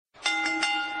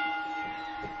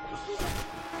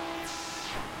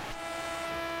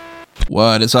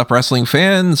What is up, wrestling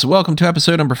fans? Welcome to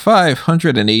episode number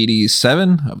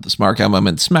 587 of the Smart Guy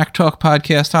Moment Smack Talk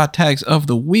podcast, Hot Tags of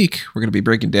the Week. We're going to be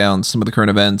breaking down some of the current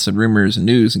events and rumors and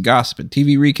news and gossip and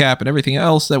TV recap and everything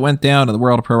else that went down in the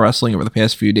world of pro wrestling over the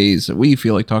past few days that we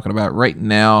feel like talking about right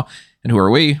now. And who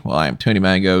are we? Well, I am Tony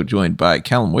Mango, joined by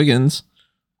Callum Wiggins.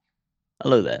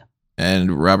 Hello there.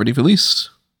 And Robert DeFelice.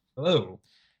 Hello.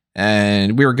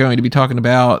 And we're going to be talking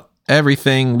about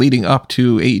everything leading up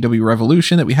to AEW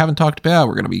Revolution that we haven't talked about.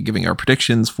 We're going to be giving our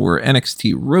predictions for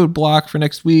NXT Roadblock for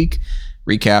next week,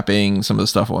 recapping some of the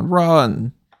stuff on Raw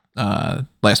and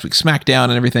last week's SmackDown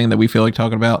and everything that we feel like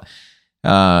talking about.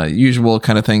 Usual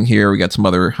kind of thing here. We got some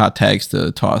other hot tags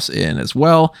to toss in as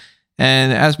well.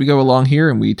 And as we go along here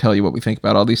and we tell you what we think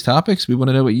about all these topics, we want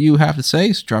to know what you have to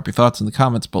say. So drop your thoughts in the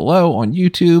comments below on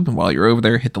YouTube. And while you're over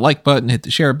there, hit the like button, hit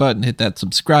the share button, hit that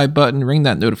subscribe button, ring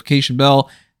that notification bell.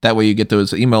 That way you get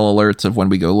those email alerts of when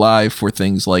we go live for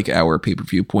things like our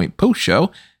pay-per-view point post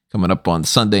show coming up on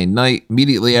Sunday night,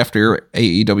 immediately after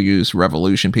AEW's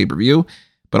Revolution pay-per-view,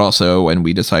 but also when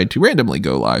we decide to randomly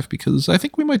go live, because I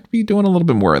think we might be doing a little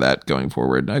bit more of that going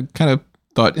forward. I kind of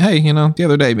thought, hey, the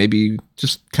other day, maybe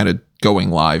just kind of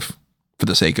going live for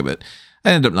the sake of it.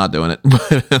 I ended up not doing it,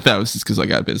 but that was just because I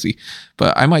got busy.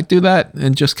 But I might do that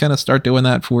and just kind of start doing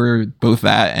that for both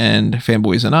that and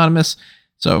Fanboys Anonymous.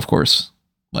 So, of course,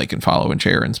 like and follow and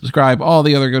share and subscribe, all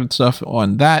the other good stuff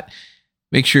on that.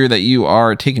 Make sure that you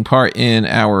are taking part in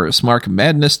our Smart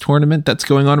Madness tournament that's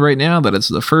going on right now. That is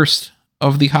the first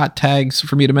of the hot tags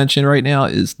for me to mention right now,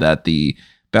 is that the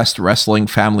Best Wrestling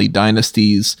Family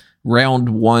Dynasties round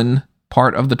 1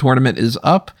 part of the tournament is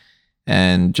up.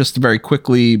 And just to very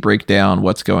quickly break down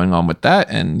what's going on with that.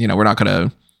 And, we're not going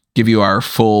to give you our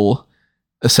full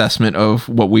assessment of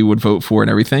what we would vote for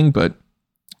and everything, but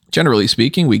generally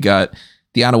speaking, we got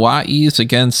the Anoa'is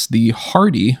against the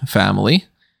Hardy family,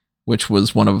 which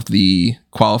was one of the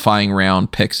qualifying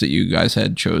round picks that you guys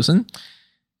had chosen.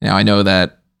 Now, I know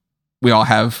that we all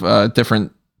have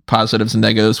different positives and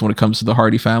negatives when it comes to the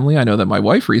Hardy family. I know that my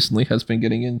wife recently has been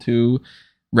getting into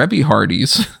Rebby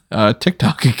Hardy's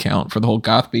TikTok account for the whole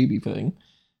goth baby thing.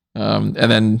 And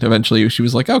then eventually she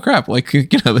was like, oh crap, this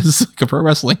is like a pro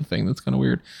wrestling thing. That's kind of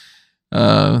weird.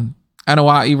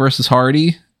 Anoa'i versus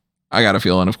Hardy. I got a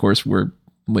feeling, of course, we're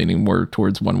leaning more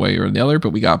towards one way or the other,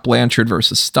 but we got Blanchard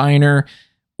versus Steiner,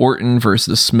 Orton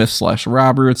versus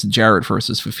Smith/Roberts, Jarrett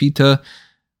versus Fafita,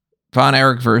 Von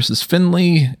Erich versus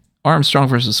Finley, Armstrong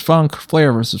versus Funk,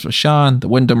 Flair versus Rashawn, the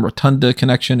Wyndham Rotunda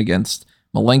connection against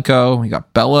Malenko. We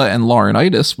got Bella and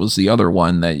Laurinaitis was the other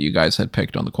one that you guys had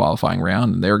picked on the qualifying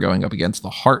round, and they're going up against the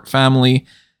Hart family,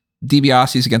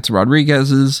 DiBiase's against the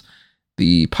Rodriguez's,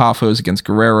 the Pafos against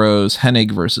Guerreros,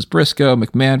 Hennig versus Briscoe,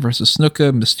 McMahon versus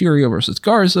Snuka, Mysterio versus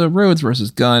Garza, Rhodes versus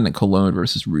Gunn, and Colon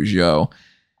versus Rougeau.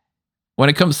 When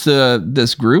it comes to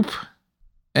this group,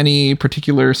 any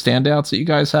particular standouts that you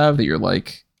guys have that you're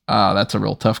like, that's a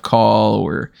real tough call,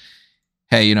 or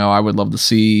hey, I would love to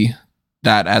see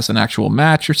that as an actual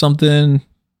match or something?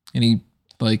 Any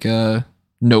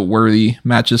noteworthy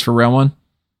matches for round 1?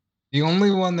 The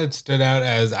only one that stood out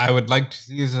as I would like to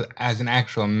see as an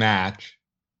actual match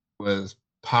was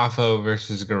Pafo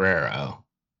versus Guerrero.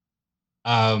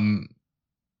 The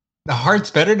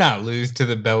Hearts better not lose to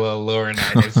the Bella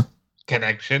Laurinaitis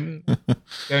connection.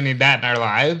 Don't need that in our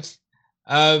lives.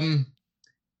 And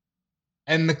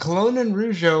the Colon and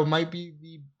Rougeau might be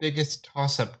the biggest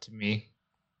toss-up to me.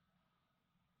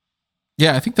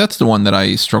 Yeah, I think that's the one that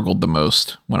I struggled the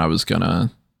most when I was going to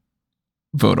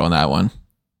vote on that one.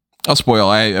 I'll spoil,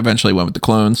 I eventually went with the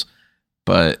Clones,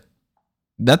 but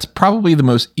that's probably the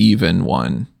most even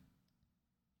one.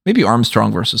 Maybe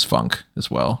Armstrong versus Funk as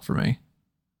well for me.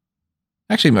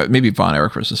 Actually, maybe Von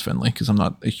Erich versus Finley, because I'm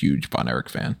not a huge Von Erich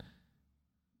fan.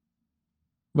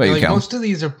 Most of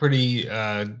these are pretty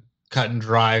cut and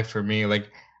dry for me.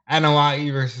 Like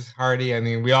Anoa'i versus Hardy. I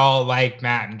mean, we all like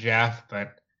Matt and Jeff,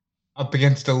 but up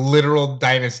against a literal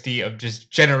dynasty of just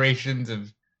generations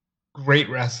of great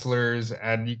wrestlers,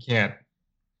 and you can't.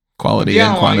 Quality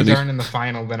and quantity. If the aren't in the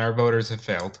final, then our voters have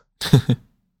failed.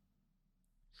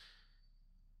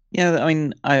 Yeah, I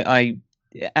mean, I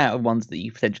out of ones that you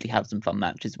potentially have some fun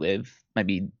matches with,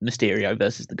 maybe Mysterio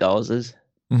versus the Garzas.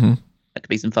 Mm-hmm. That could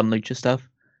be some fun lucha stuff.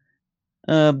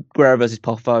 Guerrero versus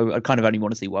Pofo. I kind of only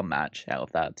want to see one match out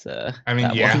of that.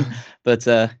 Yeah. One. But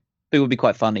it would be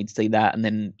quite funny to see that, and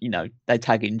then they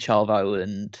tag in Chavo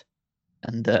and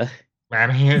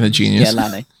Lanny. The genius. Yeah,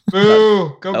 Lanny.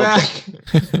 Boo! Go back.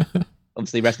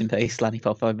 obviously, rest in peace, Lanny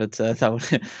Poffo.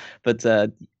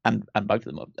 And both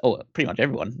of them, pretty much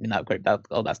everyone in that group.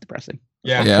 That's depressing.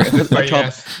 Yeah, Yeah. at this point,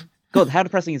 yes. God, how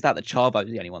depressing is that? That Chavo's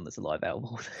the only one that's alive out of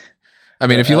all. I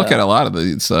mean, if you look at a lot of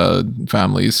these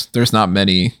families, there's not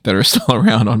many that are still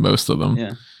around on most of them.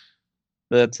 Yeah,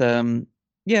 but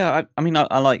yeah, I mean,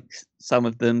 I like some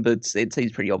of them, but it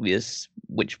seems pretty obvious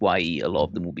which way a lot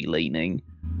of them will be leaning.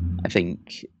 I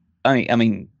think. I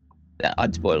mean,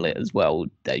 I'd spoil it as well.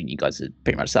 That you guys are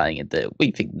pretty much saying it, that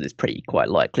we think it's pretty quite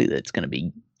likely that it's going to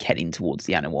be heading towards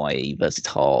the Anoa'i versus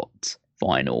Hart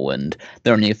final, and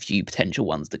there are only a few potential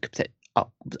ones that could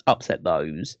upset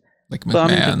those. Like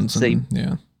McMahon's,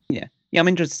 yeah. I'm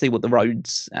interested to see what the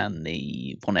Rhodes and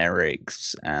the Von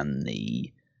Erichs and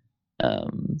the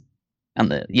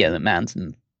McMahons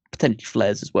and potentially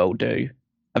Flairs as well do.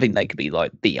 I think they could be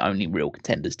like the only real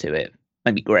contenders to it.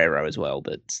 Maybe Guerrero as well,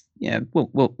 but yeah,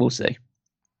 we'll see.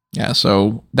 Yeah,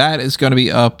 so that is going to be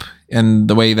up, and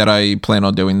the way that I plan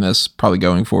on doing this, probably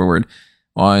going forward,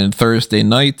 on Thursday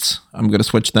nights, I'm going to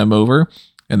switch them over,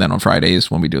 and then on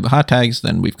Fridays when we do the hot tags,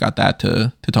 then we've got that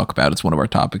to talk about. It's one of our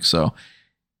topics. So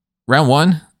round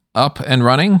 1 up and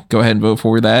running. Go ahead and vote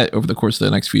for that over the course of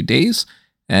the next few days,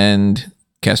 and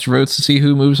cast your votes to see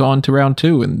who moves on to round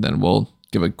 2, and then we'll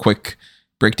give a quick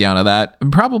breakdown of that.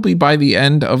 And probably by the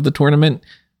end of the tournament,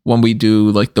 when we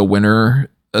do like the winner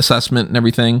assessment and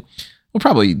everything, we'll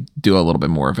probably do a little bit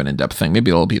more of an in-depth thing. Maybe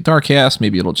it'll be a dark cast,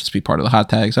 maybe it'll just be part of the hot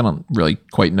tags. I don't really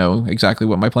quite know exactly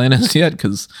what my plan is yet,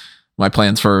 because my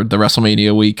plans for the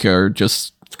WrestleMania week are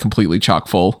just completely chock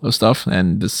full of stuff,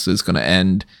 and this is going to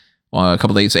end a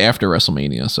couple days after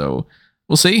WrestleMania, so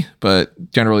we'll see.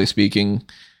 But generally speaking,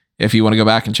 if you want to go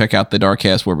back and check out the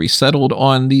Darkcast where we settled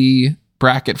on the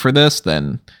bracket for this,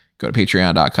 then go to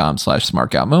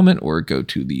patreon.com/smarkoutmoment, or go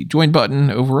to the join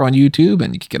button over on YouTube,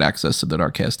 and you can get access to the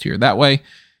Darkcast here that way.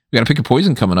 We got a Pick a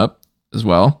Poison coming up as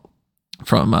well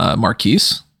from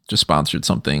Marquise. Just sponsored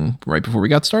something right before we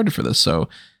got started for this, so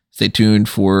stay tuned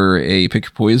for a Pick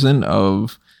a Poison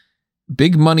of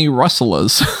big money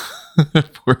Russellas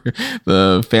for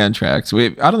the fan tracks. I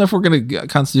don't know if we're going to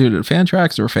constitute it a fan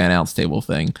tracks or a fan ounce table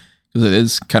thing, because it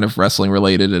is kind of wrestling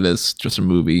related. It is just a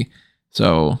movie,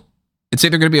 so it's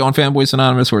either going to be on Fanboys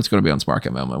Anonymous or it's going to be on Smart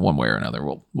Guy Moment. One way or another,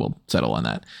 we'll settle on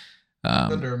that.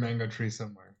 Under a mango tree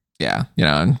somewhere. Yeah,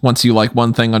 and once you like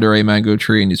one thing under a mango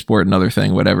tree and you sport another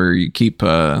thing, whatever, you keep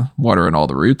watering all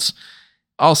the roots.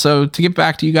 Also, to get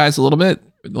back to you guys a little bit,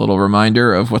 a little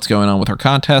reminder of what's going on with our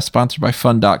contest, sponsored by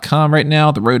Fun.com right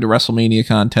now. The Road to WrestleMania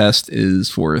contest is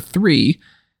for 3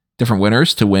 different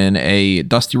winners to win a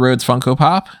Dusty Rhodes Funko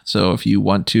Pop. So if you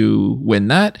want to win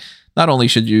that, not only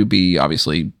should you be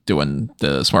obviously doing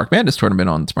the Smart Madness tournament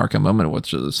on Smart Guy Moment,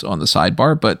 which is on the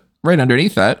sidebar, but right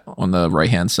underneath that on the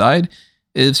right-hand side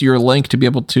is your link to be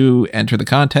able to enter the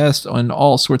contest on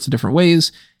all sorts of different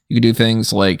ways. You can do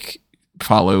things like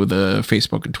follow the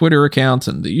Facebook and Twitter accounts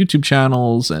and the YouTube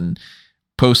channels, and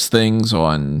post things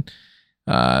on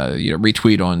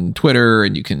retweet on Twitter,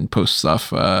 and you can post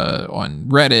stuff on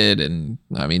Reddit, and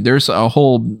I mean there's a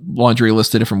whole laundry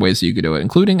list of different ways that you could do it,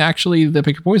 including actually the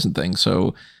Pick Your Poison thing.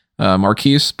 So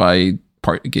Marquise, by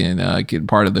getting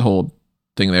part of the whole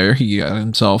thing there, he got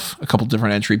himself a couple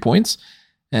different entry points,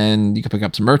 and you can pick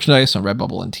up some merchandise on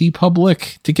Redbubble and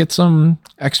TeePublic to get some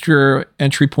extra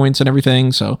entry points and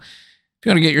everything. So if you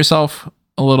want to get yourself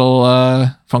a little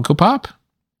Funko Pop,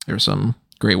 there's some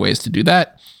great ways to do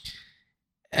that.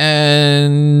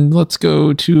 And let's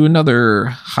go to another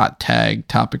hot tag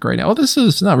topic right now. Well, this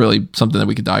is not really something that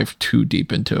we could dive too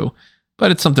deep into,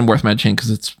 but it's something worth mentioning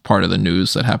because it's part of the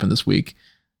news that happened this week.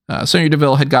 Sonya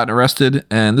Deville had gotten arrested,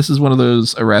 and this is one of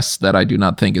those arrests that I do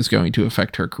not think is going to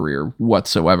affect her career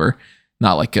whatsoever.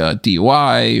 Not like a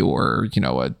DUI or,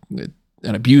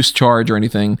 an abuse charge or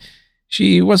anything.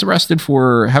 She was arrested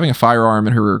for having a firearm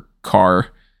in her car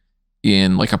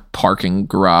in like a parking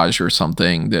garage or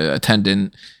something. The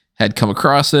attendant had come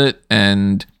across it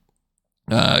and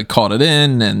called it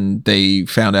in, and they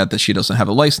found out that she doesn't have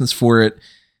a license for it.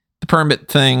 The permit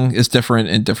thing is different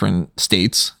in different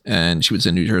states, and she was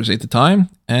in New Jersey at the time,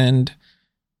 and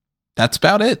that's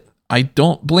about it. I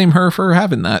don't blame her for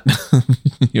having that,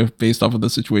 based off of the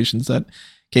situations that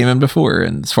came in before.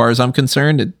 And as far as I'm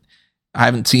concerned, I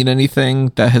haven't seen anything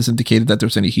that has indicated that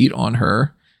there's any heat on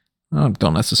her. I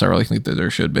don't necessarily think that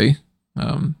there should be.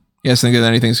 You guys think that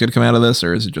anything's going to come out of this,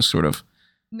 or is it just sort of...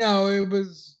 No, it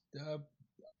was a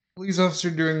police officer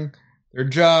doing their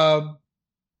job.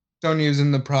 Sonya's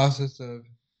in the process of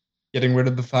getting rid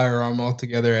of the firearm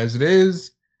altogether as it is,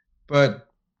 but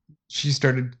she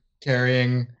started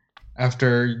carrying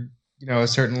after, a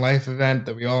certain life event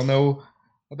that we all know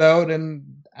about, and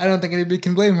I don't think anybody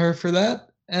can blame her for that.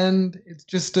 And it's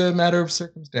just a matter of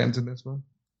circumstance in this one.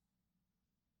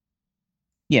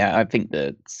 Yeah, I think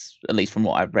that, at least from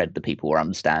what I've read, the people are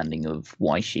understanding of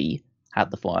why she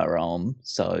had the firearm.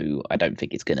 So I don't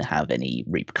think it's going to have any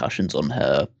repercussions on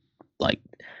her, like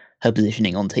her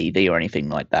positioning on TV or anything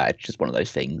like that. It's just one of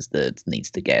those things that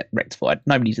needs to get rectified.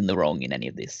 Nobody's in the wrong in any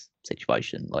of this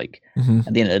situation. Like,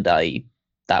 at the end of the day,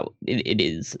 that it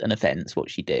is an offence what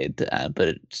she did,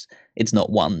 but it's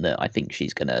not one that I think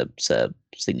she's going to serve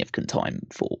significant time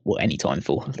for, or any time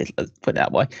for, let's put it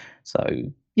that way. So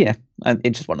yeah,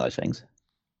 it's just one of those things.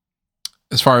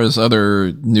 As far as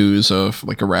other news of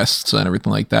like arrests and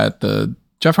everything like that, the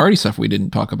Jeff Hardy stuff we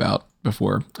didn't talk about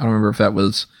before. I don't remember if that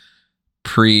was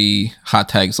pre hot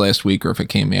tags last week or if it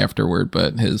came afterward,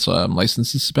 but his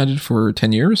license is suspended for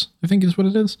 10 years, I think is what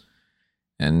it is.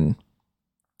 And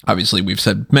obviously we've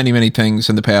said many, many things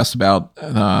in the past about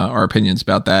our opinions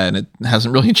about that, and it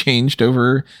hasn't really changed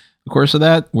over the course of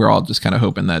that. We're all just kind of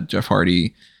hoping that Jeff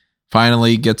Hardy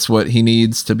finally gets what he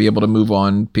needs to be able to move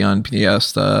on beyond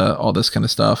PTS, all this kind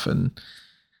of stuff, and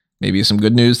maybe some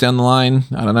good news down the line.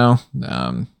 I don't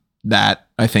know. That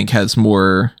I think has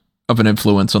more of an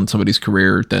influence on somebody's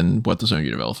career than what the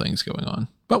Sonya Deville thing's going on.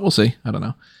 But we'll see. I don't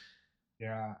know.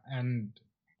 Yeah, and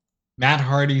Matt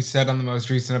Hardy said on the most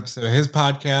recent episode of his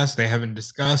podcast they haven't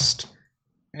discussed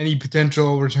any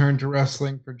potential return to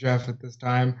wrestling for Jeff at this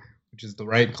time, which is the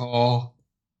right call.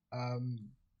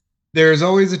 There's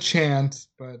always a chance,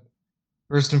 but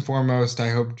first and foremost, I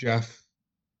hope Jeff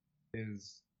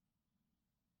is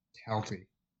healthy.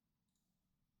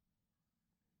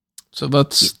 So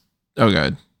let's... Oh,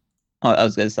 God. I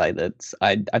was going to say that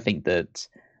I think that,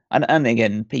 and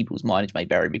again, people's mileage may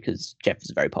vary because Jeff is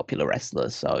a very popular wrestler,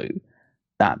 so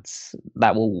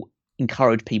that will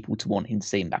encourage people to want him to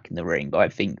see him back in the ring. But I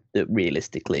think that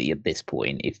realistically, at this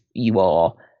point, if you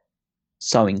are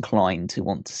so inclined to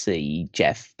want to see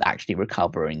Jeff actually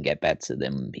recover and get better,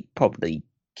 then probably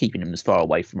keeping him as far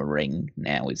away from a ring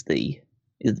now is the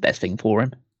best thing for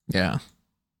him. Yeah.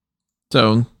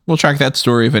 So we'll track that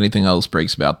story if anything else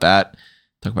breaks about that.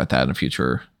 Talk about that in a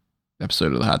future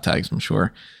episode of the Hot Tags, I'm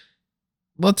sure.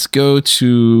 Let's go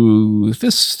to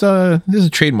this. This is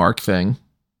a trademark thing,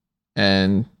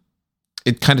 and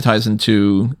it kind of ties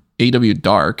into AEW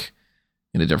Dark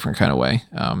in a different kind of way.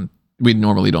 We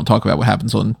normally don't talk about what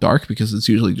happens on Dark because it's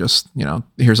usually just,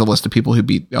 here's a list of people who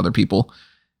beat other people,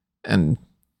 and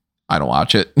I don't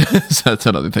watch it. So that's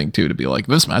another thing too, to be like,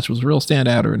 this match was a real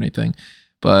standout or anything.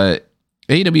 But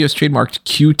AEW has trademarked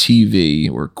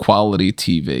QTV, or quality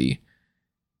TV.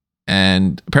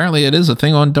 And apparently it is a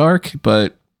thing on Dark,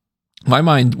 but my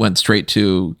mind went straight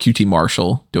to QT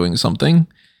Marshall doing something.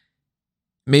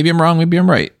 Maybe I'm wrong, maybe I'm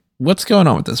right. What's going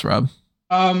on with this, Rob?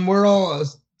 We're all...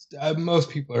 most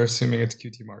people are assuming it's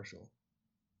QT Marshall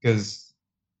because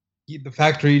the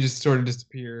factory just sort of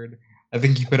disappeared. I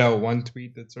think he put out one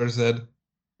tweet that sort of said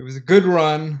it was a good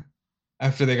run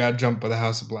after they got jumped by the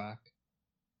House of Black.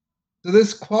 So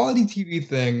this quality TV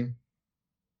thing,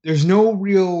 there's no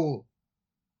real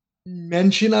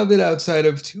mention of it outside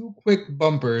of two quick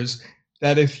bumpers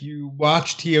that if you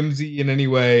watch TMZ in any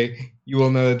way, you will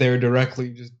know that they're directly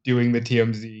just doing the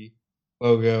TMZ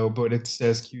logo, but it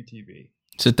says QTV.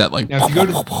 Is it that like now, if you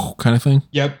go to, kind of thing?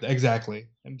 Yep, exactly.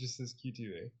 And just says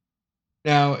QTV.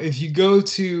 Now, if you go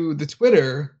to the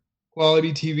Twitter,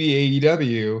 Quality TV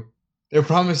AEW, they're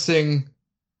promising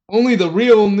only the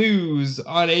real news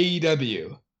on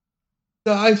AEW.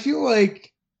 So I feel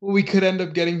like what we could end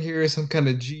up getting here is some kind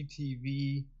of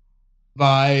GTV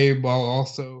vibe while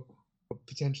also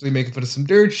potentially making fun of some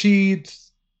dirt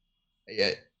sheets.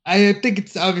 Yeah, I think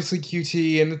it's obviously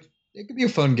QT and it could be a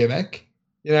fun gimmick,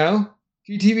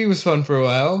 GTV was fun for a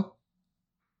while,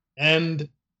 and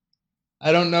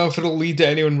I don't know if it'll lead to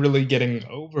anyone really getting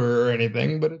over or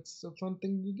anything, but it's a fun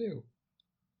thing to do.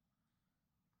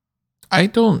 I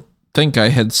don't think I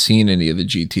had seen any of the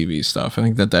GTV stuff. I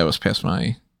think that was past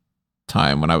my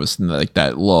time when I was in like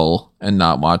that lull and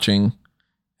not watching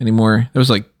anymore. It was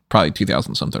like probably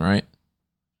 2000 something, right?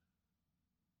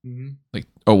 Mm-hmm. Like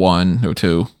 01,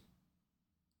 02.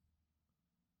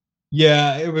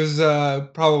 Yeah, it was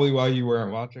probably while you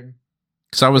weren't watching.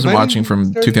 Because I wasn't watching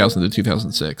from 2000 to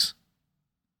 2006.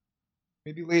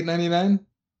 Maybe late 99?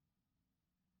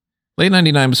 Late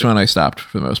 99 was when I stopped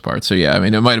for the most part. So yeah, I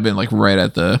mean, it might have been like right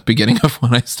at the beginning of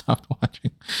when I stopped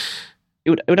watching. It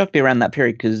would have to be around that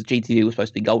period because GTV was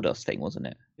supposed to be Goldust thing, wasn't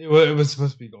it? It was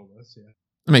supposed to be Goldust, yeah.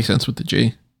 It makes sense with the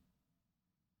G.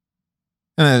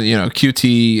 And then,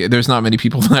 QT, there's not many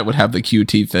people that would have the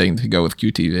QT thing to go with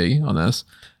QTV on this.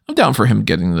 I'm down for him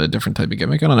getting the different type of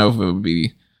gimmick. I don't know if it would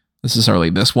be necessarily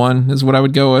this one is what I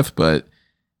would go with, but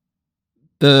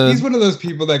he's one of those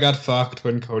people that got fucked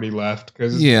when Cody left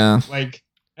because like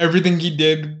everything he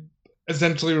did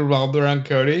essentially revolved around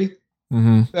Cody.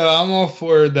 Mm-hmm. So I'm all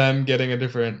for them getting a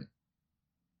different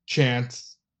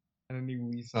chance and a new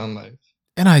lease on life.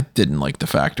 And I didn't like the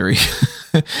factory.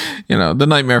 The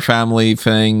Nightmare Family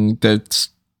thing. That's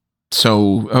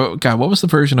so. Oh God, what was the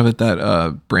version of it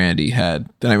that Brandy had?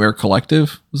 The Nightmare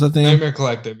Collective, was that the name? Nightmare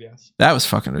Collective, yes. That was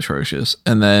fucking atrocious.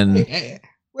 And then hey,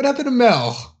 what happened to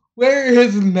Mel? Where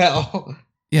is Mel?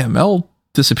 Yeah, Mel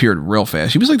disappeared real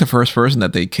fast. She was like the first person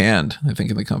that they canned, I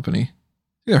think, in the company.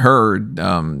 Yeah, her,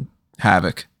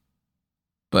 Havoc.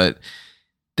 But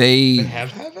they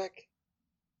have Havoc?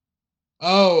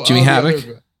 Oh, Jimmy Havoc?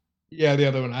 The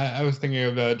other one. I was thinking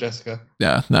of Jessica.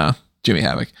 Yeah, no, Jimmy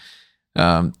Havoc.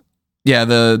 Yeah,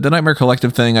 the Nightmare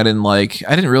Collective thing I didn't like.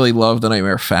 I didn't really love the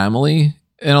Nightmare Family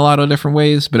in a lot of different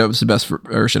ways, but it was the best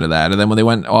version of that. And then when they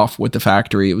went off with the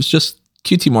factory, it was just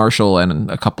QT Marshall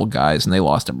and a couple guys, and they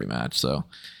lost every match. So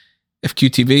if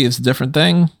QTV is a different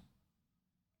thing,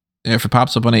 if it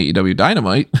pops up on AEW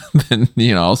Dynamite, then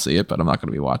I'll see it, but I'm not going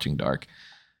to be watching Dark.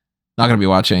 Not going to be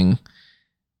watching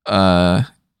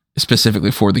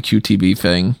specifically for the QTV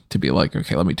thing to be like,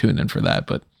 okay, let me tune in for that.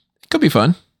 But it could be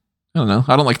fun. I don't know.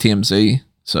 I don't like TMZ,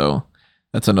 so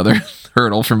that's another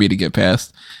hurdle for me to get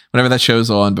past. Whenever that show's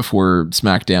on before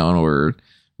SmackDown or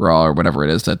Raw or whatever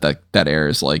it is that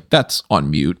airs, like, that's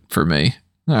on mute for me.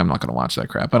 I'm not going to watch that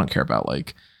crap. I don't care about,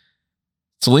 like,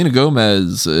 Selena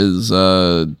Gomez is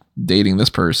dating this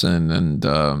person, and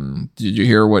did you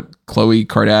hear what Khloe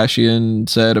Kardashian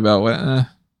said about what?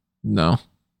 No.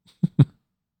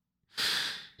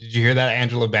 Did you hear that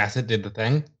Angela Bassett did the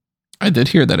thing? I did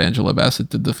hear that Angela Bassett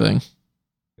did the thing.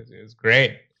 It was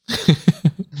great.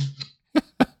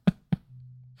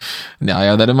 Now I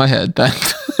have that in my head.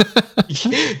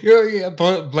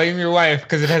 Blame your wife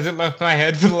because it hasn't left my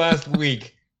head for the last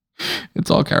week.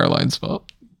 It's all Caroline's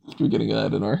fault. We're getting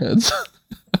that in our heads.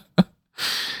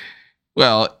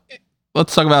 Well,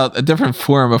 let's talk about a different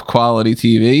form of quality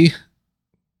TV.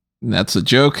 And that's a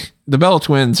joke. The Bella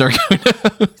Twins are going to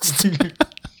host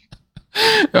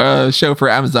a show for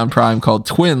Amazon Prime called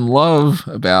Twin Love,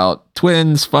 about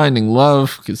twins finding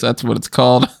love, because that's what it's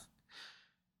called.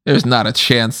 There's not a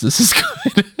chance this is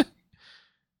good.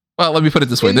 Well, let me put it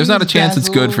this way. There's not a chance it's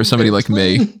good for somebody like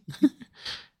me.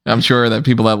 I'm sure that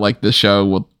people that like this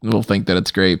show will think that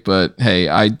it's great, but hey,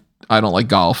 I don't like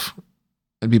golf,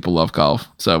 and people love golf,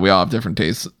 so we all have different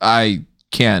tastes. I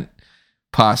can't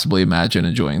possibly imagine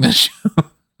enjoying this show.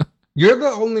 You're the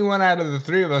only one out of the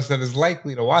three of us that is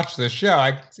likely to watch this show.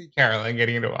 I can see Caroline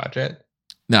getting to watch it.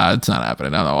 No, it's not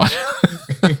happening. I'm not watching.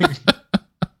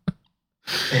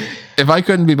 If I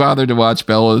couldn't be bothered to watch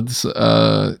Bella's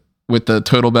with the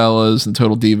Total Bellas and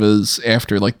Total Divas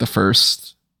after like the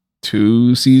first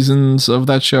 2 seasons of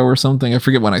that show or something, I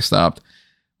forget when I stopped.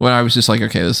 When I was just like,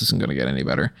 okay, this isn't going to get any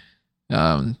better.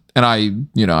 And I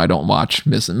don't watch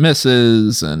Miss and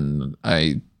Mrs. and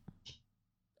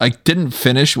I didn't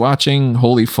finish watching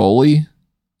Holy Foley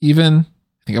even.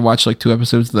 I think I watched like 2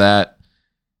 episodes of that.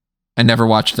 I never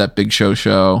watched that Big Show.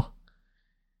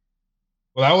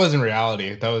 Well, that wasn't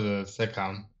reality. That was a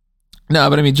sitcom. No,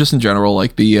 but I mean, just in general,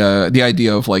 like the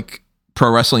idea of like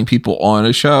pro wrestling people on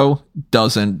a show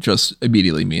doesn't just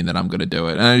immediately mean that I'm going to do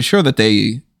it. And I'm sure that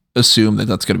they assume that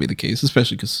that's going to be the case,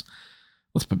 especially because,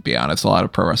 let's be honest, a lot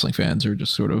of pro wrestling fans are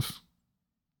just sort of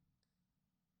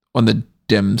on the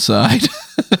dim side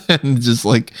and just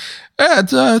like,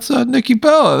 it's Nikki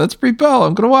Bella. That's Brie Bella.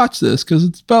 I'm going to watch this because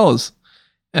it's Bella's.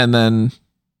 And then,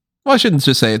 well, I shouldn't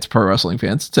just say it's pro wrestling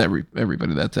fans. It's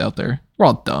everybody that's out there. We're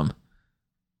all dumb.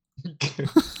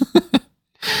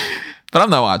 But I'm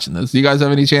not watching this. Do you guys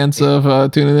have any chance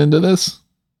of tuning into this?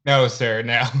 No, sir.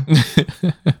 No.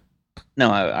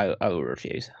 No, I will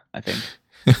refuse. I think.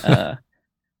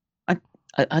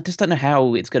 I just don't know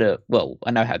how it's gonna. Well,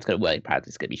 I know how it's gonna work. Perhaps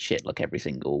it's gonna be shit like every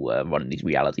single one of these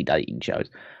reality dating shows.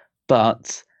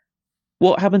 But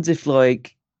what happens if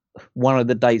like one of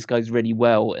the dates goes really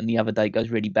well and the other date goes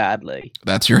really badly?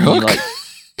 That's your hook. Like,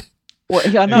 well,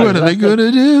 yeah, I know. What are they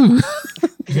gonna do?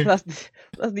 That's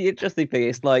the interesting thing.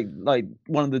 It's like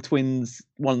one of the twins,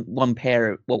 one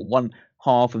pair, well, one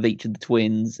half of each of the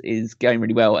twins is going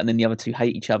really well, and then the other 2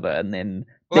 hate each other, and then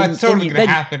that's totally going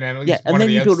to happen. At least and one then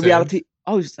of you the build a episodes. reality.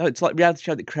 Oh, so it's like a reality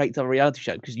show that creates a reality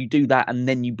show because you do that, and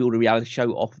then you build a reality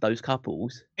show off of those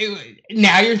couples.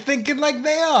 Now you're thinking like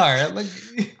they are, like,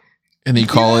 and you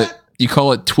call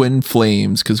it Twin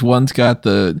Flames because one's got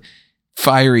the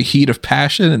fiery heat of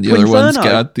passion, and the other one's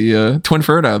got the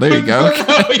Twinferno. There you go.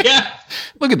 Oh, yeah.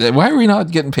 Look at that. Why are we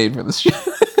not getting paid for this shit?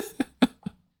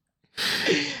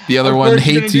 The other Of one course,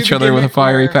 you're gonna hates do each the other with a gimmick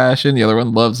fiery where- passion. The other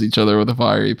one loves each other with a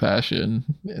fiery passion.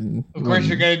 And Of course,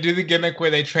 you're gonna do the gimmick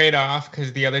where they trade off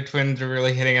because the other twins are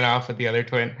really hitting it off with the other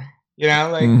twin. You know,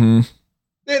 like Mhm.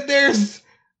 there's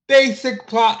basic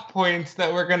plot points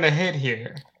that we're gonna hit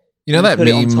here. You know that put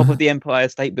it on meme? top of the Empire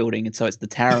State Building, and so it's the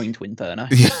towering Twinferno.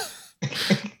 Yeah.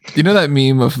 You know that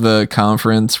meme of the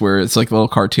conference where it's like a little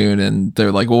cartoon and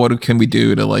they're like, well, what can we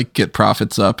do to like get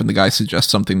profits up? And the guy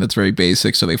suggests something that's very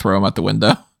basic, so they throw him out the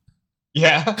window.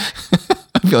 Yeah.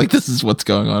 I feel like this is what's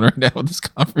going on right now with this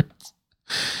conference.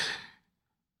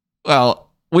 Well,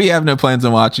 we have no plans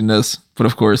on watching this, but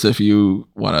of course, if you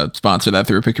want to sponsor that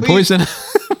through Pick Your Please. Poison,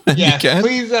 you Yes. can.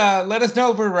 Please let us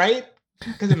know if we're right,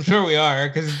 because I'm sure we are.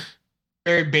 Because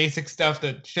very basic stuff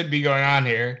that should be going on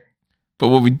here. But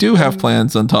what we do have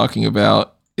plans on talking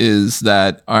about is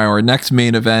that our next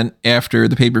main event after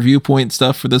the pay-per-view point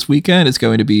stuff for this weekend is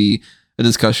going to be a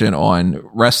discussion on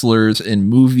wrestlers in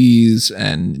movies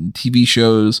and TV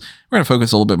shows. We're going to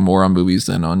focus a little bit more on movies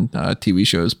than on TV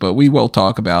shows, but we will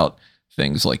talk about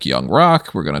things like Young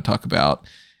Rock. We're going to talk about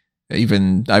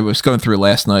I was going through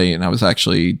last night and I was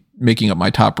actually making up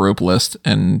my top rope list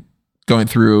and going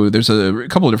through, there's a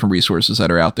couple of different resources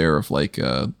that are out there of like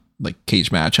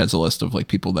Cage Match has a list of like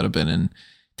people that have been in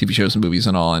TV shows and movies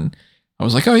and all. And I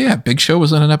was like, oh yeah, Big Show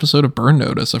was in an episode of Burn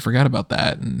Notice. I forgot about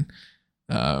that. And,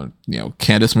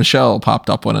 Candice Michelle popped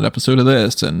up on an episode of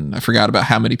this. And I forgot about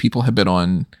how many people had been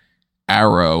on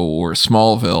Arrow or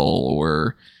Smallville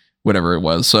or whatever it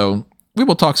was. So we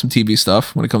will talk some TV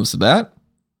stuff when it comes to that.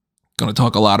 Going to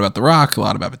talk a lot about The Rock, a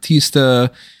lot about Batista,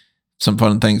 some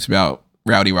fun things about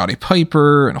Roddy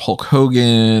Piper and Hulk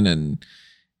Hogan and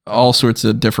all sorts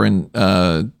of different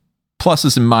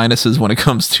pluses and minuses when it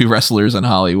comes to wrestlers in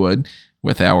Hollywood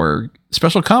with our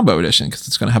special combo edition, because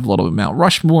it's going to have a little Mount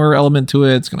Rushmore element to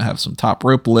it. It's going to have some top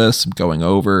rope lists, some going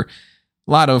over,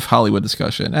 a lot of Hollywood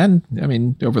discussion. And I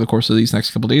mean, over the course of these next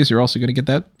couple of days, you're also going to get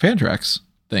that fan tracks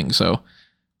thing. So a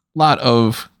lot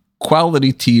of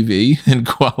quality TV and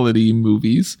quality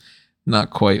movies, not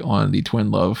quite on the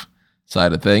Twin Love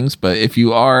side of things. But if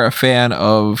you are a fan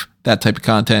of that type of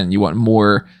content and you want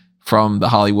more from the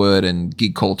Hollywood and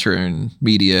geek culture and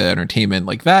media entertainment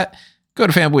like that, go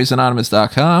to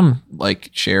fanboysanonymous.com, like,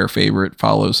 share, favorite,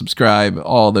 follow, subscribe,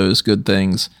 all those good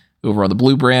things over on the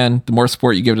Blue brand. The more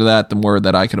support you give to that, the more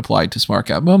that I can apply to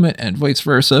Smart Out Moment and vice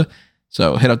versa.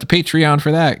 So hit up the Patreon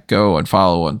for that. Go and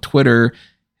follow on Twitter,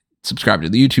 subscribe to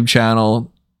the YouTube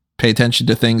channel, pay attention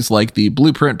to things like the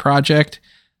Blueprint Project.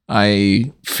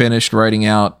 I finished writing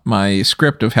out my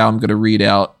script of how I'm going to read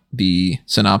out the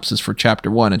synopsis for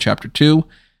Chapter 1 and Chapter 2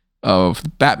 of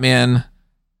Batman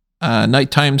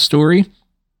Nighttime Story.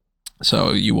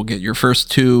 So you will get your first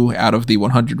 2 out of the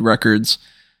 100 records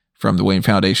from the Wayne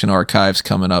Foundation archives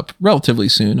coming up relatively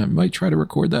soon. I might try to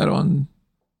record that on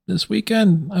this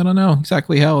weekend. I don't know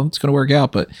exactly how it's going to work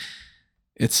out, but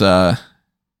it's going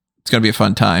to be a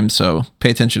fun time. So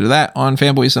pay attention to that on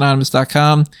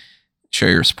fanboysanonymous.com. Show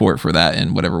your support for that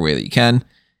in whatever way that you can.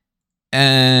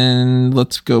 And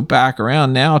let's go back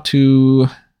around now to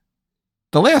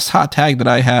the last hot tag that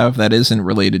I have that isn't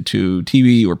related to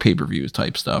TV or pay-per-view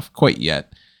type stuff quite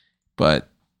yet. But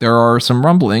there are some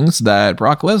rumblings that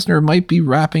Brock Lesnar might be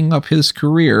wrapping up his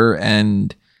career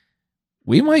and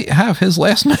we might have his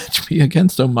last match be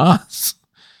against Omos.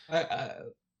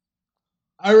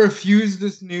 I refuse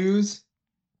this news.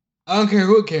 I don't care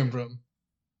who it came from.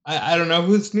 I don't know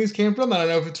who this news came from. I don't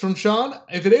know if it's from Sean.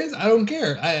 If it is, I don't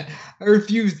care. I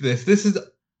refuse this.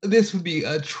 This would be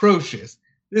atrocious.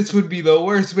 This would be the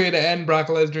worst way to end Brock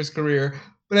Lesnar's career.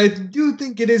 But I do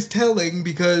think it is telling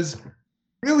because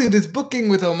really this booking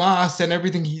with Omos and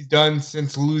everything he's done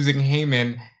since losing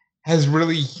Heyman has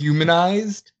really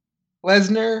humanized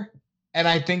Lesnar. And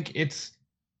I think it's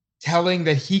telling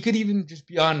that he could even just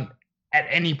be on at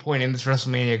any point in this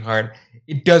WrestleMania card.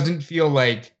 It doesn't feel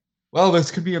like, well,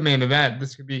 this could be a main event.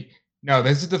 This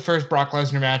is the first Brock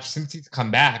Lesnar match since he's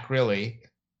come back, really,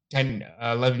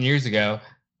 11 years ago,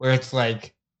 where it's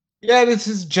like, yeah, this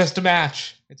is just a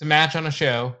match. It's a match on a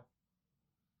show.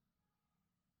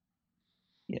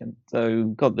 Yeah, so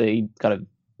got the kind of,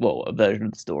 a version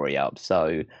of the story up.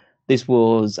 So this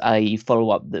was a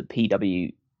follow-up that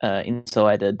PW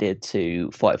Insider did to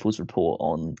Fightful's report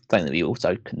on something that we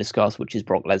also can discuss, which is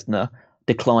Brock Lesnar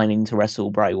declining to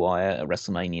wrestle Bray Wyatt at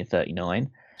WrestleMania 39.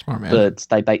 Smart man. But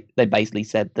they basically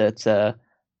said that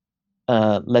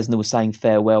Lesnar was saying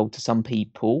farewell to some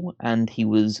people and he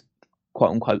was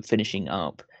quote unquote finishing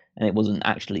up, and it wasn't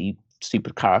actually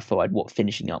super clarified what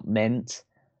finishing up meant.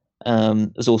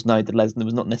 There's also noted that Lesnar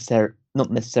was not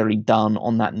necessarily done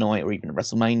on that night or even at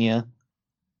WrestleMania.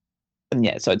 And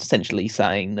yeah, so it's essentially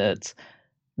saying that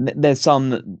there's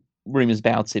some rumors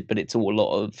about it, but it's all a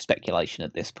lot of speculation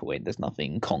at this point. There's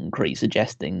nothing concrete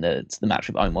suggesting that the match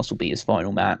with Omos will be his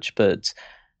final match. But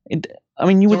I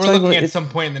mean, you So would we're say looking at some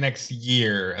point in the next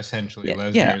year, essentially. Yeah,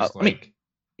 Lesnar's I mean,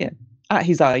 yeah. At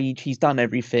his age, he's done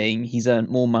everything. He's earned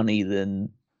more money than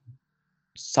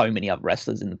so many other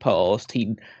wrestlers in the past.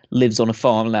 He lives on a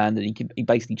farmland, and he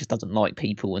basically just doesn't like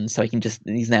people, and so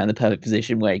he's now in the perfect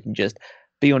position where he can just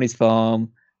be on his farm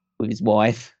with his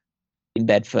wife in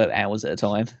bed for hours at a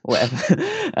time,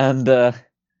 whatever,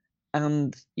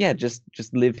 and yeah, just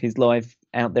live his life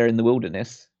out there in the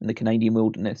wilderness, in the Canadian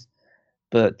wilderness.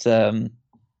 But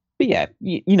yeah,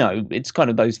 you know, it's kind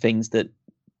of those things that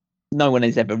no one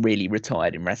has ever really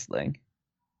retired in wrestling.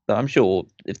 So I'm sure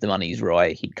if the money's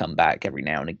right, he'd come back every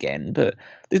now and again. But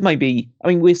this may be, I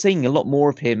mean, we're seeing a lot more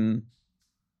of him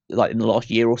like in the last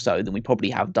year or so than we probably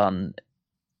have done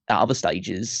at other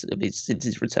stages of since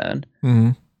his return.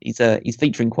 Mm-hmm. He's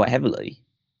featuring quite heavily.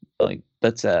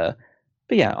 But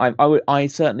yeah, I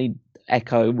certainly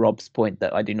echo Rob's point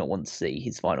that I do not want to see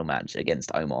his final match against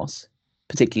Omos,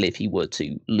 particularly if he were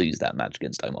to lose that match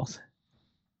against Omos.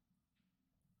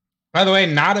 By the way,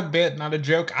 not a bit, not a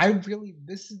joke.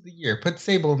 This is the year. Put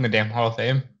Sable in the damn Hall of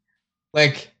Fame.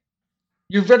 Like,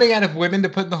 you're running out of women to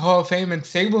put in the Hall of Fame, and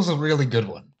Sable's a really good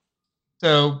one.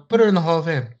 So put her in the Hall of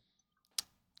Fame.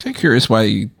 I'm curious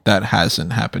why that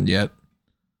hasn't happened yet.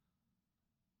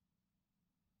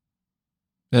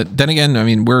 Then again, I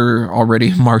mean, we're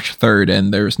already March 3rd,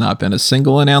 and there's not been a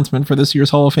single announcement for this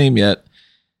year's Hall of Fame yet.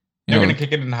 They're going to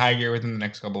kick it in high gear within the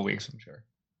next couple of weeks, I'm sure.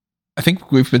 I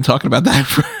think we've been talking about that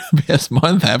for the past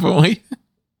month, haven't we?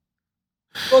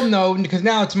 Well, no, because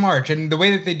now it's March, and the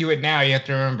way that they do it now, you have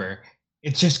to remember,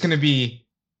 it's just going to be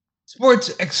sports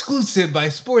exclusive by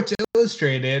Sports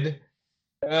Illustrated.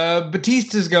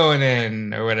 Batista's going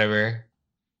in, or whatever.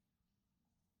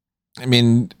 I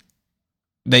mean,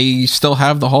 they still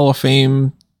have the Hall of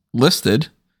Fame listed.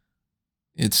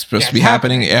 It's supposed to be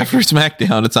happening after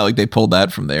SmackDown. It's not like they pulled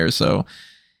that from there, so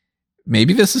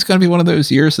maybe this is going to be one of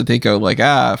those years that they go like,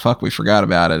 fuck, we forgot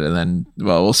about it. And then,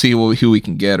 well, we'll see who we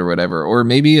can get or whatever. Or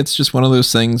maybe it's just one of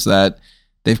those things that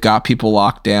they've got people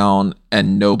locked down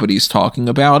and nobody's talking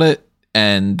about it.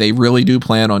 And they really do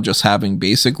plan on just having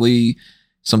basically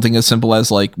something as simple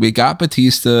as like, we got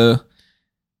Batista.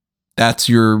 That's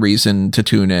your reason to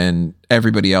tune in.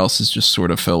 Everybody else is just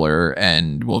sort of filler,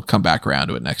 and we'll come back around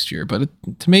to it next year. But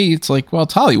to me, it's like, well,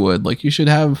 it's Hollywood. Like, you should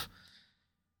have,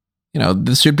 you know,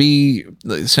 this should be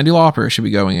Cyndi Lauper should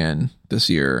be going in this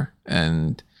year,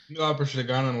 and Cyndi Lauper should have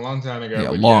gone in a long time ago. Yeah,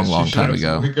 long time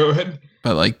ago. Go ahead.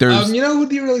 But like, there's, you know, would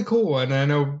be a really cool one. I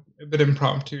know a bit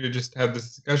impromptu to just have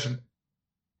this discussion.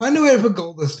 Find a way to put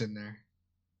Goldust in there.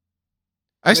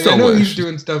 I know wish. he's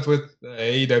doing stuff with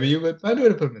AEW, but find a way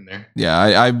to put him in there. Yeah,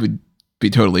 I would be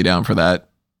totally down for that.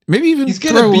 Maybe even he's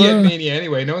gonna be at Mania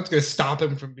anyway. No one's gonna stop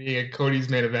him from being at Cody's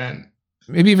main event.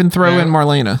 Maybe even throw in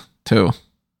Marlena too.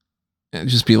 And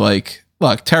just be like,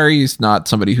 look, Terry's not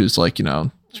somebody who's like, you know,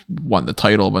 won the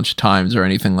title a bunch of times or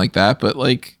anything like that, but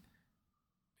like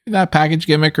that package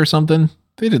gimmick or something.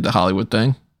 They did the Hollywood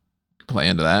thing. Play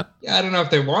into that. Yeah, I don't know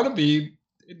if they want to be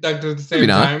inducted at the same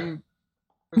time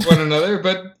with one another,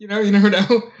 but you know, you never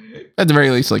know. At the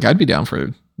very least, like, I'd be down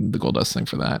for the Goldust thing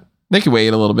for that. They could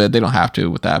wait a little bit. They don't have to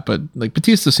with that, but like,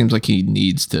 Batista seems like he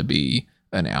needs to be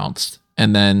announced.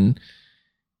 And then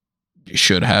you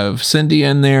should have Cyndi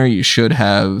in there. You should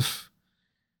have,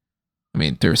 I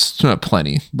mean, there's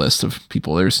plenty list of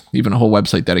people. There's even a whole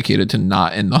website dedicated to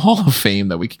not in the Hall of Fame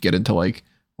that we could get into, like,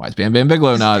 why is Bam Bam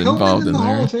Bigelow not involved in there?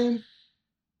 Hall of Fame?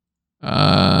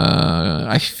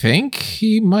 I think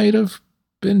he might have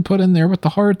been put in there with the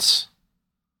Hearts.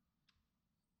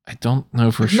 I don't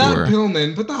know for sure. Not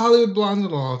Pillman. Put the Hollywood Blondes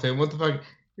in the Hall of Fame. What the fuck?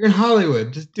 You're in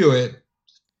Hollywood. Just do it.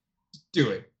 Just do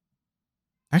it.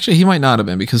 Actually, he might not have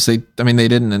been because they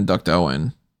didn't induct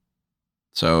Owen.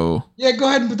 So yeah, go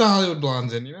ahead and put the Hollywood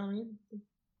Blondes in. You know what I mean?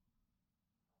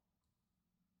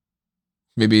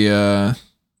 Maybe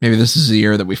this is the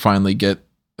year that we finally get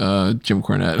Jim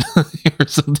Cornette or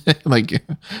something. Like,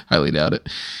 highly doubt it.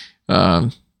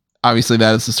 Obviously,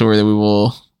 that is the story that we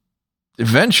will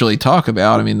eventually talk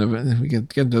about. I mean, we get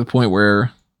to the point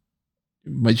where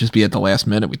it might just be at the last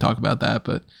minute we talk about that.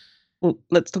 But well,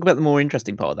 let's talk about the more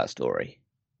interesting part of that story,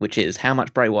 which is how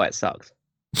much Bray Wyatt sucks.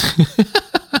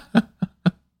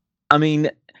 I mean,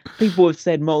 people have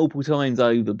said multiple times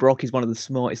over, Brock is one of the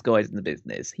smartest guys in the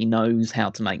business. He knows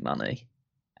how to make money,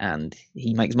 and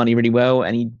he makes money really well,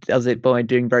 and he does it by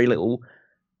doing very little.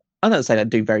 I don't say that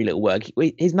do very little work.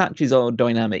 His matches are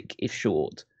dynamic, if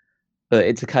short. But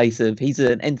it's a case of he's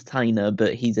an entertainer,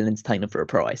 but he's an entertainer for a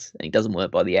price, and he doesn't work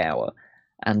by the hour.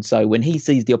 And so when he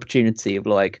sees the opportunity of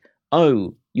like,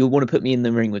 oh, you'll want to put me in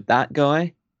the ring with that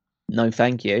guy? No,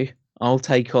 thank you. I'll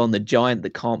take on the giant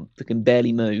that can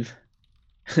barely move,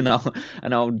 and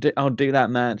I'll do that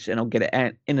match, and I'll get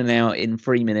it in and out in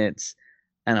 3 minutes,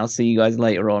 and I'll see you guys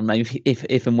later on, maybe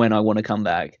if and when I want to come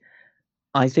back.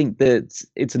 I think that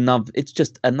it's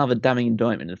just another damning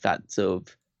indictment of the fact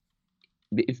of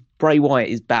if Bray Wyatt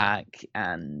is back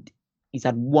and he's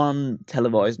had one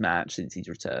televised match since he's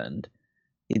returned.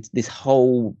 It's this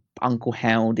whole Uncle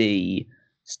Howdy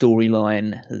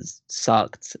storyline has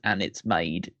sucked, and it's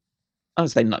made, I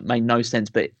would say, made no sense,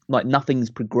 but like nothing's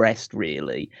progressed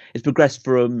really. It's progressed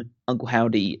from Uncle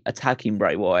Howdy attacking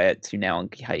Bray Wyatt to now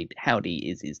Uncle Howdy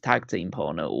is his tag team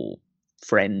partner or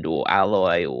friend or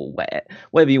ally or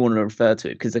whatever you want to refer to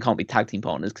it, because they can't be tag team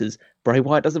partners because Bray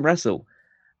Wyatt doesn't wrestle.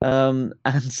 And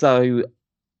so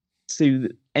to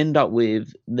end up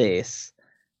with this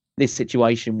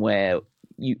situation where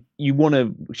you want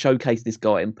to showcase this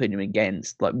guy and put him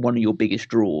against like one of your biggest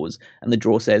draws, and the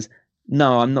draw says,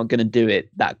 no, I'm not going to do it,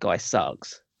 that guy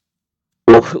sucks.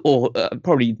 Or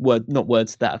probably not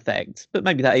words to that effect, but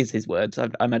maybe that is his words. I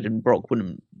imagine Brock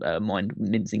wouldn't mind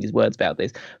mincing his words about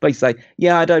this. But he's like,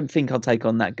 yeah, I don't think I'll take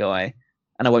on that guy,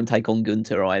 and I won't take on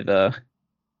Gunther either.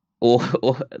 Or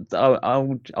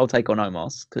I'll take on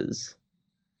Omos because,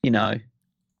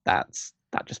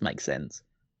 that just makes sense.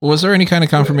 Was there any kind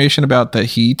of confirmation about that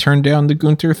he turned down the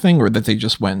Gunther thing, or that they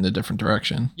just went in a different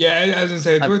direction? Yeah, as I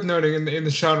say, it's worth noting in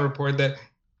the Sean report that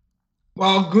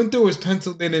while Gunther was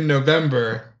penciled in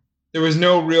November, there was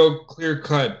no real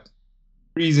clear-cut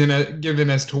reason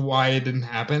given as to why it didn't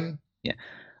happen. Yeah,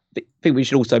 I think we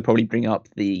should also probably bring up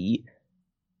the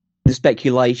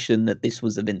speculation that this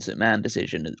was a Vince McMahon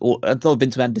decision, or not a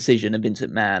Vince McMahon decision, a Vince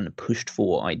McMahon pushed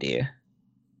for idea.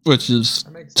 Which is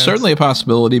certainly a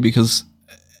possibility because,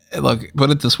 look, put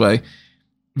it this way,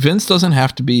 Vince doesn't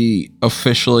have to be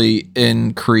officially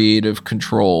in creative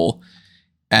control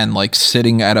and like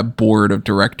sitting at a board of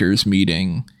directors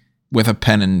meeting with a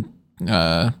pen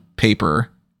and paper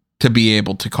to be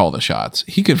able to call the shots.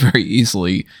 He could very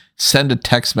easily send a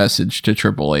text message to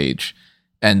Triple H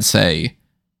and say,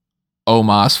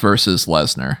 Omos versus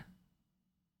Lesnar.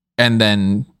 And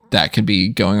then that could be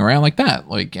going around like that.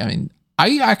 Like, I mean,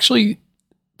 I actually,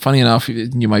 funny enough,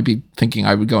 you might be thinking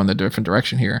I would go in a different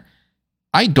direction here.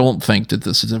 I don't think that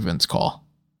this is a Vince call.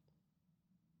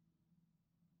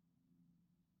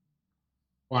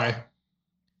 Why?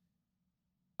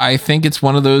 I think it's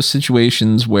one of those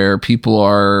situations where people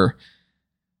are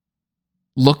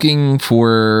looking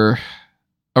for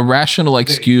a rational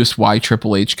excuse why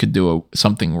Triple H could do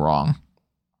something wrong.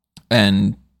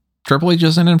 And Triple H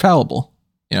isn't infallible.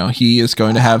 He is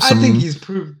going to have some... I think he's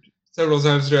proved several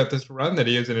times throughout this run that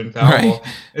he isn't infallible.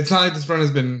 Right. It's not like this run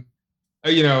has been,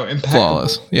 impeccable.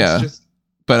 Flawless. Yeah. It's just,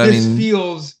 but this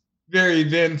feels very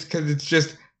Vince because it's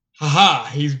just, haha,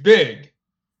 he's big.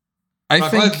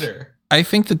 I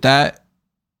think that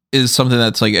is something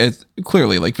that's like, it's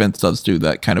clearly like Vince does do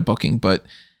that kind of booking, but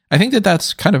I think that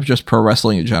that's kind of just pro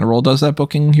wrestling in general does that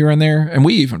booking here and there. And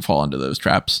we even fall into those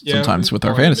traps sometimes with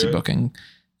our fantasy booking.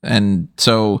 And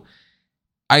so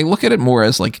I look at it more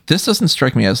as like, this doesn't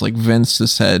strike me as like Vince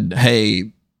has said,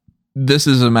 hey, this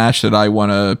is a match that I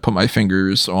want to put my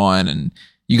fingers on and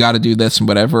you got to do this and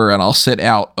whatever. And I'll sit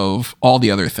out of all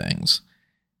the other things.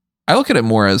 I look at it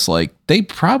more as like they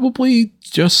probably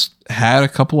just had a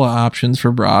couple of options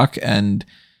for Brock, and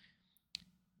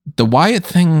the Wyatt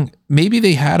thing, maybe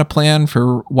they had a plan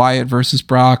for Wyatt versus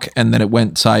Brock and then it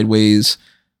went sideways.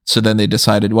 So then they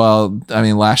decided, well, I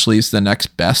mean, Lashley's the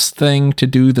next best thing to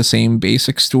do the same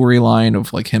basic storyline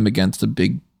of like him against a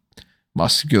big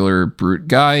muscular brute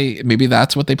guy. Maybe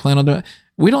that's what they plan on doing.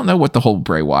 We don't know what the whole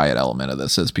Bray Wyatt element of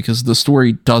this is because the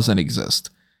story doesn't exist.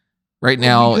 Right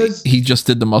now, he just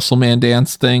did the Muscle Man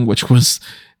dance thing, which was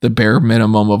the bare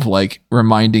minimum of like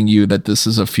reminding you that this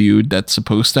is a feud that's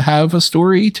supposed to have a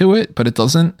story to it, but it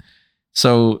doesn't.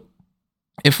 So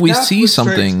if we see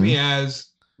something, me as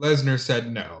Lesnar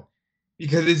said no,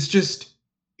 because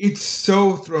it's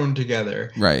so thrown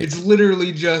together. Right. It's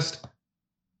literally just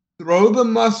throw the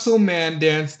Muscle Man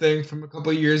dance thing from a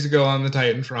couple of years ago on the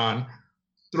Titantron,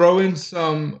 throw in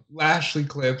some Lashley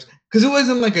clips. Because it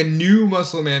wasn't like a new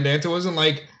Muscle Man dance. It wasn't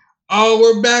like, oh,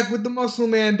 we're back with the Muscle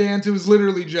Man dance. It was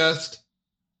literally just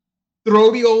throw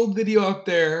the old video up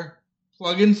there,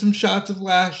 plug in some shots of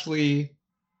Lashley,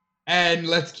 and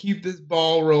let's keep this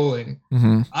ball rolling.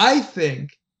 Mm-hmm. I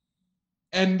think,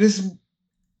 and this,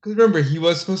 because remember, he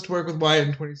was supposed to work with Wyatt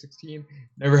in 2016.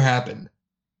 Never happened.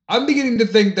 I'm beginning to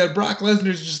think that Brock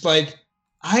Lesnar's just like,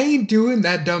 I ain't doing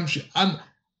that dumb shit.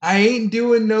 I ain't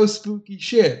doing no spooky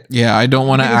shit. Yeah, I don't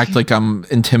want to act like I'm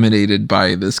intimidated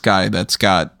by this guy that's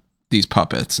got these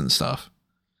puppets and stuff.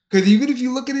 Because even if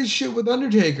you look at his shit with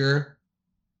Undertaker,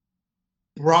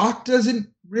 Brock doesn't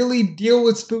really deal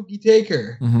with spooky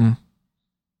Taker. Mm-hmm.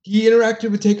 He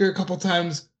interacted with Taker a couple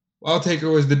times while Taker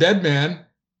was the dead man.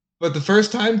 But the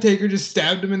first time, Taker just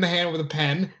stabbed him in the hand with a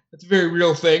pen. That's a very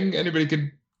real thing. Anybody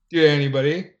could do to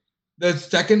anybody. The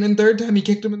second and third time, he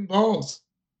kicked him in the balls.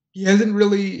 He hasn't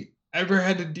really ever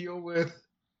had to deal with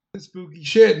the spooky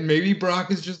shit. And maybe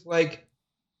Brock is just like,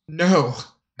 no,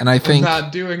 and I'm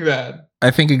not doing that.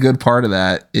 I think a good part of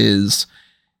that is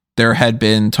there had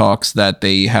been talks that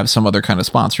they have some other kind of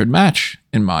sponsored match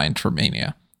in mind for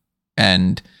Mania.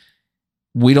 And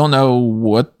we don't know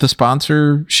what the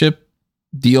sponsorship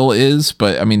deal is,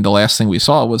 but I mean, the last thing we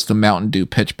saw was the Mountain Dew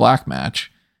Pitch Black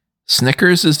match.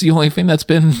 Snickers is the only thing that's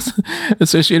been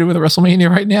associated with WrestleMania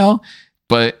right now.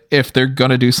 But if they're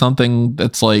going to do something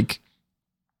that's like,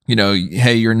 you know,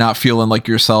 hey, you're not feeling like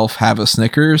yourself, have a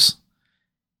Snickers.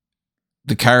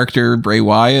 The character Bray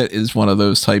Wyatt is one of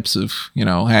those types of, you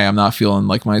know, hey, I'm not feeling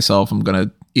like myself, I'm going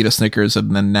to eat a Snickers.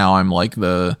 And then now I'm like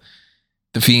the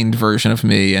Fiend version of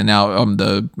me. And now I'm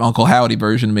the Uncle Howdy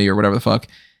version of me or whatever the fuck.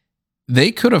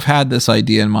 They could have had this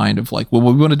idea in mind of like, well,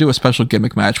 we want to do a special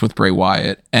gimmick match with Bray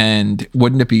Wyatt. And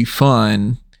wouldn't it be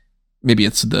fun? Maybe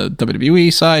it's the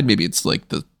WWE side. Maybe it's like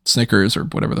the Snickers or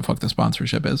whatever the fuck the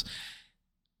sponsorship is.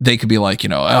 They could be like, you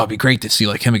know, oh, it'd be great to see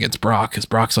like him against Brock because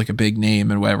Brock's like a big name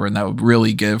and whatever. And that would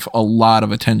really give a lot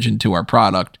of attention to our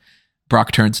product.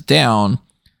 Brock turns it down.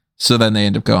 So then they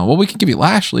end up going, well, we can give you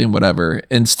Lashley and whatever,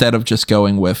 instead of just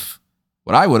going with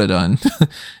what I would have done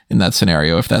in that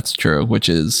scenario, if that's true, which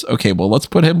is, okay, well, let's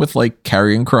put him with like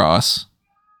Karrion Kross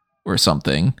or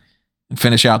something and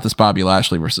finish out this Bobby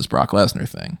Lashley versus Brock Lesnar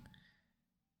thing.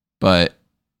 But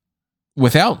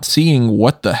without seeing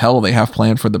what the hell they have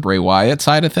planned for the Bray Wyatt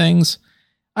side of things,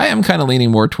 I am kind of leaning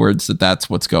more towards that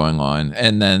that's what's going on.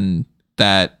 And then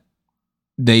that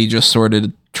they just sort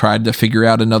of tried to figure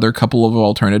out another couple of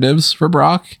alternatives for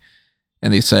Brock.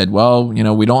 And they said, well, you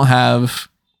know, we don't have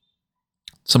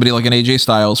somebody like an AJ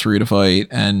Styles for you to fight,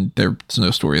 and there's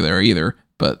no story there either.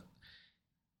 But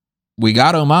we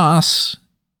got Omos.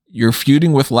 You're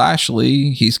feuding with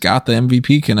Lashley. He's got the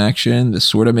MVP connection. This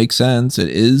sort of makes sense. It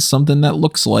is something that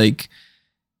looks like,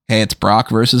 hey, it's Brock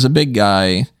versus a big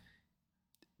guy.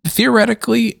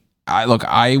 Theoretically,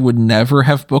 I would never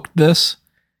have booked this.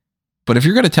 But if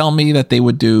you're going to tell me that they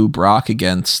would do Brock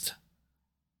against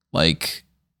like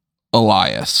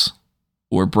Elias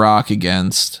or Brock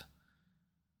against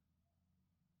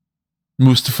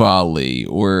Mustafa Ali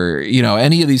or, you know,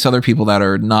 any of these other people that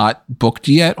are not booked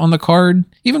yet on the card,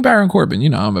 even Baron Corbin, you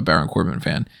know, I'm a Baron Corbin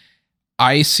fan.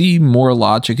 I see more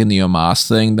logic in the Omos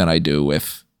thing than I do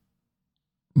with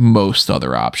most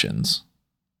other options.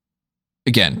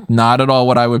 Again, not at all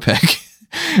what I would pick.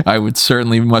 I would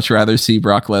certainly much rather see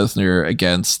Brock Lesnar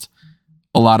against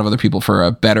a lot of other people for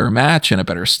a better match and a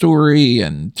better story.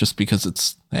 And just because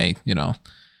it's, hey, you know,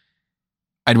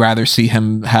 I'd rather see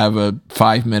him have a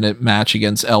 5-minute match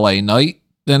against LA Knight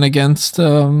than against, I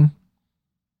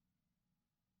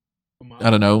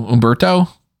don't know, Humberto.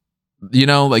 You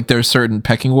know, like there's certain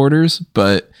pecking orders,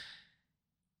 but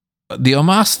the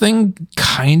Omos thing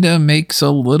kind of makes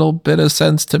a little bit of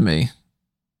sense to me.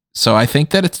 So I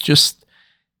think that it's just,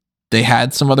 they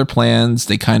had some other plans.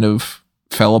 They kind of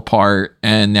fell apart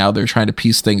and now they're trying to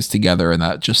piece things together. And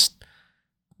that just,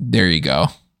 there you go.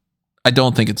 I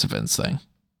don't think it's a Vince thing.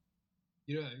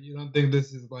 You don't think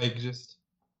this is like just,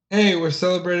 hey, we're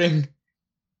celebrating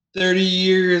 30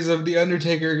 years of The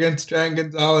Undertaker against Giant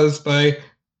Gonzalez by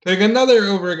putting another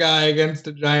over guy against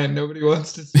a giant nobody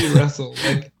wants to see wrestle.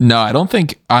 Like, no, I don't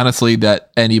think, honestly,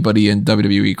 that anybody in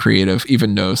WWE creative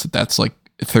even knows that that's like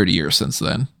 30 years since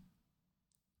then.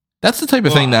 That's the type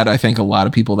of thing that I think a lot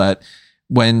of people that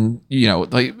when, you know,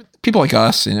 like people like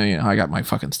us, you know, I got my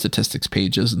fucking statistics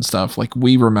pages and stuff. Like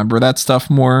we remember that stuff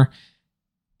more.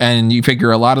 And you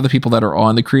figure a lot of the people that are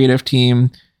on the creative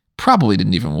team probably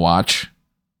didn't even watch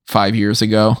 5 years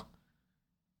ago.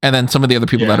 And then some of the other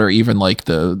people that are even like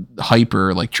the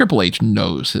hyper, like Triple H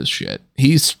knows his shit.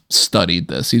 He's studied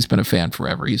this. He's been a fan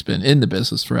forever. He's been in the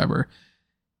business forever.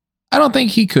 I don't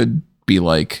think he could be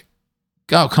like,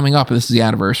 oh, coming up, this is the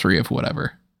anniversary of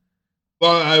whatever.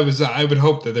 Well, I would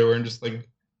hope that they weren't just like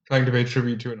trying to pay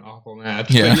tribute to an awful match.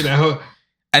 Yeah. But, you know,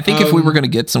 I think if we were going to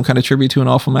get some kind of tribute to an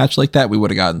awful match like that, we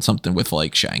would have gotten something with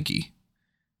like Shanky,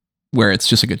 where it's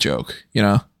just like a joke, you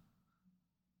know?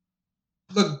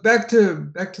 Look, back to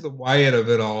the Wyatt of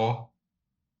it all.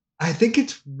 I think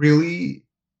it's really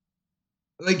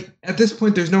like at this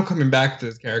point, there's no coming back to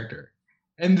this character.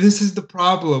 And this is the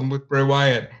problem with Bray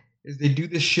Wyatt, is they do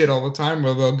this shit all the time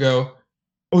where they'll go,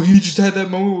 oh, he just had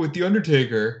that moment with The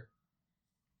Undertaker.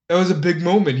 That was a big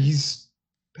moment. He's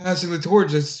passing the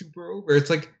torch. That's super over. It's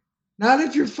like, not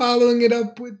if you're following it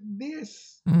up with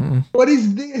this. Mm-hmm. What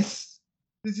is this?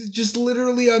 This is just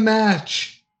literally a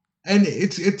match. And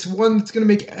it's one that's going to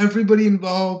make everybody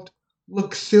involved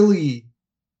look silly.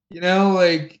 You know,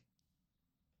 like,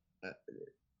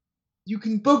 you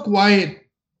can book Wyatt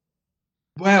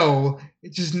well.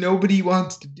 It's just nobody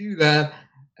wants to do that.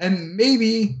 And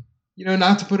maybe, you know,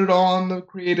 not to put it all on the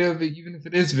creative, even if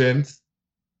it is Vince,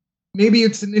 maybe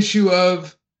it's an issue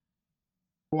of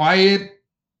Wyatt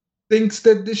thinks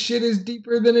that this shit is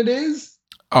deeper than it is.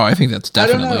 Oh, I think that's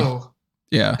definitely. I don't know.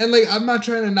 Yeah. And like, I'm not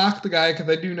trying to knock the guy, because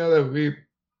I do know that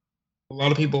a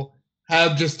lot of people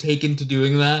have just taken to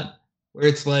doing that, where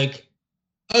it's like,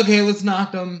 okay, let's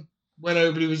knock him when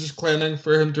everybody was just clamoring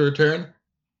for him to return.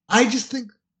 I just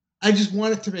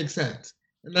want it to make sense.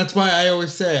 And that's why I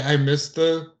always say I miss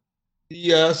the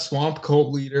swamp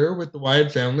cult leader with the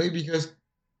Wyatt family, because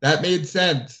that made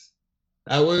sense.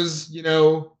 That was, you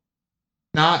know,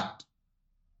 not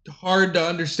hard to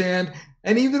understand,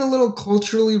 and even a little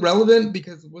culturally relevant,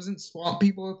 because it wasn't swamp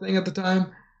people a thing at the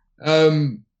time.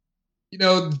 You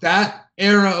know, that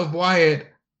era of Wyatt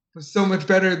was so much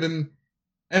better than.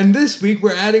 And this week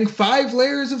we're adding 5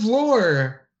 layers of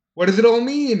lore. What does it all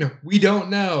mean? We don't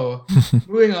know.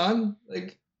 Moving on.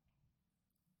 Like,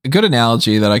 a good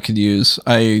analogy that I could use.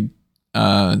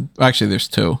 Actually, there's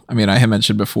 2. I mean, I had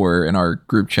mentioned before in our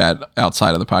group chat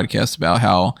outside of the podcast about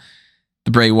how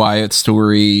the Bray Wyatt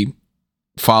story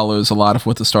follows a lot of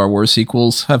what the Star Wars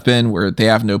sequels have been, where they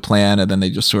have no plan and then they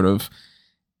just sort of,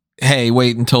 hey,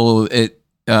 wait until it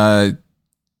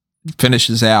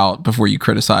finishes out before you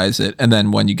criticize it. And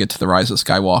then when you get to the Rise of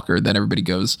Skywalker, then everybody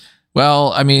goes,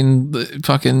 well, I mean,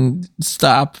 fucking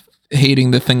stop hating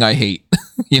the thing I hate.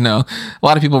 You know, a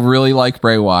lot of people really like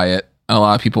Bray Wyatt, and a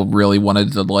lot of people really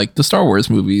wanted to like the Star Wars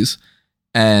movies,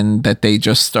 and that they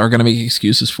just are going to make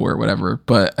excuses for it, whatever.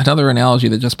 But another analogy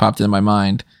that just popped in my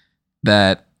mind,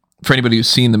 that for anybody who's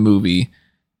seen the movie,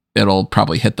 it'll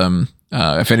probably hit them.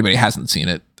 If anybody hasn't seen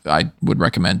it, I would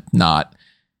recommend not.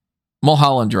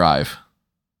 Mulholland Drive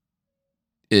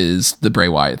is the Bray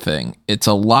Wyatt thing. It's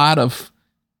a lot of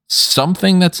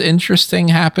something that's interesting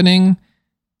happening,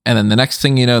 and then the next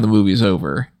thing you know, the movie's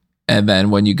over. And then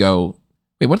when you go,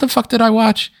 wait, what the fuck did I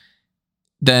watch?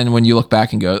 Then when you look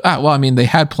back and go, well, I mean, they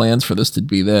had plans for this to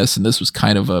be this, and this was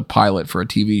kind of a pilot for a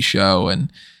TV show,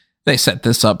 and they set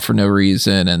this up for no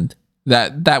reason, and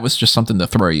that was just something to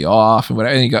throw you off, and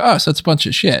whatever. And you go, oh, so it's a bunch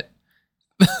of shit.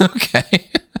 Okay.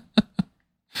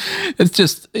 It's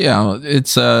just, you know,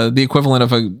 it's the equivalent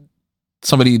of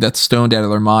somebody that's stoned out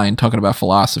of their mind talking about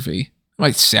philosophy. It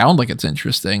might sound like it's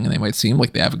interesting, and they might seem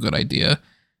like they have a good idea,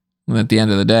 and at the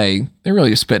end of the day, they're really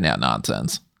just spitting out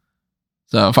nonsense.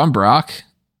 So if I'm Brock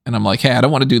and I'm like, hey, I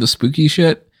don't want to do the spooky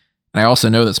shit, and I also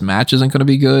know this match isn't going to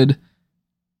be good,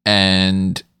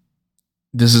 and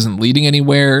this isn't leading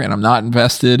anywhere, and I'm not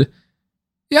invested,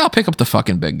 yeah, I'll pick up the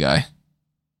fucking big guy.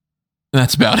 And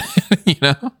that's about it, you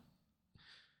know?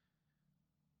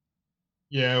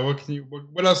 Yeah,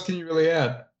 what else can you really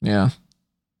add? Yeah.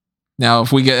 Now,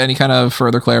 if we get any kind of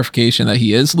further clarification that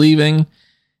he is leaving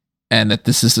and that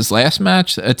this is his last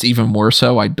match, that's even more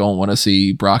so. I don't want to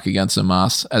see Brock against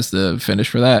Omos as the finish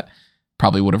for that.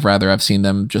 Probably would have rather have seen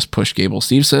them just push Gable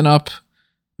Steveson up.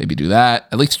 Maybe do that.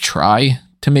 At least try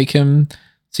to make him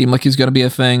seem like he's going to be a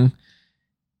thing.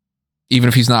 Even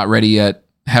if he's not ready yet,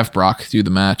 have Brock do the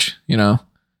match, you know?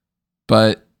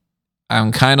 But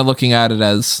I'm kind of looking at it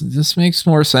as this makes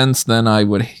more sense than I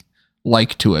would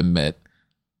like to admit.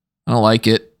 I don't like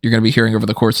it. You're going to be hearing over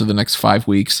the course of the next 5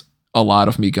 weeks a lot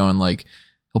of me going like,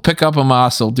 he'll pick up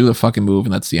Omos, he'll do the fucking move,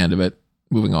 and that's the end of it.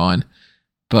 Moving on.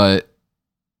 But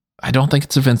I don't think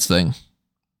it's a Vince thing. At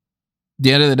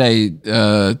the end of the day,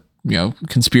 you know,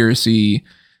 conspiracy,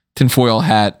 tinfoil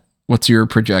hat, what's your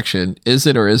projection? Is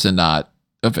it or is it not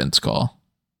a Vince call?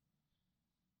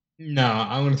 No,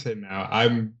 I'm going to say no.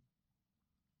 I'm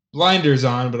blinders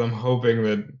on, but I'm hoping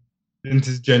that Vince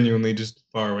is genuinely just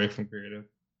far away from creative.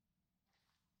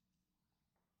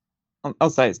 I'll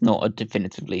say it's not a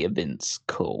definitively a Vince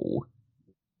call,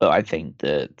 but I think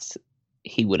that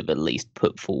he would have at least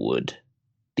put forward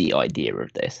the idea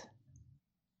of this.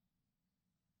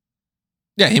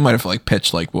 Yeah, he might have like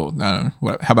pitched like, well, I don't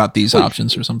know, how about these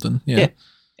options or something? Yeah.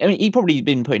 I mean, he probably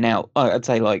been putting out. I'd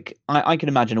say like I can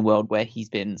imagine a world where he's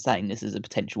been saying this is a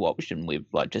potential option with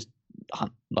like just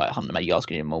like Hunter maybe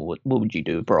asking him, well, what would you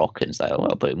do with Brock? And say, oh,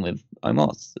 I'll put him with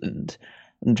Omos, and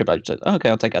And Triple H said, oh, okay,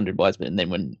 I'll take 100 Wiseman. And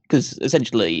then because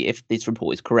essentially, if this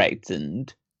report is correct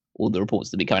and all the reports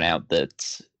that be coming out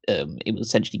that it was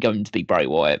essentially going to be Bray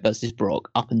Wyatt versus Brock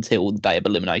up until the day of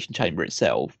Elimination Chamber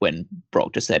itself, when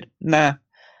Brock just said, nah.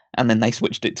 And then they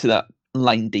switched it to that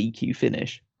lane DQ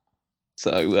finish.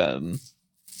 So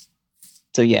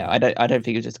yeah, I don't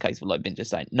think it was just a case of like Vince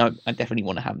just saying, no, I definitely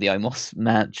want to have the Omos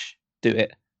match, do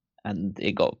it. And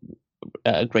it got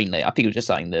greenlit. I think it was just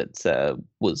saying that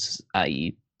was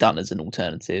done as an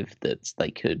alternative that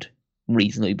they could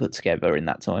reasonably put together in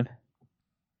that time.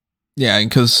 Yeah,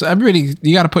 because everybody,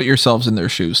 you got to put yourselves in their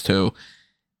shoes too.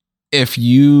 If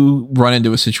you run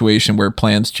into a situation where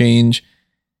plans change,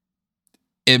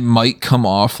 it might come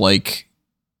off like,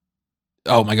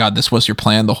 oh my God, this was your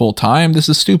plan the whole time. This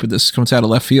is stupid. This comes out of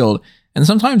left field. And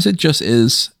sometimes it just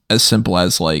is as simple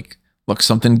as like, look,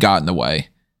 something got in the way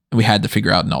and we had to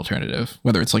figure out an alternative,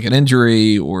 whether it's like an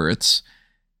injury or it's,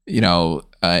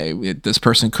 this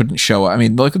person couldn't show up. I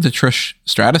mean, look at the Trish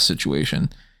Stratus situation.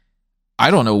 I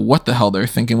don't know what the hell they're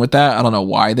thinking with that. I don't know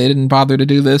why they didn't bother to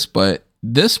do this, but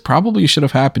this probably should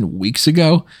have happened weeks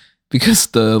ago because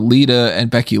the Lita and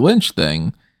Becky Lynch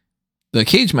thing, the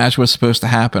cage match was supposed to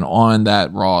happen on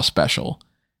that Raw special.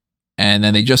 And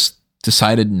then they just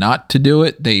decided not to do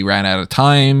it. They ran out of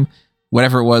time,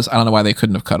 whatever it was. I don't know why they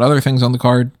couldn't have cut other things on the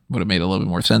card. Would have made a little bit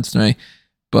more sense to me.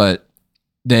 But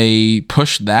they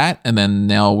pushed that. And then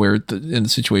now we're in the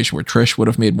situation where Trish would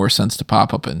have made more sense to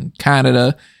pop up in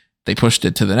Canada. They pushed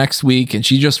it to the next week and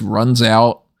she just runs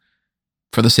out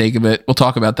for the sake of it. We'll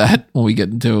talk about that when we get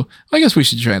into, I guess we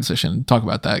should transition and talk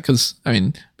about that because, I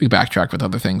mean, we backtrack with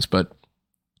other things, but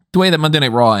the way that Monday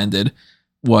Night Raw ended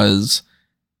was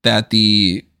that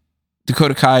the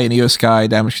Dakota Kai and Io Sky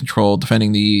Damage Control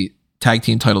defending the tag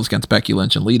team titles against Becky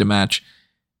Lynch and Lita match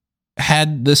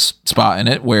had this spot in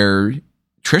it where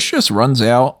Trish just runs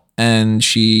out and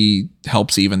she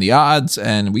helps even the odds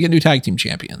and we get new tag team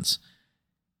champions.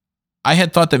 I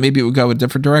had thought that maybe it would go a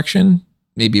different direction.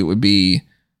 Maybe it would be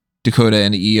Dakota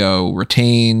and Io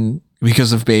retain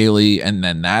because of Bayley, and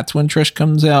then that's when Trish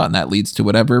comes out, and that leads to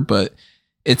whatever. But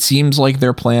it seems like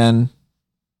their plan,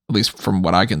 at least from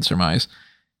what I can surmise,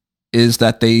 is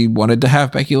that they wanted to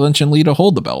have Becky Lynch and Lita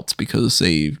hold the belts because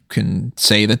they can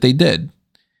say that they did.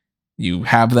 You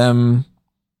have them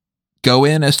go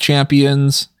in as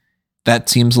champions. That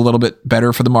seems a little bit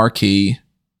better for the marquee.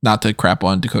 Not to crap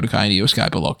on Dakota Kai and Io Sky,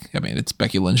 but look, I mean, it's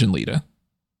Becky Lynch and Lita.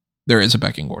 There is a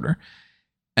pecking order.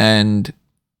 And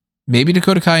maybe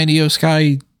Dakota Kai and Io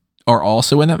Sky are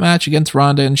also in that match against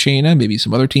Ronda and Shayna. Maybe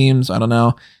some other teams. I don't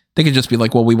know. They could just be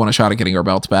like, well, we want a shot at getting our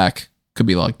belts back. Could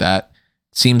be like that.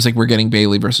 Seems like we're getting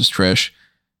Bayley versus Trish.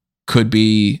 Could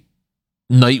be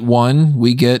night one.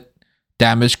 We get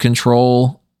Damage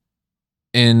Control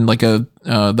in like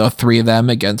the three of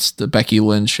them against the Becky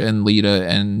Lynch and Lita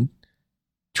and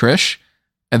Trish,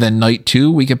 and then night two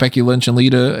we get Becky Lynch and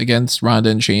Lita against Ronda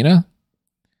and Shayna.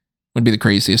 Would be the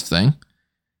craziest thing.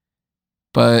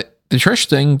 But the Trish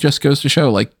thing just goes to show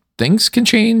like things can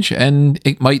change, and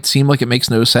it might seem like it makes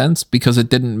no sense because it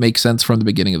didn't make sense from the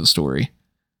beginning of the story.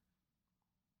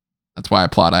 That's why I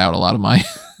plot out a lot of my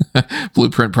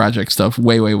Blueprint Project stuff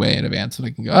way in advance, and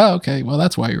I can go, oh, okay, well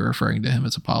that's why you're referring to him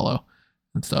as Apollo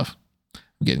and stuff.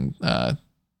 I'm getting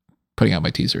putting out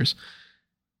my teasers.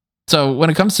 So when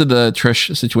it comes to the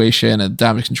Trish situation and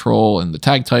Damage Control and the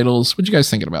tag titles, what you guys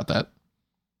thinking about that?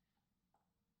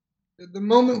 The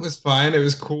moment was fine. It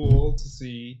was cool to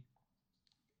see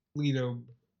Lita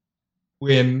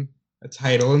win a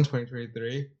title in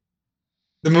 2023.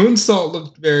 The moonsault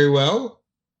looked very well,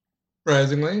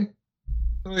 surprisingly.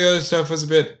 Some of the other stuff was a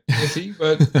bit messy,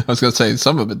 but I was going to say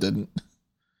some of it didn't.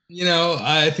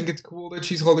 I think it's cool that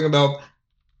she's holding a belt.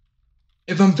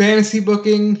 If I'm fantasy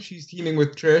booking, she's teaming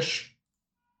with Trish,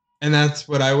 and that's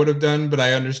what I would have done, but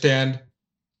I understand.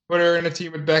 Put her in a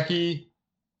team with Becky.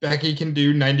 Becky can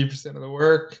do 90% of the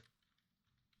work.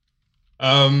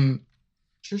 Trish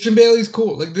and Bayley's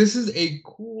cool. Like, this is a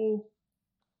cool...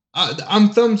 I'm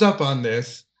thumbs up on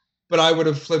this, but I would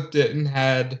have flipped it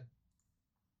and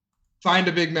find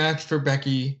a big match for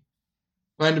Becky.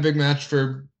 Find a big match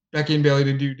for Becky and Bayley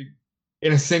to do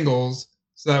in a singles,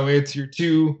 so that way it's your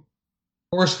two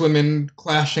horsewomen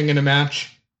clashing in a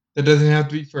match that doesn't have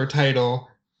to be for a title,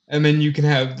 and then you can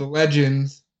have the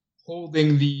legends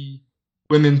holding the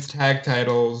women's tag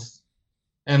titles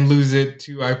and lose it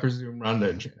to, I presume, Ronda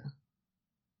and Shayna.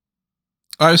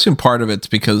 I assume part of it's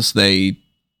because they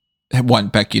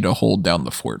want Becky to hold down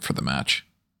the fort for the match.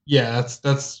 Yeah,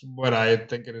 that's what I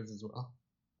think it is as well.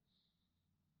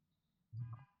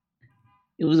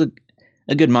 It was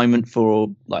a good moment for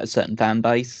like a certain fan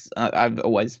base. I've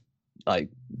always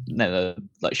never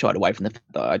shied away from the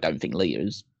fact that I don't think Lita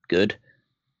is good.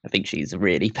 I think she's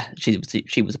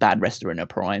she was a bad wrestler in her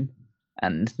prime,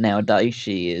 and nowadays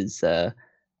she is a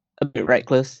bit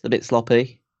reckless, a bit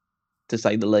sloppy, to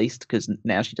say the least. Because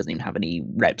now she doesn't even have any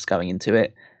reps going into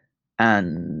it,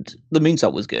 and the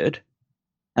moonsault was good.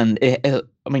 And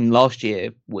last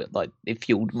year, it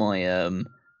fueled my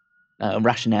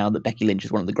rationale that Becky Lynch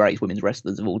is one of the greatest women's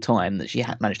wrestlers of all time. That she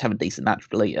managed to have a decent match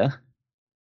with Lita.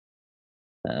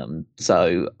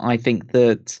 So I think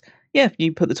that if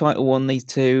you put the title on these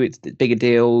two, it's a bigger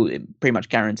deal. It pretty much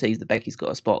guarantees that Becky's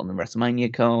got a spot on the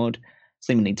WrestleMania card.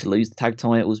 Seemingly need to lose the tag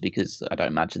titles because I don't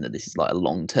imagine that this is like a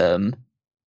long-term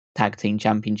tag team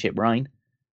championship reign.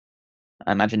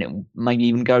 I imagine it maybe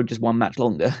even go just one match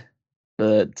longer.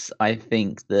 But I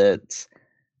think that,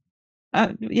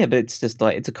 but it's just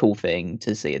it's a cool thing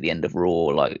to see at the end of Raw,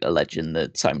 like a legend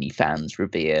that so many fans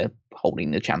revere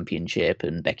holding the championship,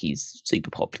 and Becky's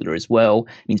super popular as well.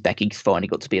 It means Becky's finally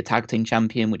got to be a tag team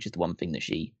champion, which is the one thing that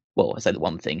I say the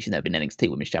one thing, she's never been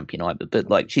NXT Women's Champion either,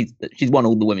 but she's won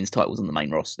all the women's titles on the main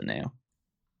roster now.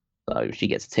 So she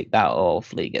gets to tick that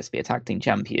off. Lee gets to be a tag team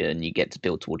champion. You get to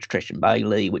build towards Trish and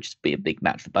Bayley, which would be a big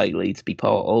match for Bayley to be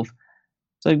part of.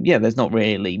 So, there's not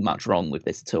really much wrong with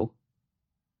this at all.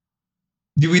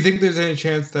 Do we think there's any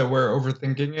chance that we're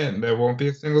overthinking it and there won't be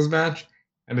a singles match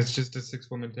and it's just a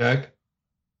 6-woman tag?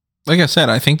 Like I said,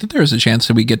 I think that there's a chance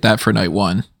that we get that for night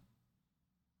one.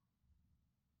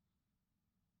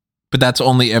 But that's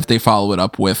only if they follow it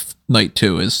up with night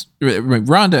two. Is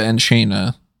Ronda and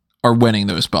Shayna are winning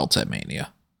those belts at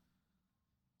Mania.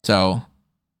 So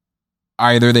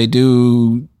either they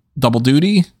do double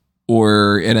duty,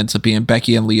 or it ends up being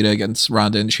Becky and Lita against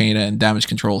Ronda and Shayna and Damage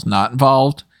Control is not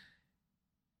involved.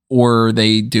 Or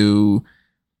they do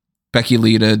Becky,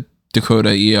 Lita,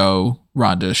 Dakota, Io,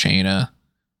 Ronda, Shayna,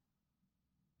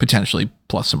 potentially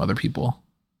plus some other people.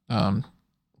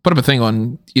 Put up a thing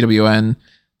on EWN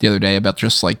the other day about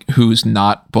just who's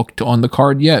not booked on the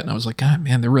card yet. And I was like, God,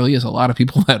 man, there really is a lot of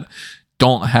people that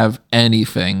don't have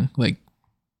anything.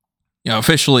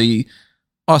 Officially,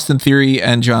 Austin Theory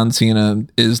and John Cena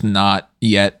is not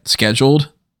yet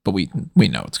scheduled, but we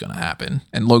know it's going to happen.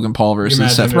 And Logan Paul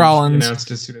versus Seth Rollins announced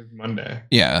as soon as Monday.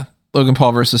 Yeah, Logan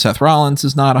Paul versus Seth Rollins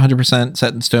is not 100%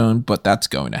 set in stone, but that's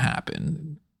going to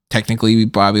happen. Technically,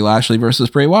 Bobby Lashley versus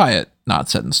Bray Wyatt, not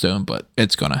set in stone, but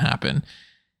it's going to happen.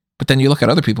 But then you look at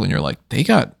other people and you're like, they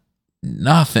got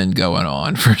nothing going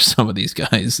on for some of these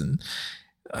guys, and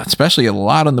especially a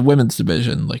lot in the women's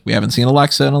division. We haven't seen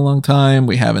Alexa in a long time.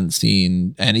 We haven't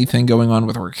seen anything going on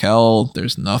with Raquel.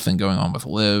 There's nothing going on with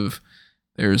Liv.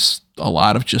 There's a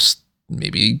lot of just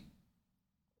maybe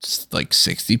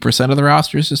 60% of the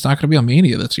roster is just not going to be on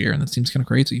Mania this year, and that seems kind of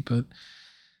crazy. But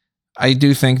I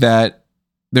do think that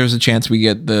there's a chance we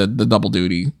get the double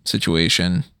duty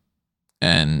situation,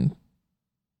 and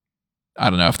I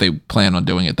don't know if they plan on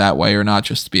doing it that way or not,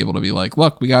 just to be able to be like,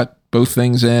 look, we got both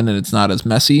things in and it's not as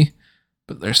messy,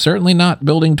 but they're certainly not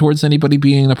building towards anybody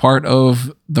being a part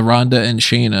of the Ronda and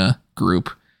Shayna group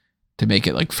to make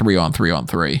it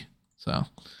 3-on-3-on-3. So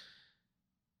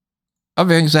other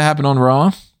things that happen on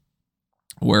Raw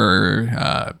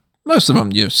were most of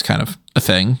them just kind of a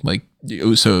thing, like the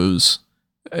Usos.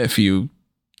 If you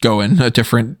go in a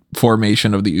different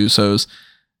formation of the Usos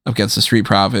against the Street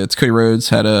Profits, Cody Rhodes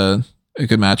had a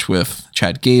good match with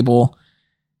Chad Gable.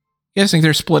 You guys think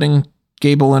they're splitting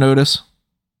Gable and Otis?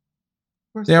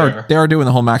 They are doing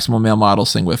the whole Maximum Male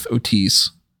Models thing with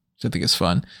Otis, which I think is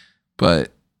fun,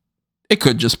 but it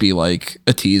could just be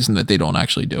a tease and that they don't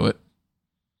actually do it.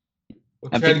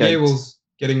 Well, Chad Gable's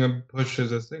getting a push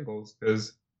as a singles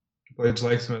because Triple H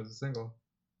likes him as a single.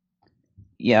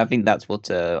 Yeah, I think that's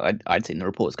what I'd seen the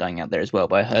reports going out there as well,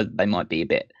 but I heard they might be a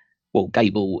bit,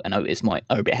 Gable and Otis are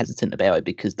a bit hesitant about it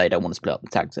because they don't want to split up the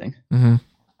tag team. Mm-hmm.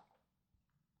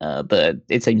 But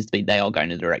it seems to be they are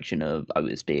going in the direction of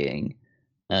Otis being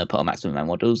part of Maximum Male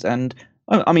Models, and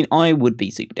I would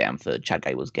be super down for Chad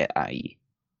Gable to get a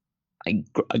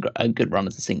good run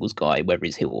as a singles guy, whether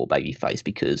he's heel or babyface,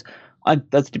 because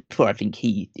that's before I think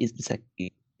he is the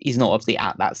second. He's not obviously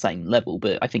at that same level,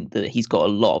 but I think that he's got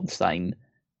a lot of the same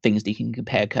things that you can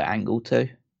compare Kurt Angle to.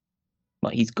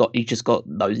 He's just got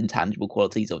those intangible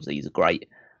qualities. Obviously, he's a great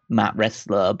mat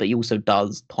wrestler, but he also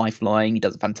does high flying. He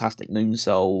does a fantastic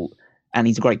moonsault, and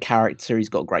he's a great character. He's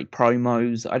got great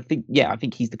promos. I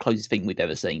think he's the closest thing we've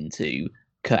ever seen to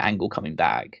Kurt Angle coming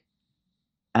back.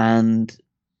 And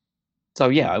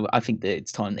so, I think that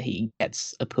it's time that he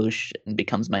gets a push and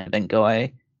becomes main event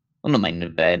guy. Well, not main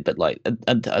event, but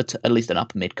at least an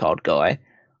upper mid card guy.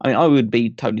 I would be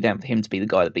totally down for him to be the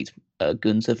guy that beats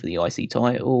Gunther for the IC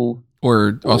title.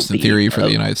 Or Austin be Theory for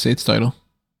the United States title.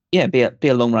 Yeah, be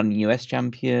a long running US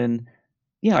champion.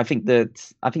 Yeah, I think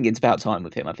it's about time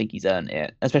with him. I think he's earned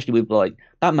it, especially with like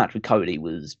that match with Cody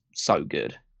was so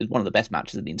good. It was one of the best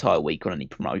matches of the entire week on any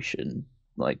promotion.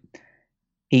 Like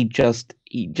he just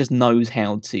knows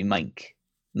how to make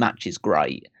matches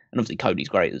great, and obviously Cody's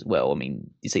great as well. I mean,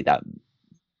 you see that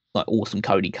like awesome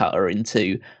Cody cutter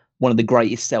into one of the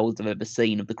greatest sells I've ever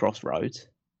seen of the Crossroads.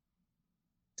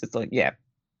 It's like, yeah,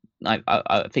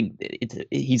 I think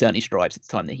he's earned his stripes. It's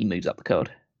time that he moves up the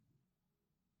card.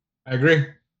 I agree.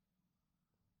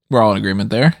 We're all in agreement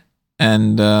there.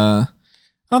 And I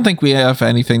don't think we have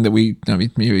anything that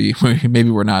maybe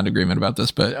we're not in agreement about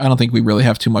this, but I don't think we really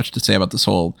have too much to say about this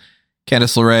whole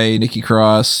Candice LeRae, Nikki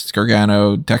Cross,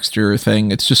 Gargano, Dexter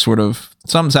thing. It's just sort of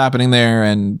something's happening there,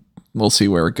 and we'll see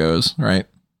where it goes, right?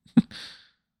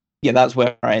 Yeah, that's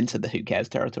where I enter the who cares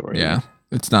territory. Yeah,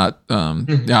 it's not. I'm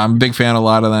a big fan of a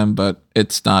lot of them, but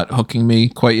it's not hooking me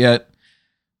quite yet.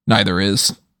 Neither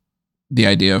is the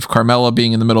idea of Carmella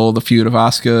being in the middle of the feud of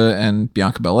Asuka and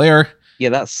Bianca Belair. Yeah,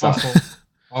 that's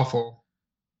awful.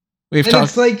 We've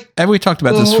talked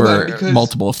about this for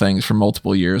multiple things for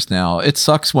multiple years now. It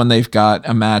sucks when they've got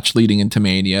a match leading into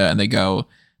Mania and they go,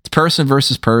 it's person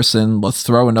versus person. Let's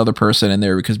throw another person in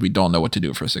there because we don't know what to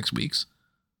do for 6 weeks.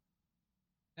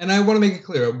 And I want to make it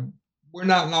clear, we're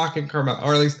not knocking Carmella,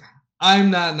 or at least I'm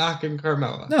not knocking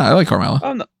Carmella. No, I like Carmella.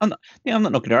 I'm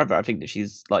not knocking her over. I think that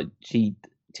she's like she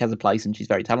has a place and she's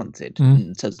very talented,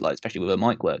 and says like especially with her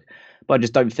mic work. But I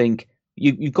just don't think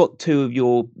you've got two of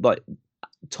your like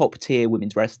top tier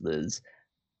women's wrestlers,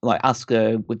 like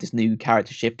Asuka with this new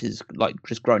character shift is like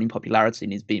just grown in popularity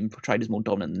and is being portrayed as more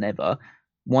dominant than ever.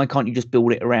 Why can't you just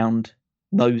build it around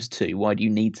those two? Why do you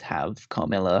need to have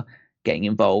Carmella getting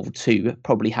involved to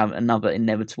probably have another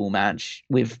inevitable match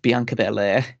with Bianca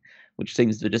Belair, which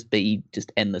seems to just be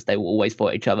just endless? They will always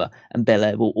fight each other, and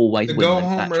Belair will always win those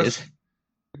matches.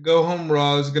 The go home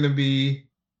Raw is going to be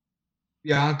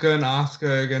Bianca and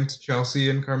Asuka against Chelsea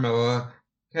and Carmella.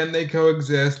 Can they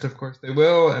coexist? Of course they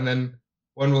will, and then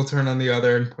one will turn on the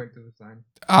other and point to the sign.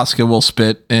 Asuka will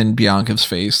spit in Bianca's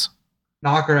face.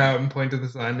 Knock her out and point to the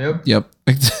sign. Yep.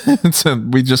 So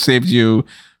we just saved you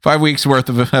 5 weeks worth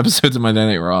of episodes of Monday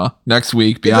Night Raw. Next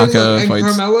week, Bianca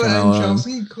fights Carmella and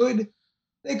Chelsea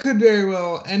could very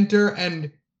well enter, and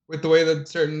with the way that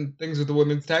certain things with the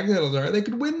women's tag titles are, they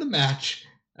could win the match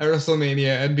at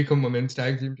WrestleMania and become women's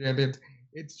tag team champions.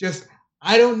 It's just,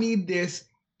 I don't need this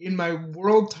in my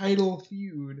world title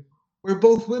feud where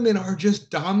both women are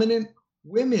just dominant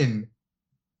women.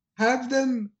 Have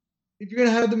them, if you're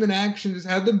going to have them in action, just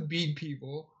have them beat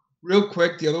people real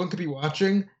quick. The other one could be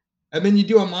watching. And then you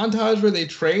do a montage where they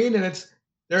train and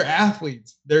they're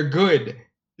athletes. They're good.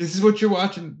 This is what you're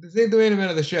watching. This ain't the main event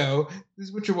of the show. This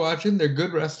is what you're watching. They're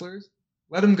good wrestlers.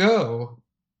 Let them go.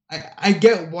 I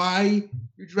get why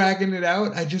you're dragging it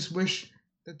out. I just wish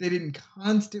that they didn't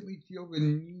constantly feel the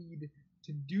need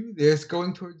to do this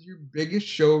going towards your biggest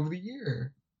show of the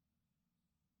year.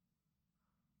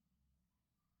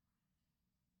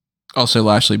 Also,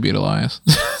 Lashley beat Elias.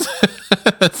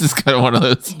 That's just kind of one of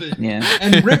those. Yeah.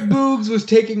 And Rick Boogs was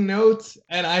taking notes,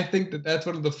 and I think that that's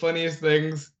one of the funniest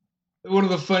things, one of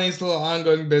the funniest little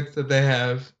ongoing bits that they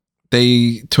have.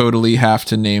 They totally have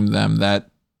to name them that.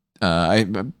 I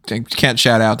can't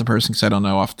shout out the person because I don't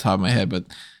know off the top of my head, but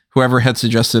whoever had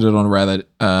suggested it on Reddit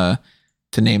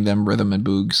to name them Rhythm and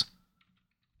Boogs.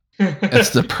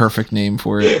 That's the perfect name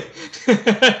for it.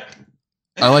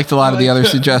 I liked a lot of the other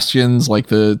suggestions, like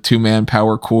the 2-man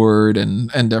power chord and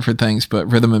different things, but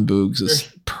Rhythm and Boogs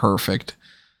is perfect.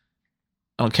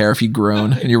 I don't care if you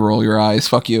groan and you roll your eyes.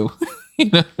 Fuck you.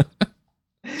 That's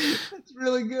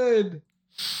really good.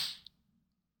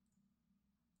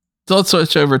 So let's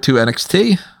switch over to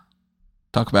NXT.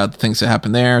 Talk about the things that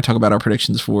happened there. Talk about our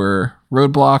predictions for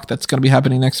Roadblock. That's going to be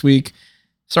happening next week.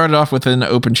 Started off with an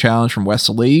open challenge from Wes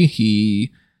Lee.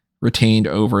 He retained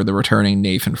over the returning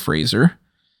Nathan Fraser.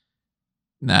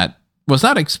 That was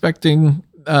not expecting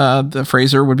the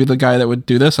Fraser would be the guy that would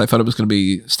do this. I thought it was going to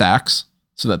be Stax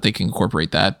so that they can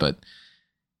incorporate that. But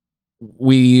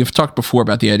we've talked before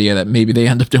about the idea that maybe they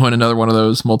end up doing another one of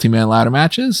those multi-man ladder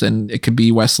matches, and it could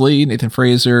be Wes Lee, Nathan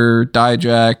Fraser,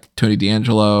 Dijak, Tony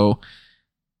D'Angelo, a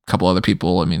couple other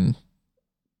people. I mean,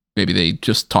 maybe they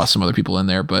just toss some other people in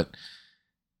there, but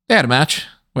they had a match.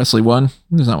 Wes Lee won.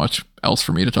 There's not much else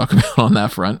for me to talk about on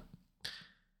that front.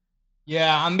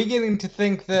 Yeah, I'm beginning to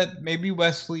think that maybe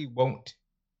Wes Lee won't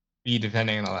be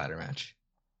defending in a ladder match.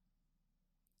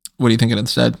 What are you thinking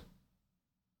instead?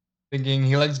 Thinking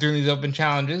he likes doing these open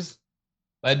challenges.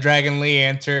 Let Dragon Lee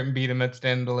answer it and beat him at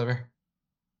Stand and Deliver.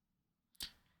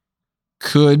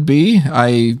 Could be.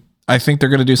 I think they're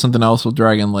going to do something else with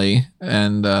Dragon Lee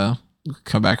and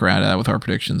come back around to that with our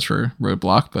predictions for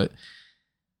Roadblock. But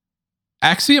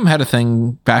Axiom had a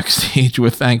thing backstage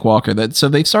with Hank Walker so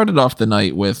they started off the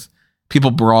night with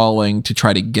people brawling to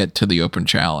try to get to the open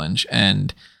challenge,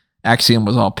 and Axiom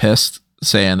was all pissed,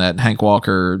 saying that Hank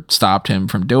Walker stopped him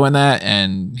from doing that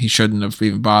and he shouldn't have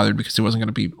even bothered because he wasn't going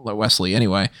to beat Wesley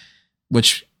anyway,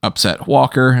 which upset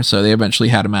Walker. So they eventually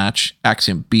had a match.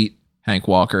 Axiom beat Hank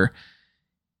Walker.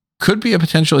 Could be a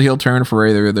potential heel turn for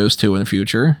either of those two in the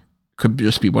future. Could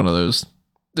just be one of those.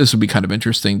 This would be kind of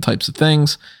interesting types of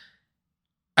things.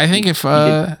 I think if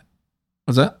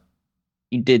what's that?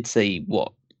 You did see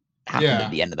what happened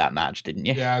at the end of that match, didn't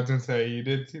you? Yeah, I was gonna say you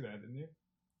did see that, didn't you?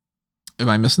 Am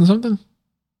I missing something?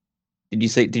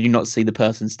 Did you not see the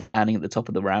person standing at the top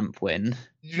of the ramp when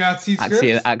Did you not see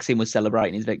Scripps? Axiom was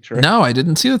celebrating his victory? No, I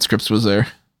didn't see that Scripps was there.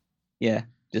 Yeah,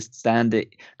 just stand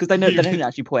it because they didn't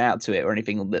actually point out to it or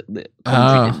anything. That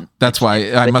that's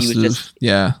why I must have.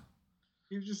 Yeah,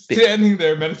 he was just standing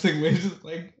there menacingly, just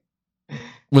like.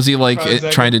 Was he like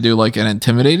trying to do like an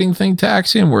intimidating thing to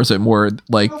Axiom, or is it more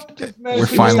like we're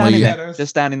finally just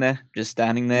standing there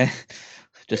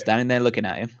looking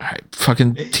at him? All right,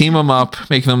 fucking team them up,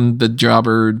 make them the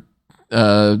jobber,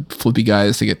 flippy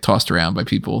guys to get tossed around by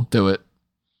people. Do it.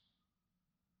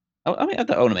 I mean, I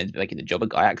don't want to making the jobber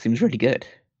guy. Axiom's really good.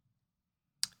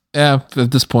 Yeah,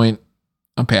 at this point,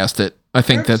 I'm past it. I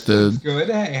think Scripps that the good.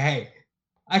 Hey,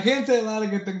 I can't say a lot of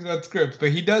good things about Scripps,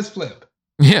 but he does flip.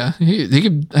 Yeah, he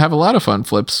could have a lot of fun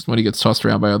flips when he gets tossed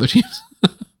around by other teams.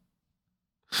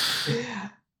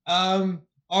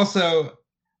 Also,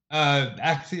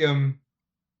 Axiom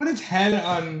put his head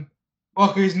on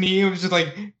Walker's knee. It was just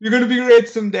like, you're going to be great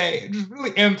someday. Just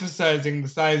really emphasizing the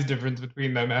size difference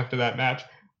between them after that match,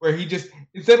 where he just,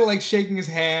 instead of like shaking his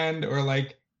hand or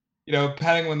like,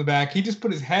 patting him on the back, he just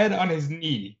put his head on his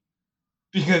knee.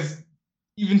 Because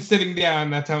even sitting down,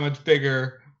 that's how much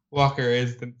bigger Walker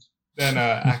is than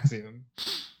Axiom.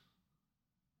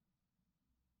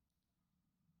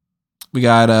 We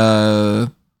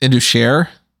got Indus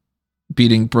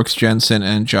beating Brooks Jensen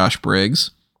and Josh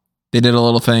Briggs. They did a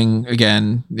little thing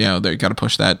again. They got to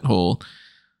push that whole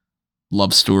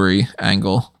love story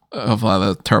angle of a lot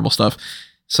of the terrible stuff.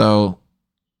 So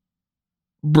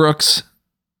Brooks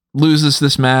loses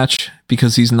this match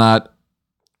because he's not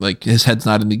like his head's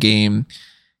not in the game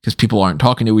because people aren't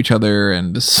talking to each other,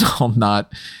 and this is all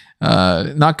not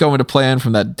going to plan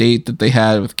from that date that they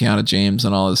had with Kiana James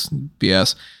and all this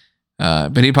BS.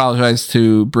 But he apologized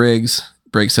to Briggs.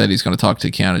 Briggs said he's going to talk to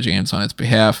Kiana James on his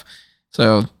behalf.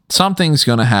 So something's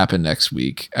going to happen next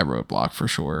week at Roadblock for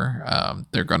sure.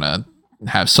 They're going to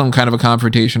have some kind of a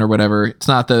confrontation or whatever. It's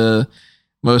not the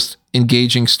most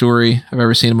engaging story I've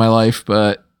ever seen in my life,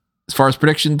 but as far as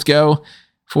predictions go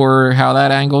for how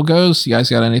that angle goes, you guys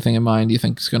got anything in mind you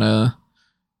think is going to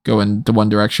go into one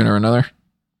direction or another?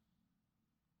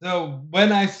 So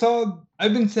when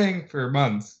I've been saying for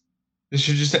months, this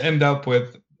should just end up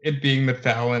with it being that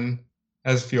Fallon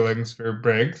has feelings for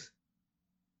Briggs.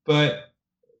 But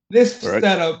this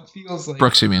setup feels like...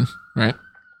 Brooks, you mean, right?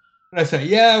 What I say?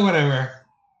 Yeah, whatever.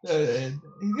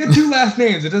 You get two last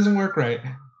names. It doesn't work right.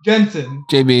 Jensen.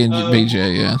 JB and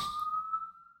BJ, yeah.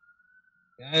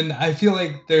 And I feel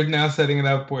like they're now setting it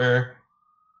up where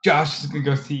Josh is going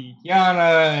to go see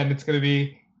Kiana, and it's going to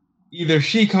be either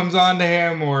she comes on to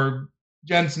him or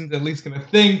Jensen's at least going to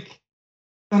think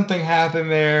something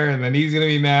happened there, and then he's going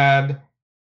to be mad.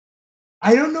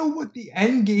 I don't know what the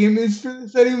end game is for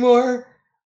this anymore,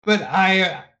 but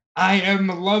I am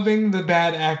loving the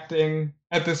bad acting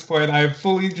at this point. I've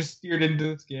fully just steered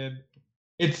into this kid.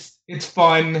 It's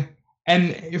fun, and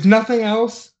if nothing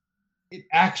else, it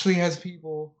actually has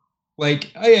people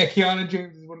like, oh yeah, Kiana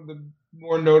James is one of the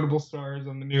more notable stars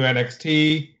on the new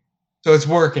NXT, so it's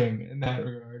working in that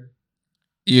regard.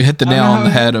 You hit the nail on the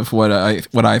head of what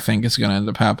I think is going to end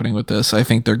up happening with this. I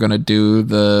think they're going to do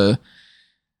the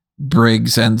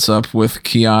Briggs ends up with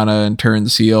Kiana and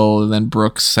turns heel, and then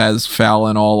Brooks has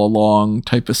Fallon all along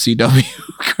type of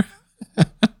CW.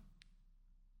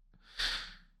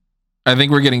 I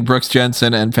think we're getting Brooks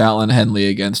Jensen and Fallon Henley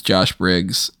against Josh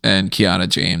Briggs and Kiana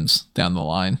James down the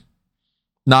line.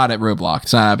 Not at Roadblock.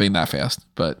 It's not happening that fast,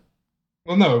 but...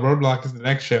 Well, no, Roadblock is the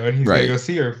next show, and he's going to go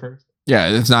see her first. Yeah,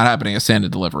 it's not happening at Stand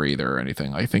and Deliver either or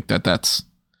anything. I think that's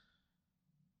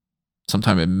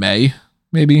sometime in May,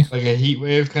 maybe. Like a heat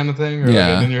wave kind of thing? Or like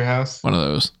an In Your House? One of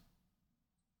those.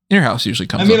 In Your House usually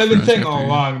comes I've been saying all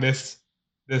along, this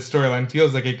storyline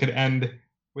feels like it could end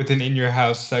with an In Your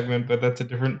House segment, but that's a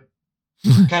different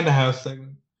kind of house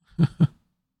segment.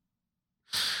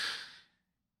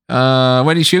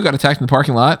 Wendy Chu got attacked in the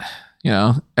parking lot. You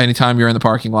know, anytime you're in the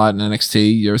parking lot in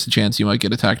NXT, there's a chance you might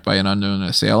get attacked by an unknown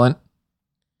assailant.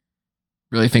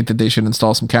 Really think that they should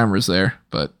install some cameras there,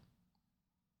 but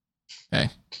hey.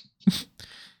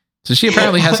 So she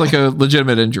apparently has like a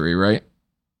legitimate injury, right?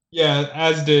 Yeah,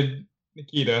 as did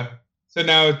Nikita. So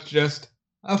now it's just,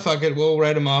 oh, fuck it, we'll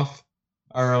write them off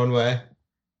our own way.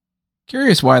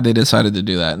 Curious why they decided to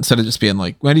do that instead of just being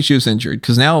like, Wendy Chu's injured,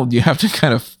 because now you have to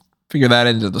kind of figure that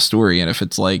into the story. And if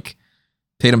it's like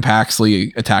Tatum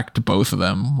Paxley attacked both of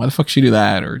them, why the fuck should she do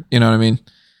that? Or, you know what I mean?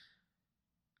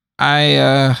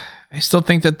 I still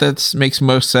think that makes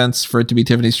most sense for it to be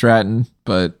Tiffany Stratton,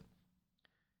 but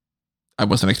I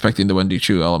wasn't expecting the Wendy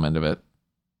Chu element of it.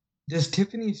 Does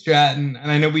Tiffany Stratton,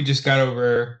 and I know we just got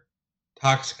over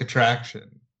Toxic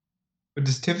Attraction, but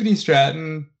does Tiffany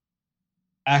Stratton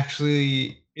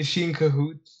actually, is she in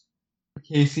cahoots with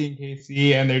Casey and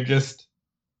Casey, and they're just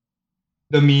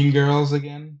the mean girls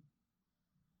again?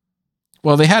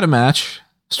 Well, they had a match,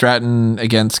 Stratton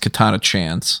against Katana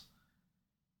Chance.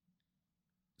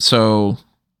 So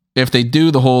if they do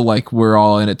the whole, like, we're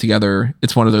all in it together,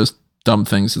 it's one of those dumb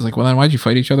things. It's like, well, then why'd you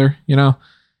fight each other? You know,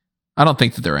 I don't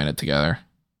think that they're in it together.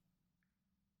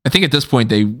 I think at this point,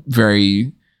 they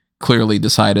very clearly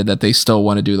decided that they still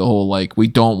want to do the whole, like, we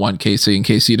don't want Casey and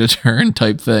Casey to turn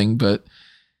type thing, but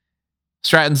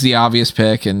Stratton's the obvious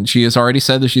pick, and she has already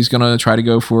said that she's going to try to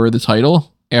go for the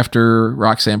title after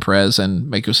Roxanne Perez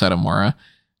and Meiko Satomura,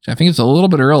 which I think it's a little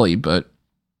bit early, but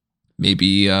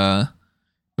maybe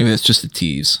it's just a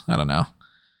tease. I don't know.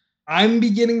 I'm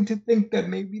beginning to think that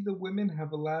maybe the women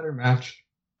have a ladder match.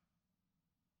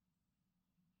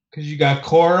 Because you got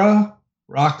Cora,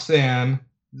 Roxanne,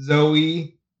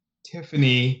 Zoe,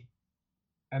 Tiffany,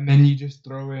 and then you just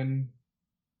throw in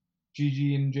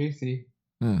Gigi and JC.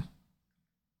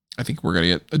 I think we're going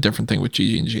to get a different thing with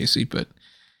Gigi and JC, but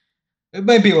it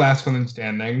might be last one in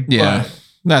standing. Yeah,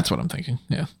 that's what I'm thinking.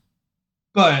 Yeah.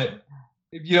 But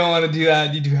if you don't want to do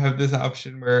that, you do have this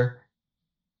option where,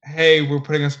 hey, we're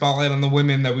putting a spotlight on the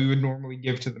women that we would normally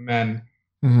give to the men.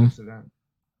 Mm-hmm.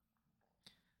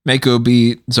 Meiko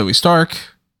beat Zoe Stark.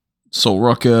 Sol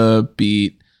Ruca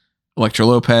beat Elektra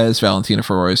Lopez. Valentina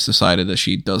Feroz decided that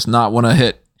she does not want to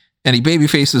hit any baby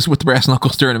faces with the brass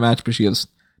knuckles during a match, but she has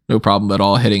no problem at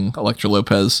all hitting Elektra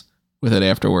Lopez with it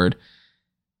afterward.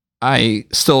 I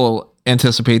still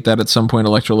anticipate that at some point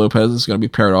Elektra Lopez is going to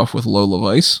be paired off with Lola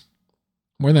Vice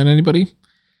more than anybody.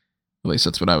 At least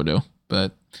that's what I would do.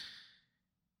 But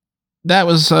that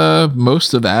was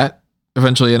most of that.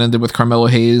 Eventually it ended with Carmelo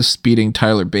Hayes beating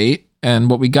Tyler Bate. And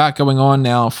what we got going on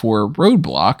now for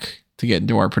Roadblock, to get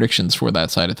into our predictions for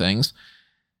that side of things,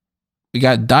 we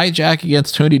got Dijak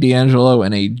against Tony D'Angelo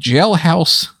in a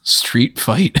jailhouse street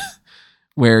fight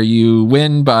where you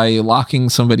win by locking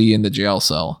somebody in the jail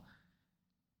cell.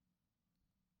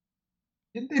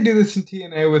 Didn't they do this in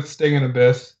TNA with Sting and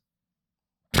Abyss?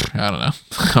 I don't know.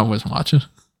 I wasn't watching. I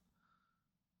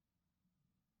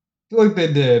feel like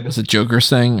they did. Was it Joker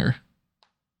Sting or?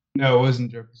 No, it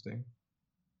wasn't Joker Sting.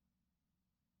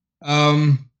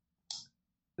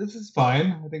 This is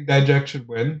fine. I think Dijak should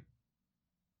win.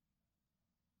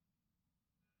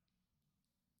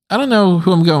 I don't know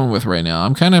who I'm going with right now.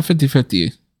 I'm kind of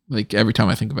 50-50, like every time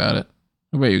I think about it.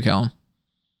 What about you, Callum?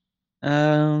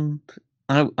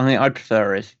 I mean, I'd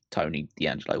prefer if Tony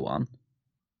D'Angelo won.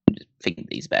 I just think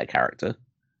he's a better character.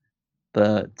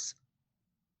 But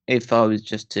if I was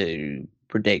just to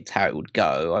predict how it would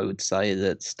go, I would say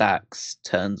that Stax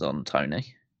turns on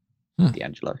Tony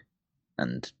D'Angelo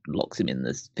and locks him in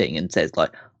this thing and says,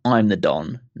 like, I'm the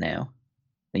Don now.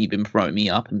 You've been promoting me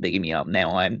up and bigging me up.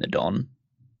 Now I'm the Don.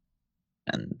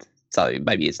 And so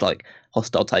maybe it's like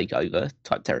hostile takeover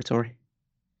type territory.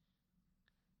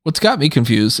 What's got me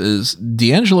confused is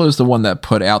D'Angelo is the one that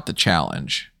put out the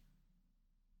challenge.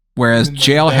 Whereas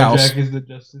Jailhouse... Dijak is the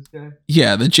justice guy?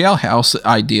 Yeah, the Jailhouse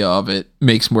idea of it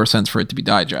makes more sense for it to be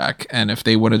Dijak. And if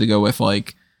they wanted to go with,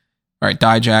 like, all right,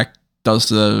 Dijak does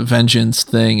the vengeance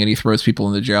thing and he throws people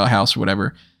in the jailhouse or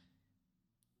whatever.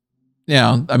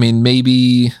 Yeah, I mean,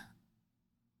 maybe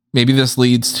this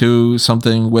leads to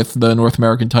something with the North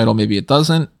American title. Maybe it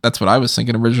doesn't. That's what I was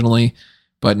thinking originally.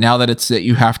 But now that it's that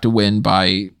you have to win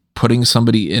by putting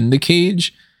somebody in the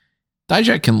cage,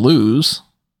 Dijak can lose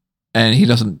and he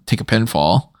doesn't take a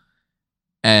pinfall.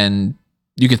 And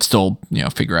you could still,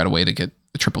 figure out a way to get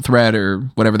a triple threat or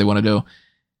whatever they want to do.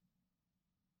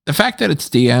 The fact that it's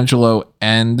D'Angelo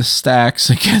and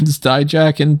Stax against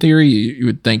Dijak, in theory, you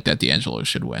would think that D'Angelo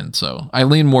should win. So I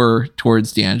lean more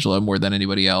towards D'Angelo more than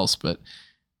anybody else, but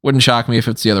wouldn't shock me if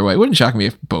it's the other way. It wouldn't shock me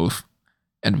if both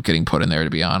end up getting put in there, to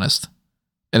be honest.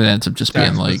 And it ends up just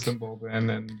being like, symbol then,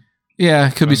 and yeah,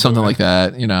 it could be something Unbelievable.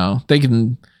 like that. You know, they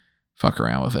can fuck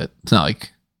around with it. It's not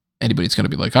like anybody's going to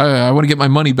be like, I want to get my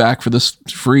money back for this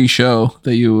free show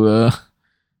that you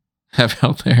have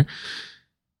out there.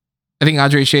 I think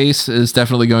Andre Chase is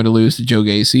definitely going to lose to Joe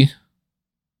Gacy.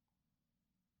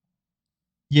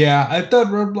 yeah, I thought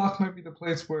Roadblock might be the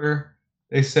place where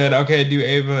they said, okay, do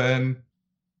Ava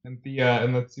and Thea,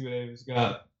 and let's see what Ava's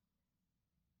got.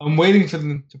 I'm waiting for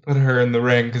them to put her in the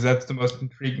ring because that's the most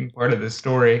intriguing part of this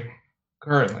story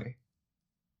currently.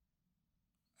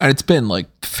 And it's been like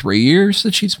 3 years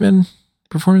that she's been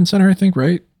Performance Center, I think,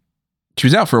 right? She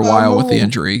was out for a while with the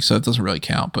injury, so it doesn't really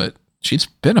count, but she's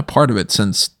been a part of it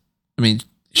since, I mean,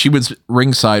 she was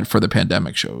ringside for the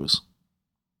pandemic shows.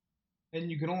 And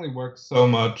you can only work so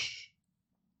much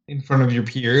in front of your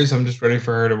peers. I'm just ready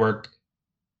for her to work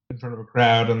in front of a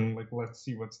crowd and like, let's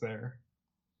see what's there.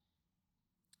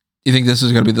 You think this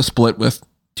is going to be the split with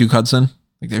Duke Hudson?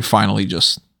 Like they finally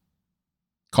just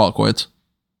call it quits?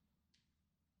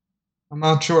 I'm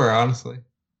not sure, honestly.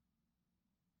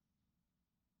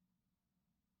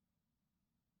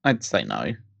 I'd say no.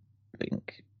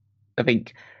 I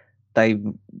think they've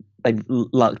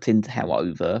lucked into how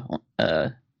over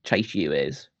Chase U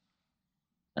is,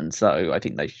 and so I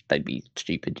think they'd be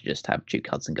stupid to just have Duke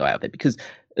Hudson go out of it, because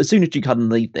as soon as Duke Hudson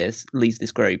leaves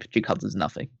this group, Duke Hudson's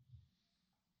nothing.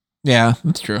 Yeah,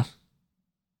 that's true.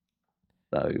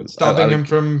 So what's stopping him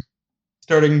from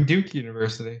starting Duke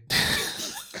University?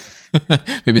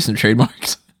 Maybe some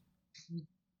trademarks.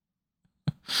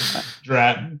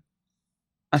 Drat.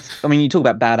 I mean, you talk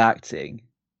about bad acting.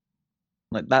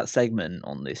 Like that segment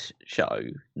on this show,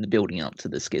 the building up to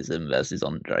the Schism versus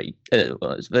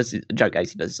versus Joe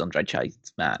Gacy versus Andre Chase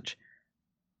match,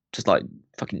 just like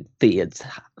fucking Thea's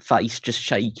face just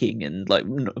shaking and like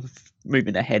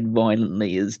moving her head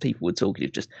violently as people were talking.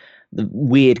 Just the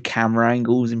weird camera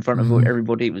angles in front of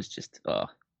everybody. It was just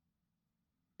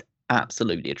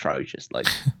absolutely atrocious. Like,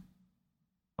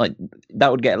 like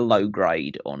that would get a low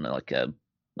grade on like a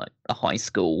high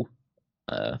school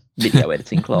video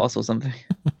editing class or something.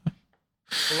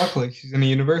 Well, luckily, she's in a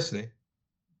university.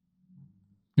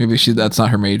 Maybe that's not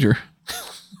her major.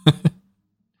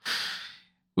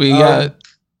 We got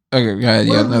okay. Go ahead.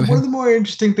 One of the more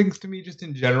interesting things to me, just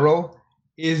in general,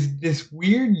 is this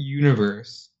weird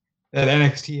universe that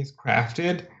NXT has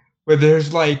crafted, where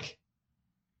there's like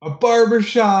a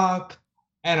barbershop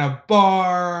and a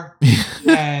bar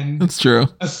and that's true.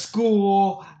 A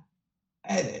school,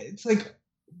 and it's like,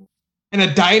 and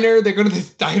a diner. They go to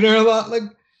this diner a lot. Like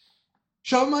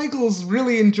Shawn Michaels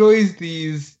really enjoys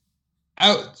these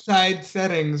outside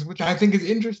settings, which I think is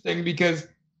interesting because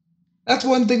that's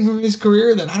one thing from his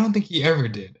career that I don't think he ever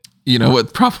did. You know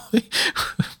what? Probably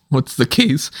what's the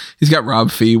case? He's got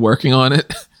Rob Fee working on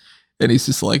it, and he's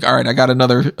just like, all right, I got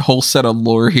another whole set of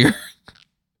lore here.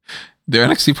 The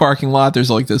NXT parking lot, there's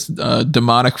like this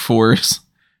demonic force.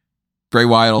 Bray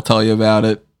Wyatt will tell you about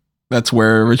it. That's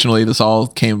where originally this all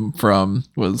came from.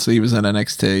 He was in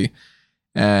NXT,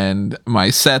 and my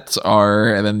sets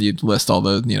are, and then you'd list all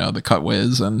the the cut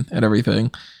whiz and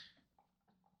everything.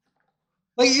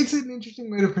 Like, it's an interesting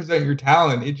way to present your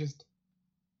talent.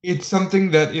 It's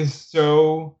something that is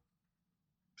so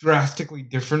drastically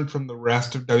different from the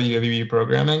rest of WWE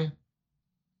programming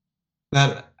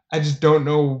that I just don't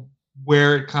know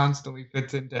where it constantly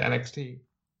fits into NXT.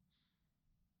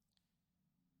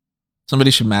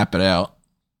 Somebody should map it out.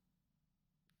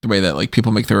 The way that like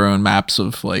people make their own maps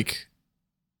of like,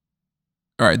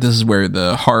 all right, this is where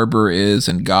the harbor is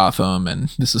in Gotham, and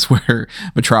this is where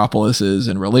Metropolis is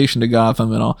in relation to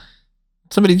Gotham and all.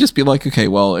 Somebody just be like, okay,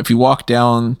 well, if you walk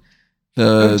down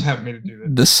the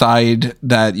side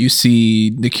that you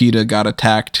see Nikita got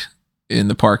attacked in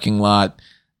the parking lot,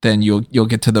 then you'll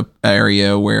get to the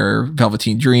area where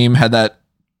Velveteen Dream had that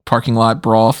parking lot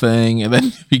brawl thing, and then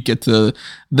if you get to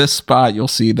this spot, you'll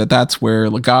see that that's where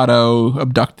Legato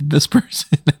abducted this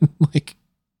person. Like,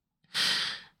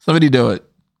 somebody do it.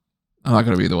 I'm not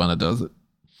going to be the one that does it.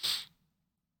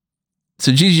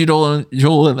 So Gigi Dolan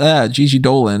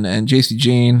and JC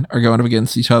Jane are going up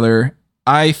against each other.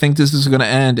 I think this is going to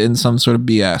end in some sort of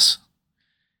BS.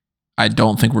 I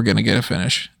don't think we're going to get a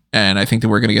finish. And I think that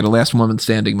we're going to get a last woman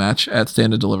standing match at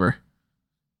Stand and Deliver.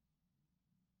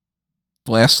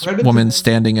 Last woman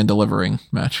standing and delivering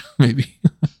match, maybe.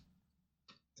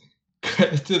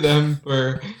 Credit to them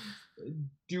for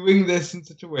doing this in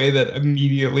such a way that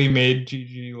immediately made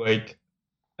Gigi like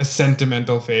a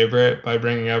sentimental favorite by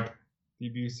bringing up the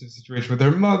abusive situation with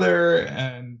her mother,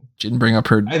 and she didn't bring up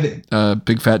her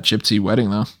big fat gypsy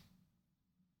wedding though.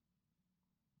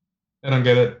 I don't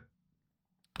get it.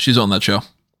 She's on that show.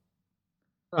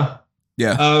 Huh.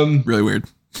 Yeah, really weird.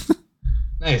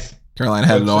 Nice. Caroline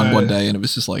had it on one day, and it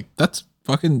was just like, that's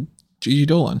fucking Gigi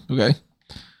Dolan. Okay.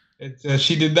 It's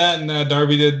she did that, and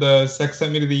Darby did the sex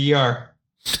sent me to the ER.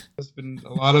 There's been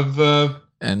a lot of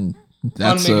and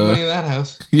that's making money in that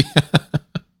house. Yeah.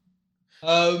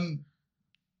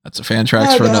 That's a fan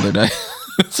tracks for another day.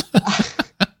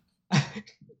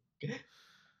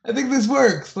 I think this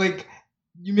works. Like,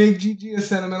 you make Gigi a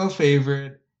sentimental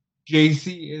favorite.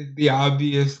 JC is the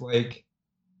obvious, like,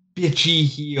 bitchy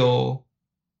heel.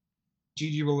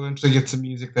 Gigi will eventually get some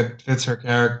music that fits her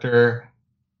character.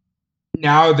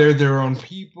 Now they're their own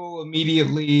people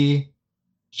immediately.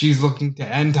 She's looking to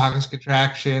end Toxic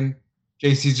Attraction.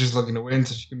 JC's just looking to win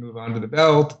so she can move on to the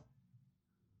belt.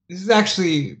 This is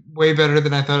actually way better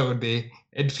than I thought it would be.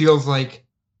 It feels like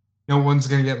no one's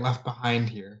going to get left behind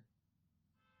here.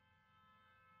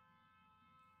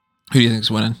 Who do you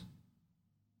think's winning?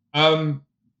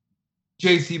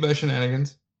 JC by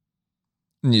shenanigans.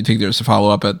 And you think there's a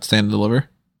follow-up at Stand and Deliver?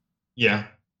 Yeah.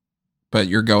 But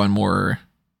you're going more,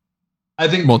 I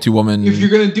think, multi-woman. If you're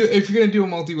gonna do a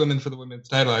multi-women for the women's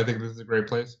title, I think this is a great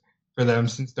place for them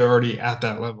since they're already at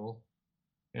that level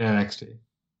in NXT.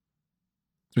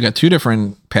 We got two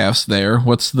different paths there.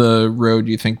 What's the road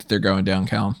you think that they're going down,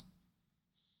 Callum?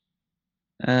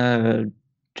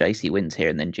 JC wins here,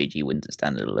 and then Gigi wins at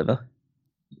Stand and Deliver.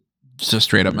 Just a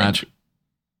straight up match.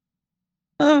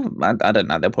 I don't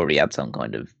know. They'll probably add some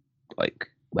kind of like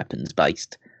weapons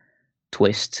based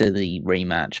twist to the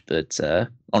rematch, but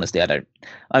honestly, I don't.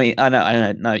 I mean, I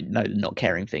know, the not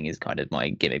caring thing is kind of my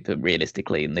gimmick, but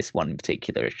realistically, in this one in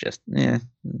particular, it's just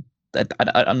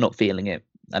I'm not feeling it.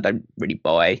 I don't really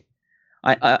buy.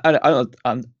 I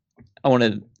want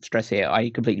to stress here. I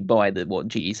completely buy that what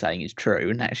Gigi's saying is true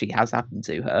and actually has happened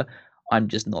to her. I'm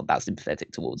just not that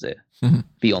sympathetic towards it. Mm-hmm.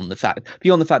 Beyond the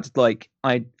fact, like,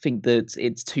 I think that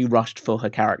it's too rushed for her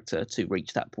character to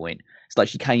reach that point. It's like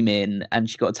she came in and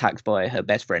she got attacked by her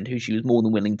best friend, who she was more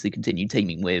than willing to continue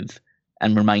teaming with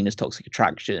and remain as Toxic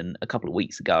Attraction a couple of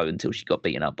weeks ago until she got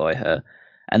beaten up by her.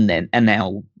 And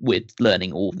now we're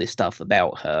learning all this stuff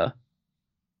about her.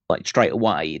 Like, straight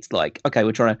away, it's like, okay,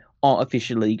 we're trying to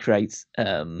artificially create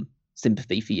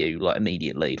sympathy for you, like,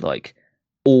 immediately, like,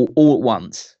 all at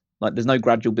once. Like, there's no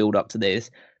gradual build up to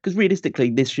this, because realistically,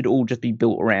 this should all just be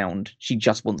built around she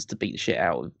just wants to beat the shit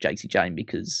out of Jacy Jayne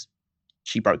because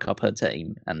she broke up her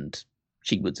team and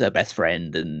she was her best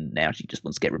friend, and now she just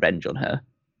wants to get revenge on her.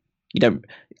 You don't.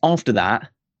 After that,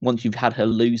 once you've had her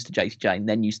lose to Jacy Jayne,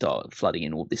 then you start flooding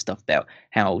in all this stuff about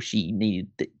how she needed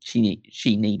the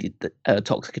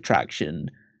Toxic Attraction,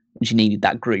 and she needed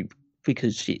that group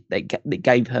because they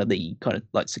gave her the kind of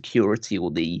like security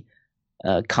or the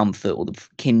comfort or the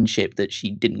kinship that she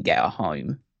didn't get at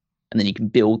home, and then you can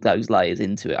build those layers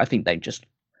into it. I think they just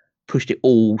pushed it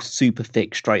all super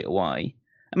thick straight away,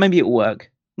 and maybe it'll work.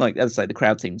 Like, as I say, the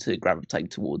crowd seemed to gravitate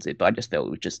towards it, but I just felt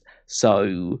it was just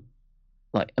so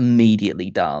like immediately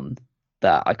done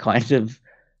that I kind of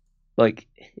like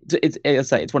it's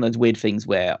as I say, it's one of those weird things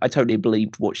where I totally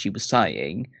believed what she was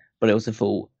saying, but I also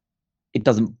thought it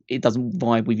doesn't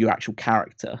vibe with your actual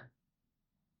character.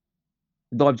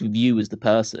 It vibes with you as the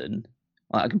person.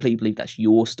 I completely believe that's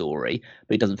your story,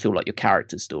 but it doesn't feel like your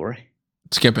character's story.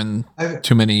 Skipping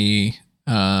too many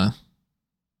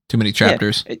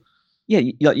chapters.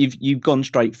 You've gone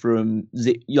straight from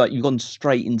you've gone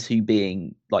straight into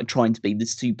being like trying to be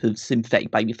this super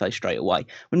sympathetic babyface straight away.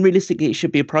 When realistically, it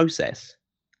should be a process.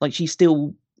 Like, she's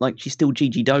still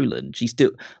Gigi Dolan. She's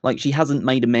still like, she hasn't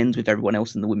made amends with everyone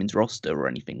else in the women's roster or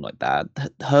anything like that.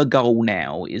 Her goal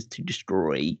now is to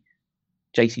destroy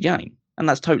Jacy Jayne, and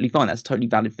that's totally fine. That's a totally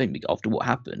valid thing after what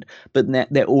happened. But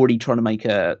they're already trying to make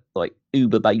her like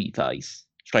uber babyface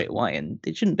straight away, and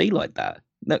it shouldn't be like that.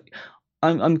 Look,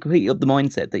 I'm completely of the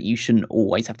mindset that you shouldn't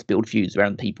always have to build feuds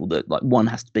around people that, like, one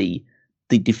has to be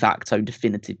the de facto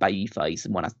definitive babyface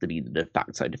and one has to be the de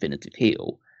facto definitive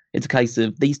heel. It's a case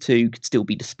of these two could still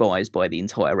be despised by the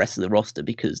entire rest of the roster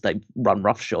because they've run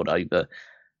roughshod over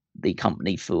the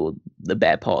company for the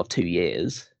better part of 2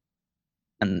 years,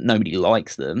 and nobody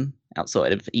likes them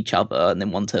outside of each other, and then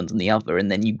one turns on the other,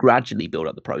 and then you gradually build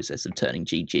up the process of turning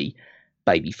Gigi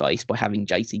babyface by having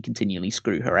Jacy continually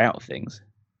screw her out of things.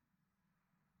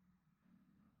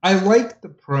 I like the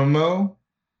promo.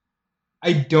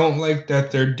 I don't like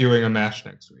that they're doing a match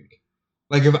next week.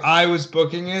 Like, if I was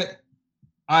booking it,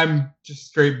 I'm just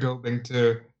straight building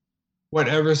to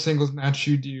whatever singles match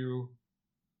you do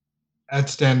at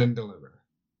Stand and Deliver.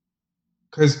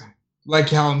 Because, like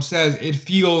Callum says, it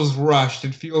feels rushed.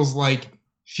 It feels like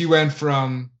she went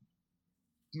from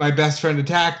my best friend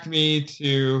attacked me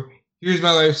to here's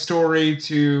my life story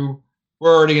to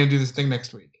we're already going to do this thing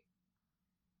next week.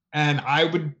 And I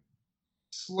would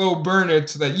slow burn it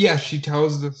so that, yes, she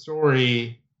tells the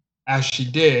story as she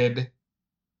did,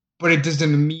 but it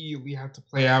doesn't immediately have to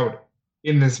play out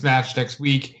in this match next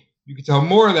week. You can tell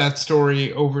more of that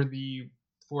story over the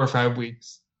 4 or 5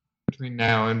 weeks between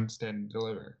now and Stand and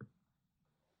Deliver.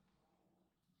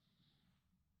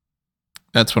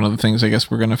 That's one of the things I guess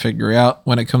we're going to figure out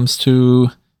when it comes to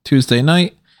Tuesday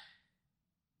night.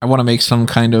 I want to make some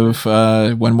kind of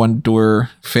when one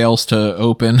door fails to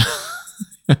open,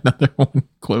 another one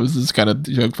closes kind of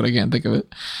joke, but I can't think of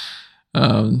it.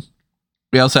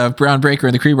 We also have Braun Breaker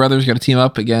and the Creed Brothers got to team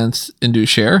up against Indus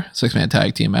Sher, 6-man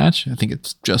tag team match. I think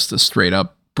it's just a straight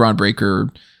up Braun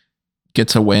Breaker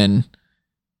gets a win,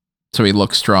 so he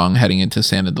looks strong heading into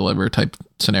Stand and Deliver type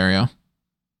scenario.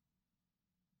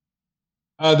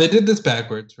 They did this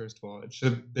backwards, first of all.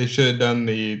 They should have done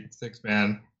the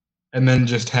 6-man and then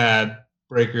just had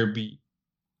Breaker beat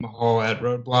Mahal at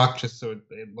Roadblock, just so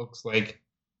it looks like,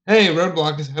 hey,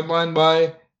 Roadblock is headlined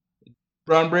by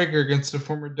Braun Breaker against a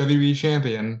former WWE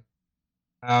champion.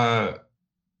 I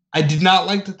did not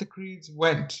like that the Creeds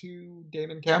went to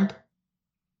Damon Kemp.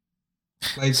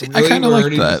 Like, See, really, I kind of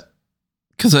like that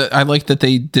because I like that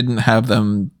they didn't have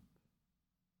them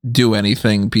do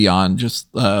anything beyond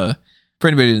just for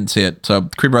anybody who didn't see it. So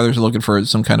Creed Brothers are looking for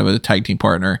some kind of a tag team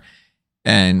partner,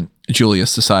 and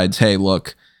Julius decides, hey,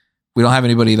 look, we don't have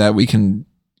anybody that we can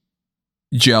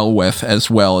gel with as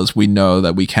well as we know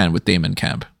that we can with Damon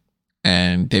Kemp.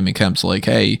 And Damon Kemp's like,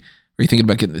 hey, are you thinking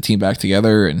about getting the team back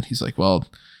together? And he's like, well,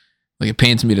 like, it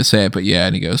pains me to say it, but yeah.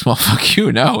 And he goes, well, fuck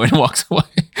you, no, and walks away.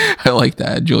 I like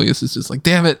that. Julius is just like,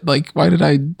 damn it, like, why did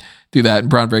I do that? And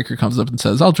Braun Breaker comes up and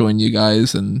says, I'll join you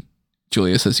guys. And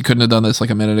Julius says, you couldn't have done this like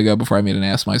a minute ago before I made an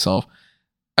ass of myself.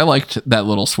 I liked that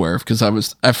little swerve because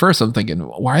at first I'm thinking,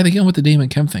 why are they going with the Damon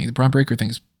Kemp thing? The Braun Breaker thing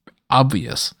is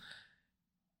obvious.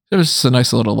 It was just a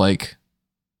nice little, like,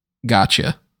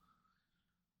 gotcha.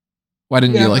 Why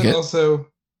didn't you like it? Also,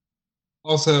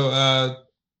 I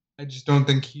just don't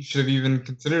think he should have even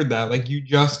considered that. Like, it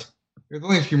was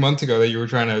only a few months ago that you were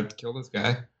trying to kill this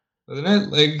guy, wasn't it?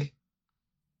 Like,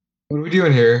 what are we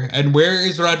doing here? And where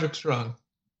is Roderick Strong?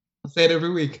 I'll say it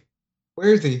every week.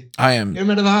 Where is he? I am Get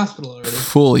him out of the hospital already.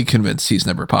 fully convinced he's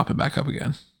never popping back up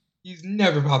again. He's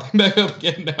never popping back up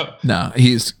again now. No,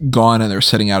 he's gone and they're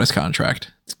setting out his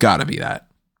contract. It's got to be that.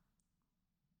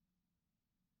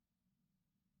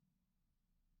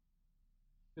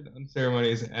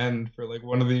 Ceremonies end for like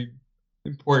one of the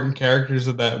important characters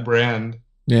of that brand.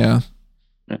 Yeah.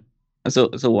 I saw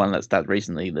one that's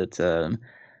recently that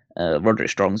Roderick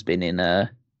Strong's been in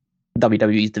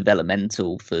WWE's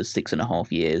developmental for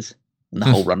 6.5 years, and the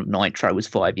whole run of Nitro was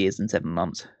 5 years and 7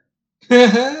 months.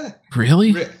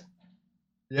 Really?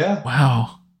 Yeah.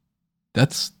 Wow.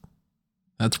 That's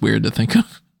weird to think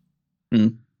of.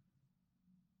 Mm.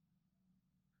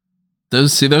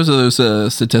 Those are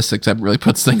those statistics that really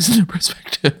puts things into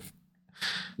perspective.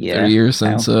 Yeah, 30 years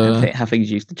since how things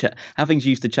used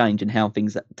to change, and how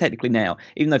things technically now,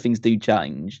 even though things do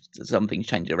change, some things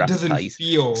change at a rapid pace.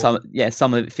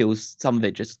 Some of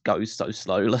it just goes so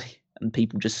slowly, and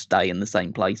people just stay in the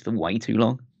same place for way too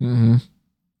long. Mm-hmm.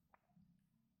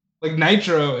 Like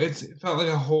Nitro, it felt like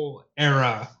a whole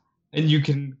era, and you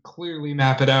can clearly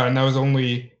map it out, and that was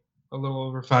only a little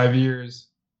over 5 years.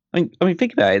 I mean,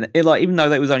 think about it. Like, even though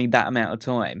that was only that amount of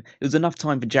time, it was enough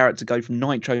time for Jarrett to go from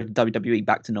Nitro to WWE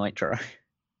back to Nitro.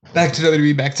 Back to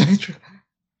WWE, back to Nitro.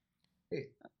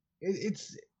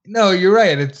 It's no, you're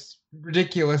right. It's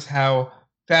ridiculous how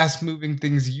fast-moving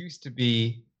things used to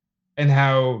be, and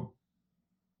how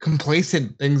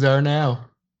complacent things are now.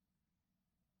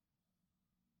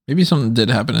 Maybe something did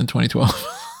happen in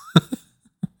 2012.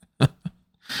 Would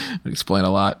explain a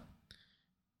lot.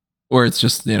 Or it's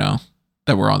just,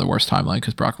 that we're on the worst timeline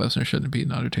because Brock Lesnar shouldn't have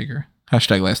beaten Undertaker.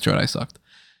 Hashtag Last Jedi sucked.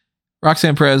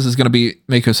 Roxanne Perez is going to beat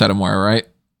Meiko Satomura, right?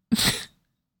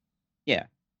 Yeah.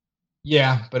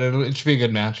 Yeah, but it should be a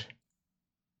good match.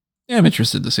 Yeah, I'm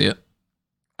interested to see it.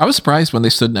 I was surprised when they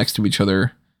stood next to each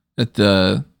other at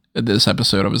this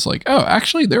episode. I was like, oh,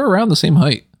 actually, they're around the same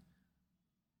height.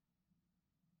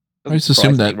 I just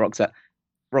assumed that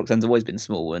Roxanne's always been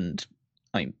small, and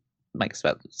makes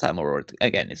about Satomura,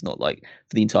 again, it's not like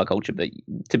for the entire culture, but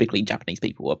typically Japanese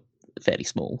people are fairly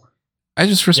small. I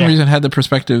just for some reason had the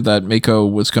perspective that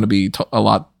Meiko was going to be a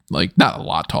lot, like, not a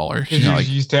lot taller. She's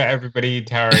used to everybody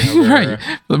towering over right. her.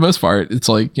 For the most part, it's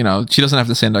like, she doesn't have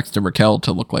to stand next to Raquel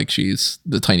to look like she's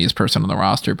the tiniest person on the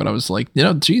roster, but I was like,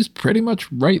 she's pretty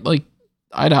much right, like,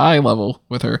 eye to eye level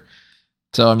with her.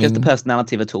 So I mean, just the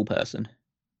personality of a tall person.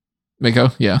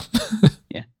 Meiko, yeah.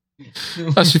 Yeah.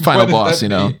 That's your final What does boss, that you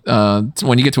know. mean?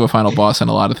 When you get to a final boss in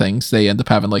a lot of things, they end up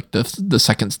having like the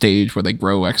second stage where they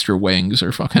grow extra wings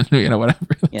or fucking, you know, whatever.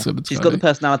 That's Yeah. what it's She's gonna got the be.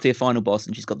 personality of Final Boss,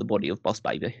 and she's got the body of Boss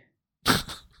Baby.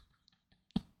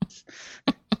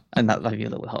 And that might be a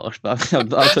little harsh, but I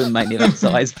was mainly that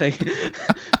size thing.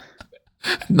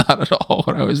 Not at all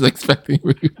what I was expecting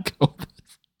we would go with.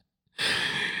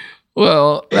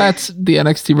 Well, that's the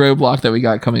NXT roadblock that we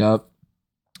got coming up.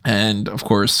 And of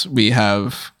course, we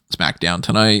have SmackDown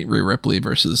tonight, Rhea Ripley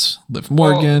versus Liv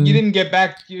Morgan. Well, you didn't get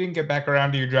back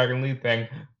around to your Dragon Lee thing.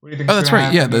 What do you think? Oh, that's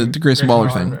right. Yeah, the Grayson Waller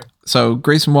thing. So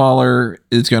Grayson Waller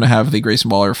is going to have the Grayson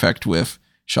Waller effect with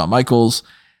Shawn Michaels.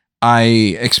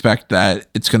 I expect that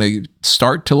it's going to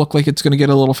start to look like it's going to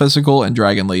get a little physical, and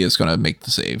Dragon Lee is going to make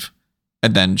the save.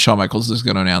 And then Shawn Michaels is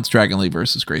going to announce Dragon Lee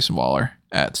versus Grayson Waller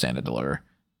at Stand and Deliver.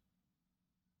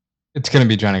 It's going to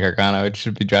be Johnny Gargano. It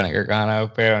should be Johnny Gargano.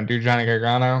 If they don't do Johnny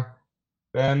Gargano,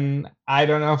 then I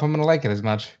don't know if I'm going to like it as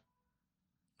much.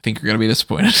 I think you're going to be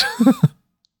disappointed.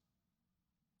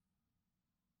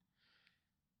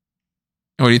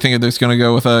 What do you think there's going to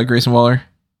go with Grayson Waller,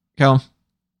 Callum?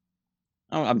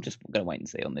 Oh, I'm just going to wait and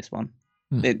see on this one.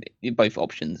 Both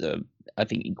options are, I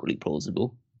think, equally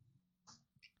plausible.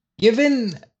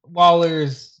 Given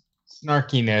Waller's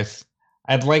snarkiness,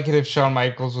 I'd like it if Shawn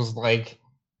Michaels was like,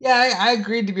 yeah, I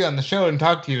agreed to be on the show and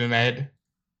talk to you tonight,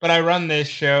 but I run this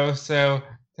show, so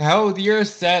to hell with your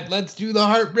set, let's do the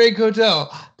Heartbreak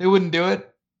Hotel. They wouldn't do it,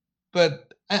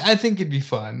 but I think it'd be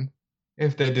fun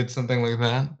if they did something like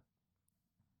that.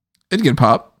 It'd get a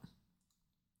pop.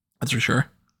 That's for sure.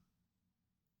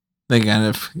 Again,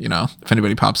 if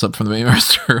anybody pops up from the main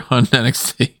roster on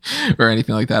NXT or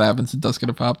anything like that happens, it does get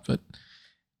a pop. But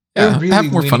yeah, really have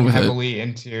more fun with heavily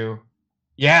into,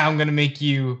 I'm gonna make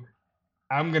you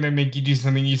do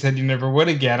something you said you never would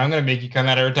again. I'm gonna make you come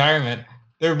out of retirement.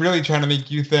 They're really trying to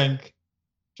make you think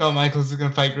Shawn Michaels is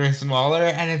gonna fight Grayson Waller,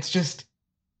 and it's just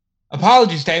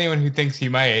apologies to anyone who thinks he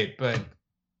might, but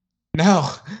no.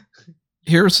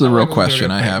 Here's the real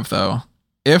question I have though: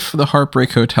 if the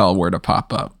Heartbreak Hotel were to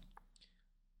pop up,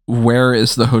 where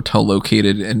is the hotel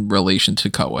located in relation to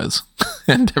Cutways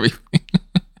and everything?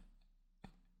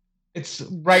 It's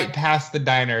right past the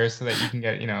diner so that you can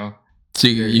get, So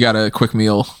you got a quick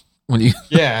meal when you...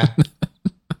 Yeah.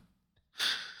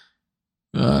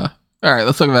 All right,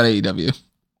 let's talk about AEW.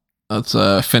 Let's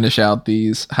finish out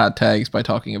these hot tags by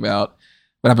talking about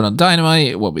what happened on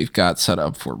Dynamite, what we've got set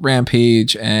up for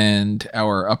Rampage, and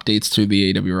our updates to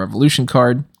the AEW Revolution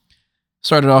card.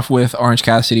 Started off with Orange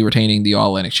Cassidy retaining the All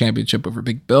Atlantic Championship over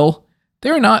Big Bill.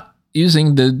 They're not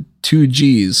using the 2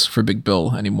 G's for Big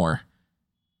Bill anymore.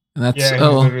 And that's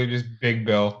literally just Big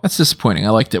Bill. That's disappointing.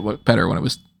 I liked it better when it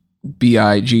was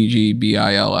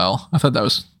BIGGBILL. I thought that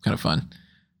was kind of fun.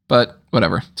 But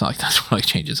whatever. It's not like that really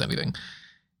changes anything.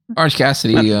 Orange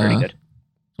Cassidy. Match was really good.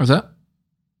 What was that?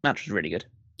 Match was really good.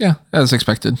 Yeah, as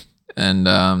expected. And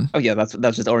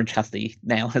that's just Orange Cassidy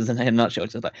now, isn't it? In a nutshell,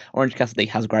 it's just like Orange Cassidy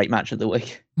has great match of the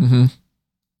week. Mm-hmm.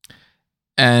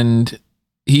 And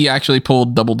he actually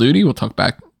pulled double duty. We'll talk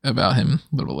back about him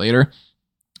a little later.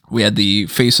 We had the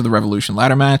Face of the Revolution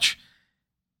ladder match.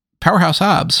 Powerhouse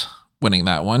Hobbs winning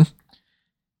that one,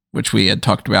 which we had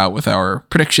talked about with our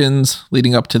predictions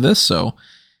leading up to this. So,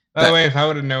 by the way, if I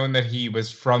would have known that he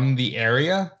was from the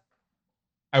area,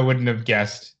 I wouldn't have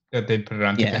guessed that they'd put it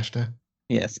on Takeshita.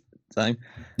 Yes. So,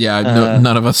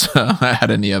 none of us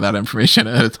had any of that information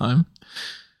at the time.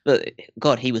 But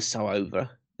God, he was so over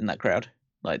in that crowd.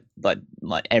 Like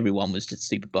everyone was just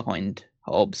super behind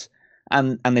Hobbs,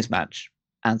 and this match,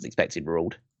 as expected,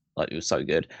 ruled. Like, it was so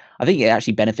good. I think it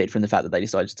actually benefited from the fact that they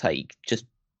decided to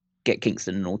get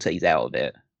Kingston and Ortiz out of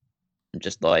it, and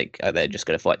just they're just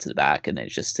going to fight to the back, and then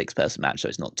it's just a 6-person match, so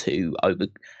it's not too over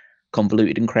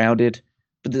convoluted and crowded.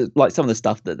 But some of the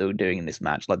stuff that they were doing in this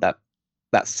match, like that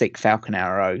sick Falcon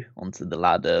Arrow onto the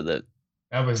ladder that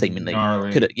was seemingly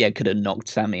gnarly. could have knocked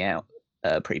Sammy out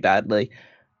pretty badly.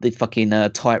 The fucking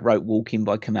tightrope walking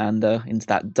by Commander into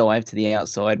that dive to the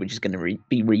outside, which is going to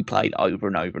be replayed over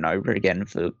and over and over again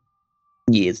for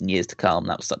years and years to come.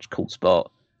 That was such a cool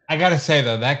spot. I gotta say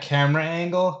though, that camera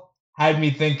angle had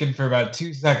me thinking for about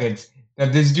 2 seconds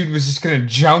that this dude was just gonna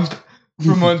jump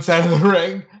from one side of the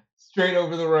ring straight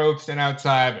over the ropes and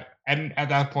outside. And at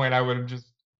that point, I would have just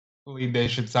believed they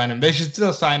should sign him. They should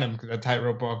still sign him because that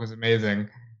tightrope walk was amazing.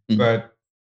 Mm-hmm. But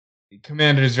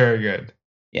Commander is very good.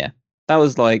 Yeah, that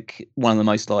was one of the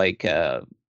most I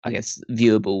guess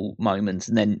viewable moments.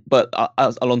 And then, but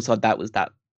alongside that was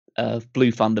that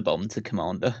blue thunderbomb to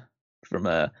Commander from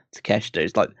Takeshita.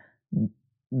 It's like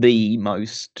the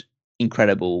most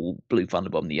incredible blue thunder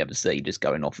bomb that you ever see, just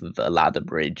going off of a ladder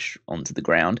bridge onto the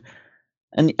ground.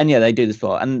 And yeah, they do this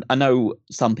part. And I know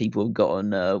some people have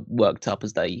gotten worked up,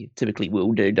 as they typically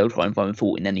will do. They'll try and find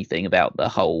fault in anything about the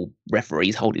whole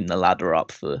referees holding the ladder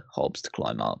up for Hobbs to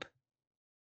climb up.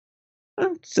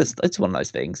 It's one of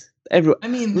those things.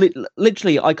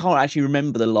 Literally, I can't actually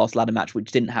remember the last ladder match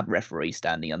which didn't have referee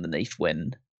standing underneath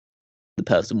when the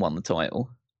person won the title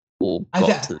or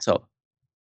got to the top.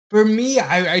 For me,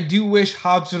 I do wish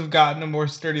Hobbs would have gotten a more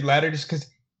sturdy ladder, just because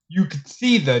you could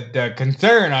see the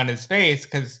concern on his face,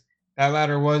 because that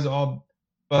ladder was all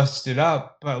busted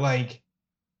up. But like,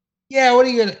 yeah, are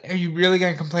you really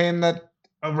gonna complain that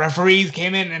referees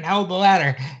came in and held the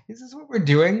ladder? Is this what we're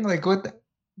doing? Like,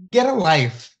 get a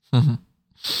life. Mm-hmm.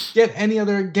 Get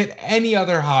any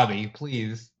other hobby,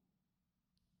 please.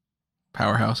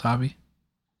 Powerhouse hobby.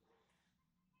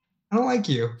 I don't like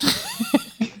you.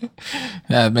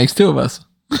 Yeah, it makes two of us.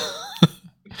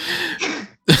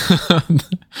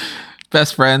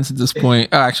 Best friends at this point.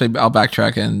 Oh, actually, I'll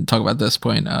backtrack and talk about this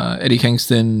point. Eddie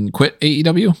Kingston quit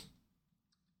AEW.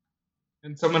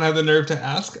 And someone had the nerve to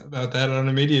ask about that on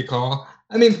a media call.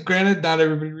 I mean, granted, not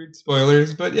everybody reads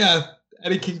spoilers, but yeah,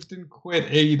 Eddie Kingston quit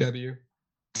AEW.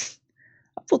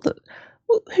 I thought that.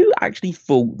 Who actually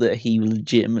thought that he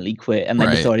legitimately quit, and they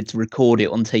decided to record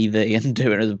it on TV and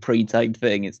do it as a pre-taped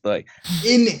thing? It's like,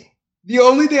 the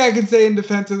only thing I can say in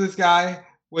defense of this guy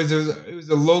was it was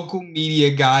a local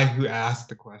media guy who asked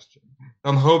the question.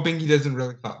 I'm hoping he doesn't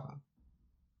really follow.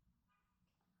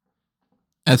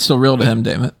 That's still real to him,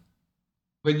 damn it.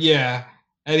 But yeah,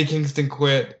 Eddie Kingston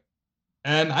quit,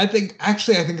 and I think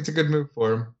it's a good move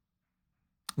for him.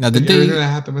 Now, everything that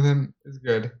happened with him is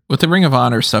good. With the Ring of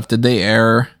Honor stuff, did they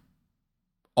air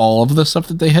all of the stuff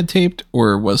that they had taped,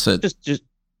 or was it just?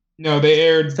 No, they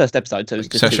aired first episode. So it was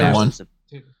just session 1.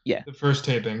 Yeah, the first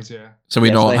tapings. Yeah. So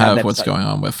we don't have what's going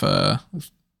on with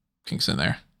Kingston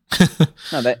there.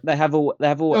 No, they have all. They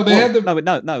have all. No, they had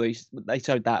the... No. They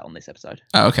showed that on this episode.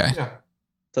 Oh, okay. Yeah.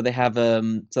 So they have.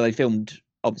 So they filmed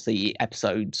obviously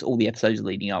episodes, all the episodes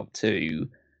leading up to.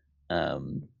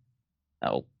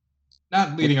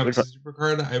 Not leading up to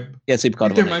Supercard. Supercard. I think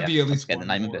there might be at least one the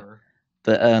name more. Of it.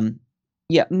 But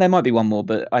yeah, there might be one more.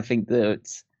 But I think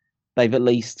that they've at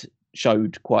least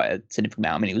showed quite a significant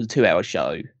amount. I mean, it was a 2-hour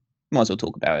show. Might as well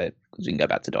talk about it, because we can go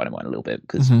back to Dynamite in a little bit,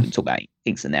 because we can talk about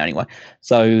Kingston now anyway.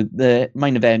 So the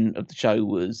main event of the show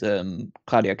was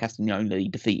Claudio Castagnoli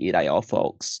defeated AR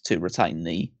Fox to retain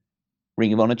the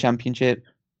Ring of Honor Championship,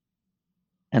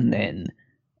 and then.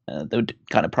 The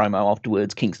kind of promo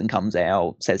afterwards, Kingston comes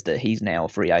out, says that he's now a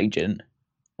free agent,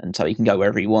 and so he can go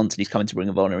wherever he wants, and he's coming to Ring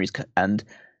of Honor.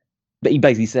 But he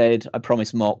basically said, "I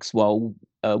promised Mox while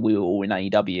we were all in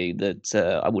AEW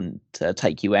that I wouldn't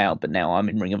take you out, but now I'm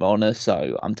in Ring of Honor,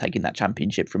 so I'm taking that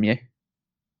championship from you."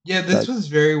 Yeah, this was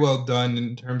very well done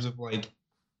in terms of like,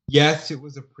 yes, it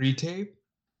was a pre-tape,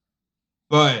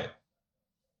 but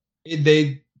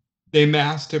they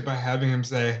masked it by having him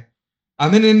say,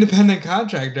 "I'm an independent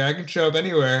contractor. I can show up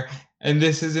anywhere, and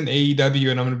this isn't AEW,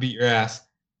 and I'm going to beat your ass."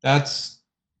 That's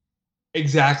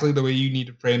exactly the way you need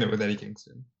to frame it with Eddie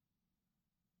Kingston.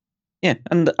 Yeah,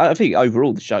 and I think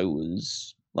overall the show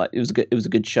was like it was a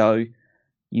good show.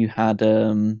 You had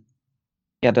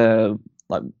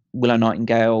like Willow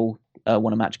Nightingale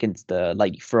won a match against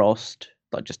Lady Frost,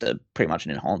 like just pretty much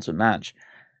an enhancement match,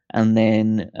 and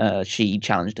then she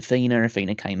challenged Athena.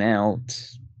 Athena came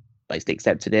out. Basically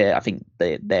accepted it. I think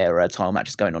their title match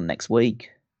is going on next week.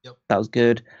 Yep. That was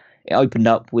good. It opened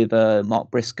up with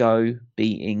Mark Briscoe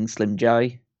beating Slim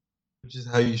J. Which is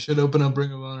how you should open up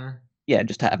Ring of Honor. Yeah,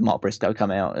 just to have Mark Briscoe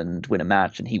come out and win a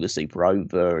match, and he was super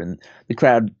over, and the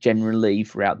crowd generally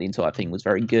throughout the entire thing was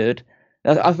very good.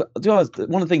 To be honest,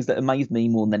 one of the things that amazed me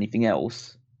more than anything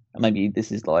else, and maybe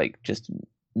this is like just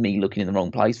me looking in the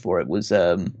wrong place for it, was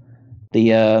there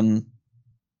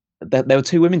were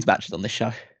 2 women's matches on this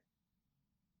show.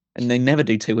 And they never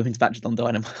do 2 women's matches on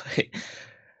Dynamite.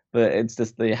 But it's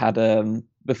just they had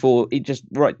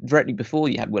directly before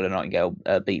you had Willow Nightingale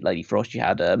beat Lady Frost, you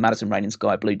had Madison Rain and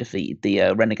Sky Blue defeated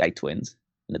the Renegade Twins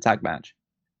in a tag match.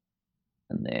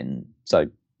 And then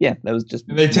there was just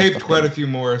and they taped quite a few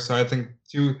more, so I think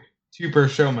two per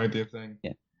show might be a thing.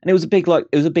 Yeah. And it was a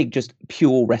big just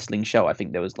pure wrestling show. I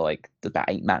think there was like about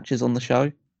 8 matches on the show.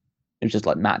 It was just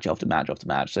like match after match after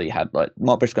match. So you had like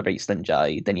Mark Briscoe beat Slim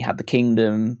J. Then you had the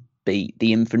Kingdom beat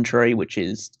the Infantry, which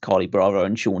is Carly Bravo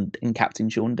and Captain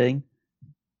Sean Dean.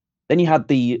 Then you had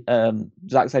the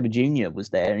Zack Sabre Jr. was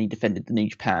there, and he defended the New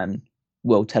Japan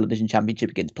World Television Championship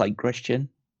against Plague Christian,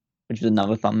 which was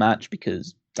another fun match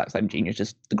because Zack Sabre Jr. is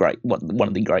just one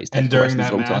of the greatest. And during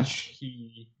that match,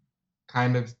 he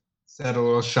kind of said a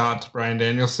little shot to Bryan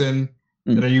Danielson.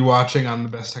 Mm. That are you watching on the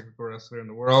best technical wrestler in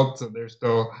the world? So they're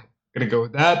still going to go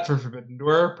with that for Forbidden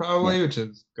Door, probably, which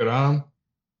is good on them.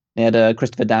 They had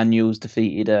Christopher Daniels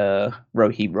defeated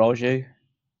Rohit Raju.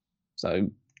 So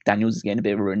Daniels is getting a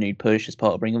bit of a renewed push as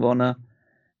part of Ring of Honor.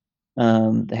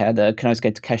 They had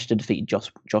Konosuke Takeshita defeated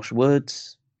Josh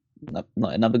Woods. Not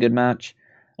another good match.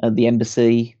 The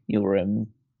Embassy, your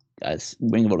as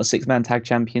Ring of Honor 6-man tag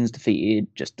champions, defeated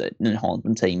just an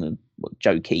enhancement team of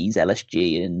Joe Keys,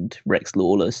 LSG, and Rex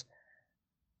Lawless.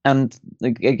 And I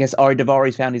guess Ari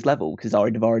Davari's found his level because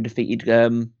Ari Davari defeated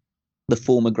the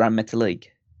former Grand Metalik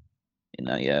in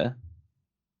a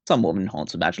somewhat of an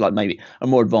enhancement match, like maybe a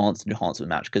more advanced enhancement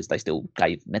match because they still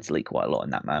gave Metalik quite a lot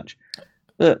in that match.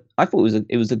 But I thought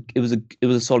it was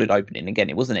a solid opening. Again,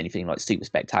 it wasn't anything like super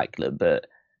spectacular, but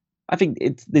I think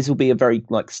this will be a very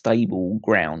like stable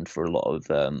ground for a lot of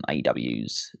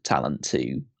AEW's talent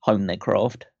to hone their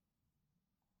craft.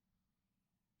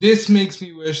 This makes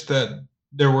me wish that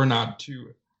there were not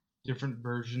two different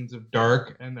versions of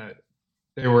Dark and that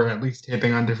they were at least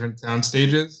taping on different sound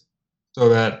stages so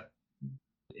that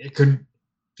it could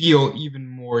feel even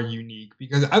more unique.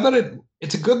 Because I thought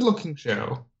it's a good looking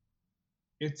show.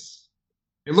 It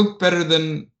looked better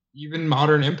than even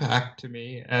Modern Impact to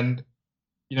me, and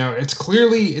it's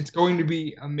going to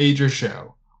be a major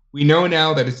show. We know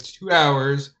now that it's 2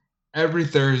 hours every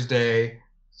Thursday,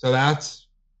 so that's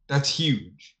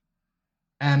huge.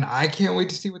 And I can't wait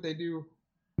to see what they do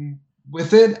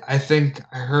with it. I think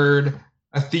I heard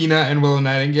Athena and Willow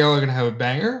Nightingale are going to have a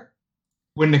banger.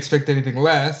 Wouldn't expect anything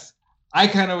less. I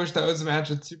kind of wish that was a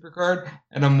match at Supercard,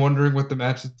 and I'm wondering what the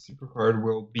match at Supercard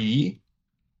will be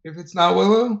if it's not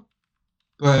Willow.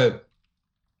 But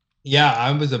yeah,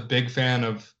 I was a big fan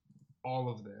of all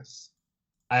of this.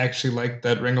 I actually like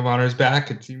that Ring of Honor is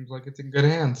back. It seems like it's in good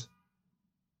hands.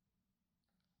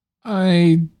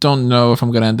 I don't know if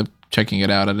I'm going to end up checking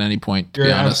it out at any point. You're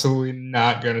absolutely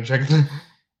not going to check it.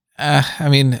 I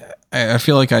mean, I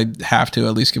feel like I have to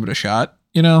at least give it a shot,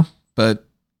 but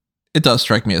it does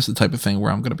strike me as the type of thing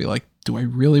where I'm going to be like, do I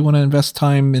really want to invest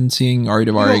time in seeing Ari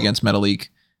Davari against Metalik?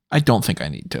 I don't think I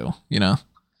need to,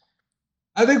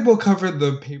 I think we'll cover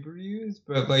the pay-per-views,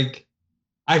 but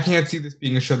I can't see this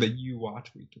being a show that you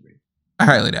watch week to week. I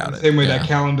highly doubt it. Same way that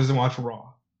Callum doesn't watch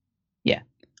Raw. Yeah.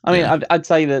 I mean, I'd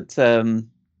say that,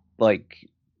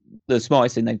 the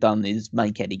smartest thing they've done is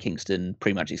make Eddie Kingston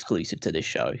pretty much exclusive to this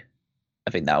show.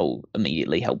 I think that will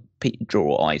immediately help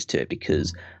draw eyes to it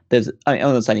because I'm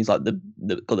not saying he's got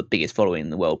the biggest following in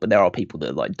the world, but there are people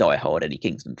that are die-hard Eddie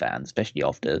Kingston fans, especially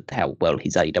after how well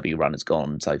his AEW run has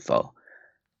gone so far.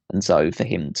 And so for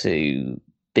him to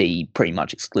be pretty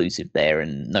much exclusive there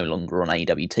and no longer on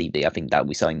AEW TV, I think that will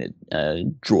be something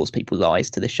that draws people's eyes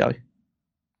to this show.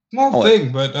 Small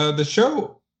thing, but the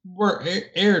show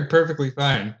aired perfectly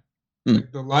fine.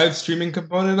 The live streaming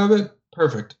component of it,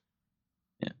 perfect.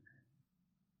 Yeah.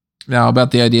 Now, about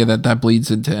the idea that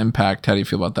bleeds into Impact, how do you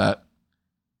feel about that?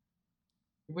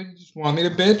 What, you just want me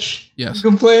to bitch? Yes.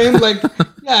 Complain?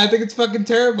 Yeah, I think it's fucking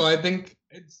terrible. I think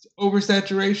it's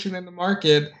oversaturation in the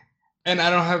market, and I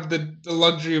don't have the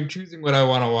luxury of choosing what I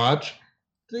want to watch.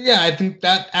 So yeah, I think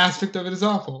that aspect of it is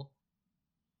awful.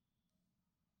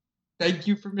 Thank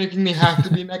you for making me have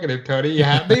to be negative, Cody. You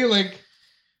had me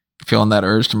feeling that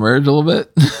urge to merge a little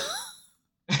bit.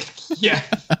 Yeah.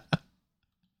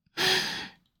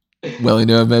 Willie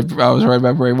knew I was right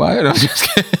about Bray Wyatt. I was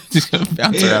just gonna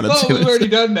bounce around. Well, we've already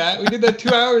done that. We did that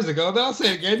 2 hours ago. But I'll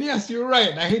say it again. Yes, you were right.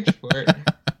 And I hate you for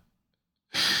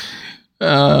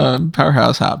it.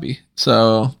 Powerhouse Hobby.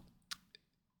 So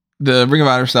the Ring of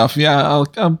Honor stuff, yeah,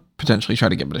 I'll potentially try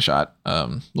to give it a shot.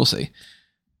 We'll see.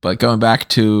 But going back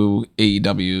to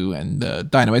AEW and the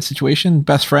Dynamite situation,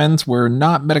 Best Friends were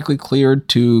not medically cleared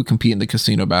to compete in the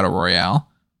Casino Battle Royale.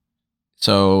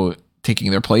 So taking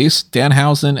their place,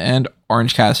 Danhausen and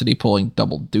Orange Cassidy pulling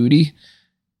double duty.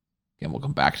 Again, we'll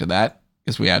come back to that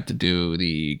because we have to do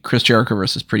the Chris Jericho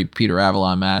versus Peter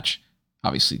Avalon match.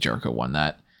 Obviously, Jericho won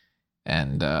that.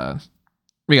 And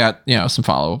we got, some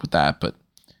follow-up with that. But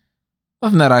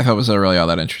nothing that I thought was really all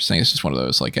that interesting. It's just one of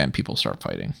those, and people start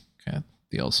fighting kind of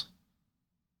deals.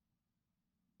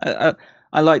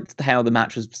 I liked how the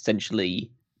match was essentially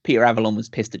Peter Avalon was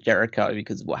pissed at Jericho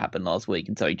because of what happened last week,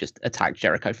 and so he just attacked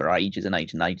Jericho for ages and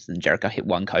ages and ages, and Jericho hit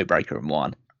one code breaker and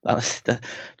won. That's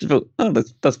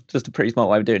just a pretty smart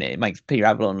way of doing it. It makes Peter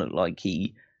Avalon look like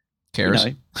he cares.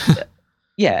 And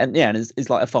it's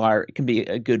like it can be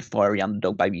a good fiery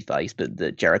underdog babyface, but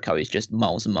the Jericho is just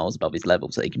miles and miles above his level,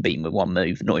 so he can beat him with one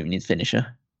move, not even his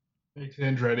finisher. Makes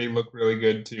Andretti look really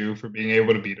good too for being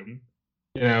able to beat him.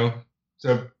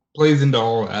 So plays into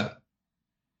all that.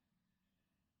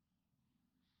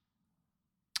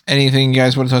 Anything you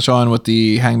guys want to touch on with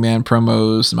the Hangman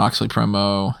promos, the Moxley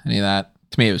promo, any of that?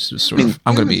 To me, it was just sort of,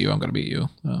 I'm going to beat you, I'm going to beat you.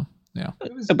 So, yeah.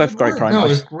 They're both great promos. No, it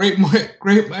was great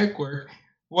mic work.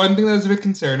 One thing that was a bit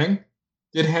concerning,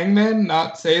 did Hangman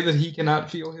not say that he cannot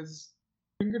feel his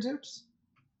fingertips?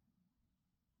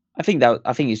 I think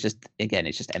it's just, again,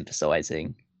 it's just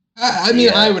emphasizing. I mean,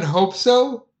 I would hope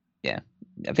so. Yeah.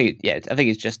 I think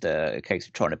it's just a case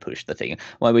of trying to push the thing.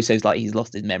 Well, he says like he's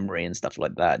lost his memory and stuff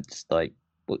like that. Just like,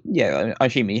 well, yeah, I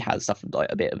assume he has suffered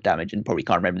like a bit of damage and probably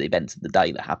can't remember the events of the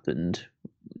day that happened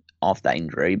after that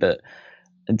injury. But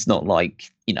it's not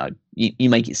like, you know, you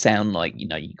make it sound like, you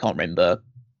know, you can't remember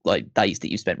like days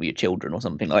that you spent with your children or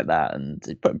something like that. And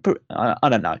I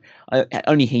don't know.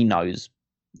 Only he knows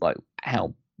like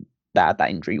how bad that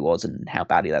injury was and how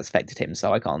badly that's affected him.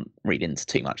 So I can't read into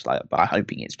too much like that, but I'm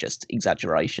hoping it's just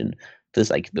exaggeration for the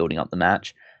sake of building up the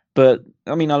match. But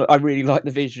I mean, I really like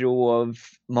the visual of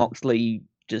Moxley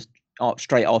just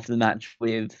straight after the match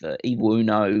with Evil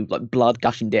Uno, like blood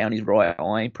gushing down his right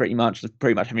eye, pretty much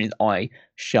having his eye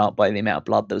shut by the amount of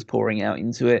blood that was pouring out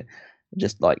into it.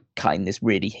 Just like cutting this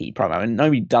really heat promo, and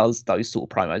nobody does those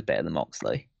sort of promos better than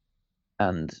Moxley.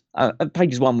 And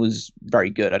Page's one was very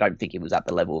good. I don't think it was at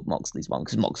the level of Moxley's one,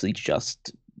 because Moxley's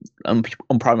just on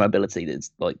promo ability, there's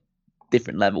like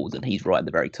different levels, and he's right at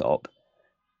the very top.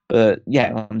 But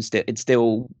yeah, it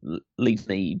still leaves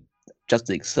me just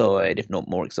as excited, if not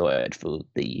more excited, for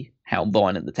how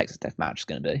violent the Texas Death Match is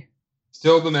going to be.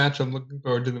 Still the match I'm looking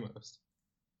forward to the most.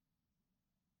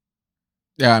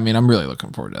 Yeah, I mean, I'm really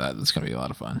looking forward to that. It's going to be a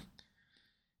lot of fun.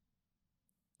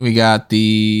 We got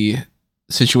the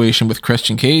situation with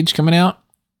Christian Cage coming out,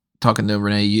 talking to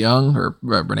Renee Young, or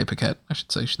Renee Paquette, I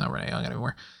should say. She's not Renee Young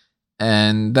anymore.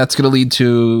 And that's going to lead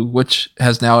to, which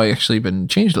has now actually been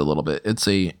changed a little bit. It's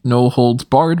a no holds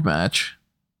barred match.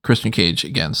 Christian Cage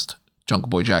against Jungle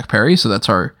Boy Jack Perry. So that's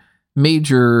our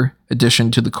major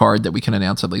addition to the card that we can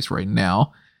announce, at least right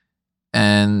now.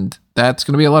 And that's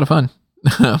going to be a lot of fun.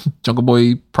 Jungle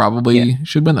Boy probably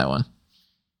should win that one.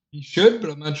 He should, but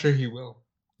I'm not sure he will.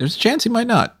 There's a chance he might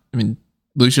not. I mean,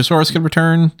 Luchasaurus could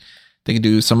return. They could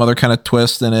do some other kind of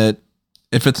twist in it.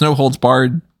 If it's no holds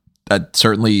barred, that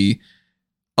certainly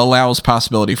allows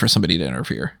possibility for somebody to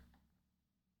interfere.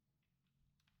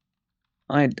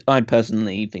 I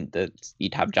personally think that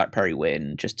you'd have Jack Perry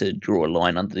win just to draw a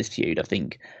line under this feud. I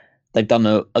think they've done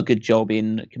a good job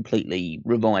in completely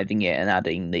reviving it and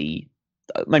adding the,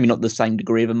 maybe not the same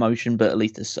degree of emotion, but at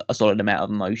least a solid amount of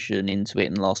emotion into it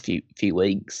in the last few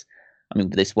weeks. I mean,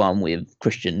 this one with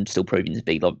Christian still proving to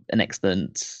be like an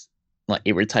excellent like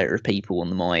irritator of people on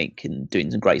the mic and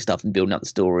doing some great stuff and building up the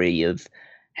story of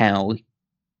how.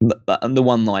 And the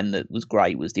one line that was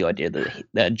great was the idea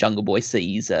that Jungle Boy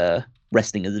sees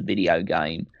wrestling as a video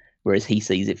game, whereas he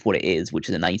sees it for what it is, which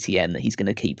is an ATM that he's going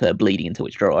to keep bleeding until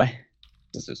it's dry.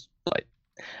 It's just like,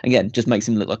 again, just makes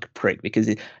him look like a prick,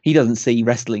 because he doesn't see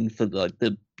wrestling for like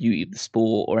the beauty of the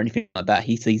sport or anything like that.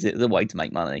 He sees it as a way to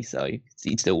make money, so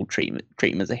he'd still treat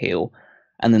him as a heel.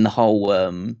 And then the whole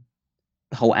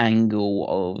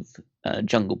angle of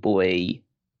Jungle Boy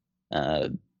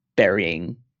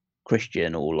burying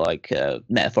Christian, or like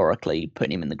metaphorically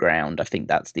putting him in the ground, I think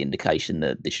that's the indication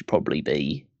that this should probably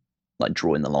be like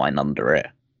drawing the line under it.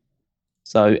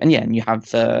 So, and you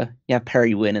have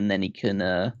Perry win, and then he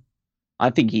can. I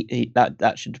think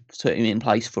that should put him in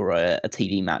place for a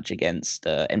TV match against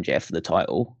MJF for the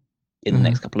title in the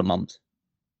next couple of months.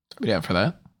 Yeah, for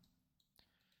that.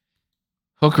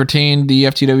 Hook retained the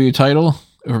FTW title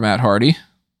over Matt Hardy.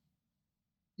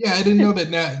 Yeah, I didn't know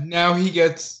that. Now he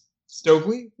gets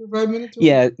Stokely for 5 minutes?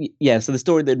 Yeah. So the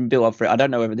story that had been built up for it, I don't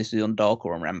know whether this was on Dark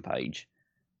or on Rampage,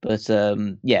 but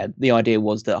the idea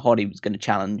was that Hardy was going to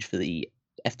challenge for the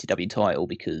FTW title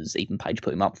because Ethan Page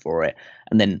put him up for it,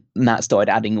 and then Matt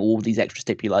started adding all these extra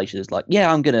stipulations like,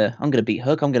 I'm gonna beat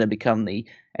Hook, I'm gonna become the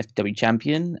FTW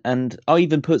champion, and I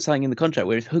even put something in the contract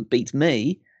where if Hook beats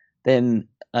me, then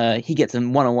he gets a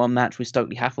one-on-one match with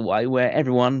Stokely Hathaway where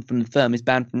everyone from the firm is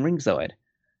banned from ringside.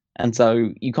 And so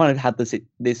you kind of had this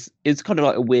it's kind of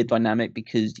like a weird dynamic,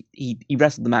 because he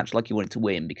wrestled the match like he wanted to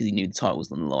win because he knew the title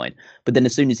was on the line. But then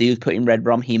as soon as he was put in red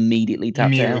rum, he immediately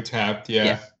tapped out.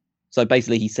 Yeah. So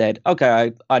basically he said,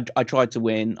 okay, I tried to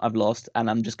win, I've lost, and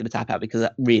I'm just going to tap out, because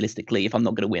realistically, if I'm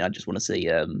not going to win, I just want to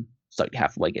see Stokely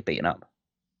Hathaway get beaten up.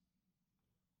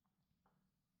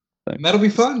 So, that'll be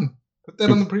fun. Put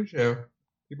that on the pre-show.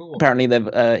 Apparently,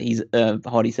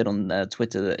 Hardy said on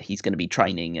Twitter that he's going to be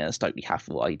training Stokely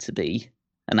Hathaway to be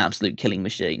an absolute killing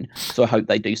machine. So I hope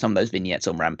they do some of those vignettes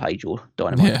on Rampage or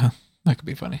Dynamite. Yeah, that could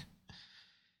be funny.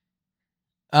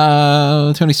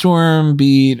 Tony Storm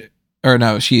beat Or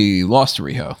no, she lost to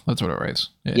Riho. That's what it was.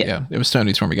 Yeah. Yeah. It was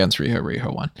Tony Storm against Riho.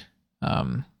 Riho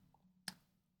won.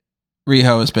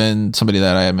 Riho has been somebody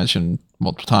that I have mentioned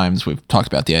multiple times. We've talked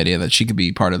about the idea that she could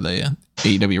be part of the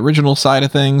AEW original side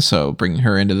of things. So bringing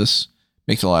her into this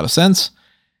makes a lot of sense.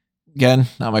 Again,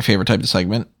 not my favorite type of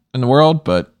segment in the world,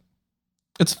 but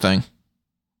it's a thing.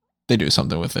 They do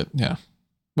something with it. Yeah.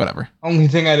 Whatever. Only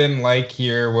thing I didn't like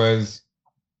here was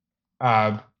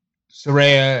Saraya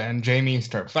and Jamie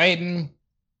start fighting.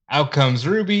 Out comes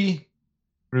Ruby.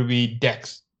 Ruby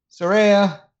decks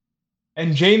Saraya.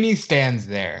 And Jamie stands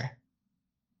there.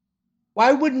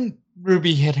 Why wouldn't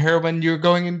Ruby hit her when you're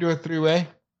going into a three-way?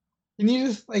 Can you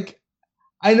just, like...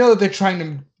 I know they're trying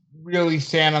to really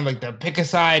stand on, like, the pick a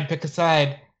side.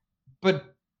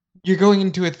 But you're going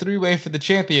into a three-way for the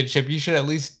championship. You should at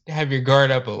least have your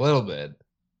guard up a little bit.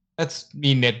 That's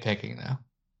me nitpicking, though.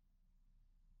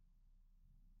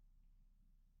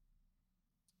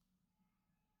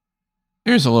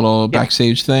 Here's a little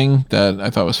backstage thing that I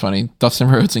thought was funny. Dustin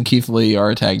Rhodes and Keith Lee are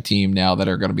a tag team now that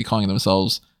are going to be calling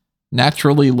themselves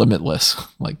Naturally Limitless.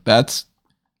 Like, that's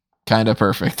kind of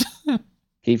perfect.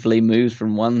 Keith Lee moves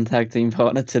from one tag team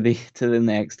partner to the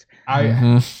next.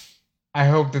 I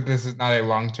hope that this is not a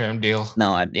long-term deal.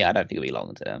 No, I don't think it'll be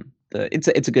long-term. But it's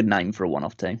a good name for a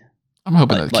one-off team. I'm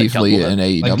hoping that Keith Lee in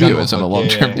AEW isn't a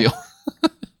long-term deal.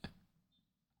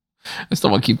 I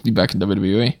still want Keith Lee back in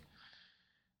WWE.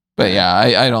 But yeah,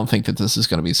 I don't think that this is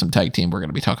going to be some tag team we're going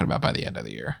to be talking about by the end of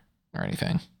the year or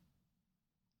anything.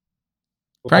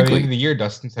 Well, Frankly, by the end of the year,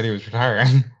 Dustin said he was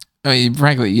retiring. I mean,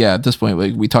 frankly, yeah, at this point,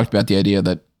 like, we talked about the idea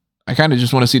that I kind of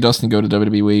just want to see Dustin go to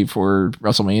WWE for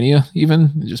WrestleMania,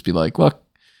 even. And just be like, look,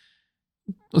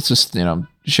 let's just,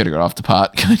 shit it off the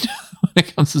pot kind of when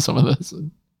it comes to some of this.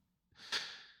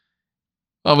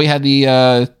 Well, we had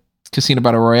the Casino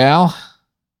Battle Royale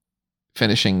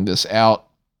finishing this out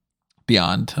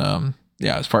beyond,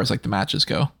 as far as like the matches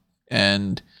go.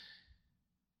 And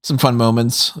some fun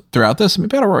moments throughout this. I mean,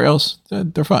 Battle Royales,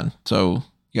 they're fun. So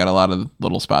you got a lot of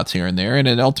little spots here and there, and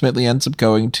it ultimately ends up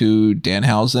going to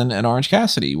Danhausen and Orange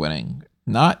Cassidy winning.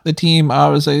 Not the team I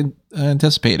was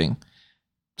anticipating,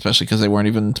 especially because they weren't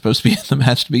even supposed to be in the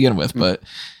match to begin with. But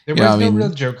there was no real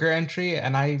Joker entry,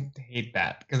 and I hate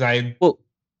that because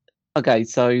okay,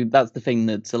 so that's the thing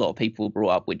that a lot of people brought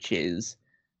up, which is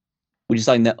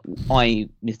something that I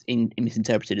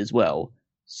misinterpreted as well.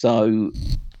 So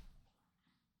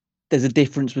there's a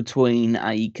difference between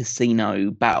a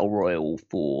casino battle royal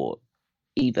for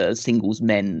either singles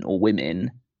men or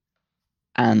women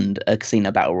and a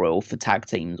casino battle royal for tag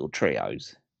teams or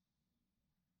trios.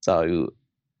 So,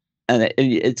 and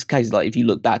it's a case like if you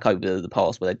look back over the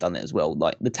past where they've done it as well,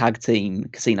 like the tag team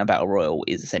casino battle royal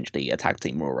is essentially a tag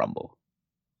team Royal Rumble.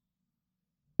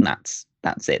 And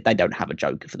that's it. They don't have a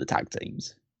Joker for the tag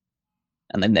teams.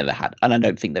 And they've never had, and I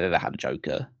don't think they've ever had a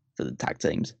Joker for the tag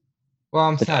teams. Well,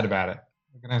 I'm sad about it.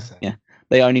 What can I say? Yeah,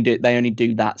 they only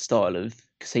do that style of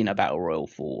casino battle royal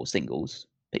for singles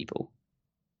people,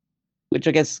 which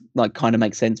I guess like kind of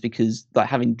makes sense because like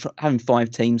having 5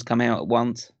 teams come out at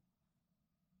once,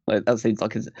 like, that seems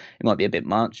like it might be a bit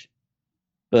much.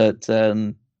 But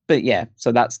yeah,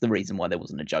 so that's the reason why there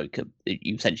wasn't a Joker.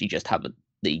 You essentially just have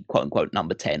the quote unquote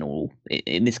number 10, or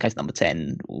in this case number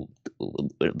 10, or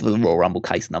the Royal Rumble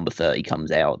case number 30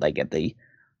 comes out. They get the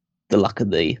luck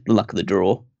of the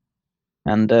draw,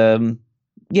 and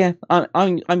yeah,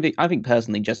 I think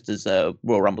personally, just as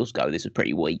Royal Rumbles go, this was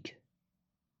pretty weak.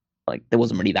 Like there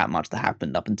wasn't really that much that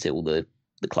happened up until the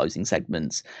closing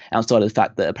segments, outside of the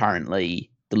fact that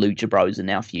apparently the Lucha Bros are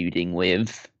now feuding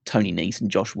with Tony Nese and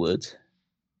Josh Woods.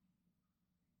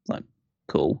 Like,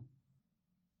 cool.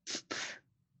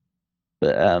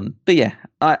 But yeah,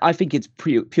 I think it's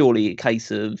purely a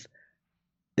case of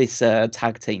this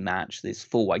tag team match, this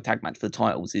 4-way tag match for the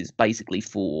titles, is basically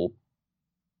for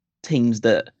teams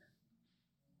that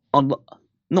are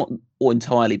not all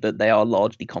entirely, but they are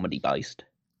largely comedy based,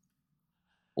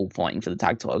 all fighting for the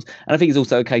tag titles. And I think it's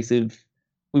also a case of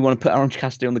we want to put Orange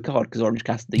Cassidy on the card because Orange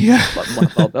Cassidy is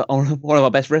like one of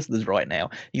our best wrestlers right now.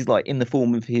 He's like in the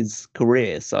form of his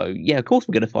career. So yeah, of course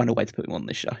we're going to find a way to put him on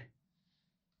this show.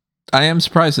 I am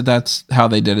surprised that that's how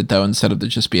they did it, though, instead of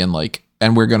just being like,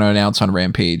 and we're going to announce on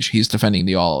Rampage he's defending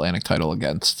the All Atlantic title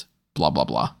against blah, blah,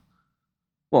 blah.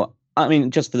 Well, I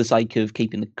mean, just for the sake of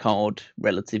keeping the card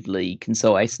relatively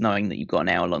concise, knowing that you've got an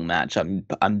hour-long match,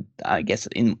 I guess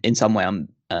in some way I'm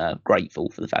grateful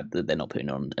for the fact that they're not putting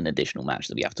on an additional match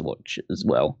that we have to watch as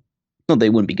well. Not that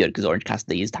it wouldn't be good, because Orange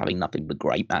Cassidy is having nothing but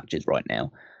great matches right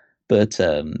now. But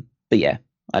yeah,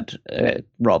 I'd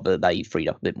rather they freed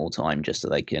up a bit more time just so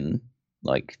they can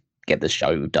like get the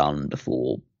show done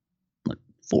before like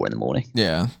 4 a.m.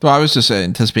 Yeah. Well, I was just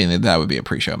anticipating that would be a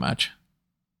pre-show match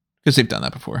because they've done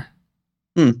that before.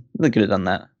 They could have done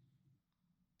that.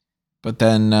 But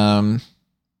then,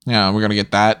 we're going to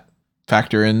get that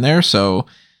factor in there. So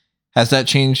has that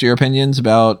changed your opinions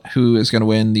about who is going to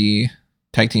win the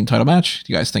tag team title match?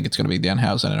 Do you guys think it's going to be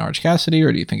Danhausen and Orange Cassidy,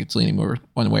 or do you think it's leaning more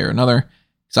one way or another?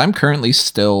 Because I'm currently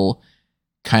still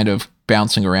kind of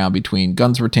bouncing around between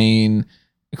Guns retain,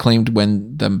 Acclaimed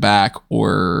win them back,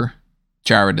 or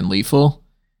Jarrett and Lethal.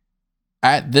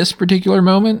 At this particular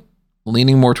moment,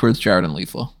 leaning more towards Jarrett and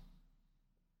Lethal.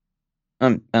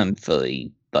 I'm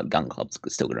fully Gun Club's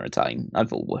still going to retain. I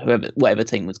thought whatever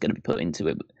team was going to be put into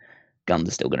it, Guns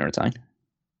are still going to retain.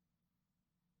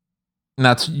 And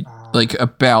that's like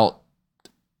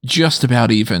just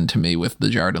about even to me with the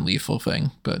Jarrett and Lethal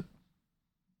thing, but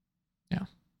yeah.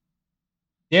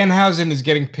 Danhausen is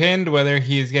getting pinned. Whether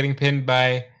he is getting pinned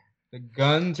by the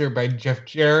Guns or by Jeff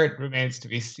Jarrett remains to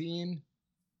be seen.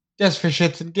 Just for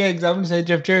shits and gigs, I'm going to say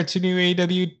Jeff Jarrett's your new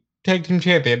AEW Tag Team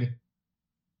Champion.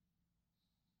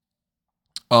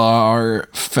 Our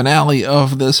finale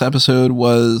of this episode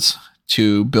was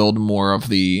to build more of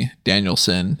the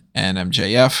Danielson and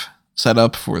MJF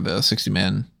setup for the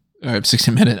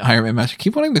 60-minute Iron Man match. I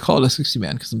keep wanting to call it a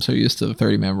 60-man because I'm so used to the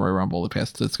 30-man Royal Rumble the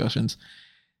past discussions.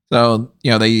 So,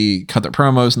 they cut their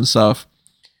promos and stuff.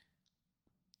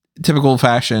 Typical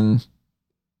fashion,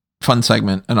 fun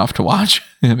segment, enough to watch.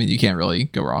 I mean, you can't really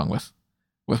go wrong with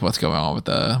what's going on with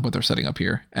what they're setting up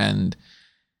here. And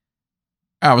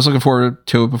I was looking forward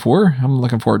to it before. I'm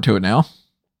looking forward to it now.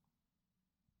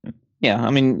 Yeah, I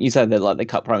mean, you said that they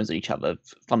cut promos at each other.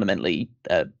 Fundamentally,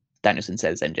 Danielson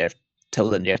says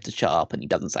tells MJF to shut up, and he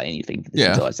doesn't say anything for this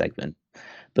entire segment.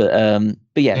 But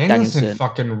yeah, Danielson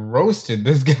fucking roasted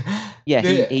this guy. Yeah,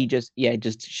 he just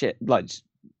shit was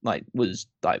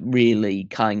really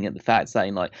cutting at the fact,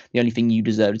 saying the only thing you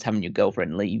deserve is having your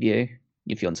girlfriend leave you.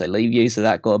 Your fiance leave you. So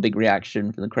that got a big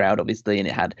reaction from the crowd, obviously, and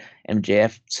it had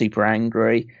MJF super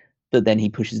angry. But then he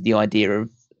pushes the idea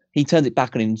of, he turns it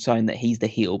back on him, saying that he's the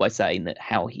heel by saying that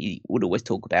how he would always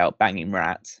talk about banging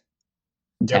rats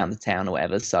from town to town or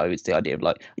whatever. So it's the idea of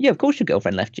of course your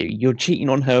girlfriend left you. You're cheating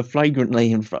on her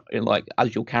flagrantly and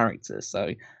as your character.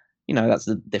 So, that's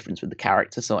the difference with the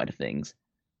character side of things.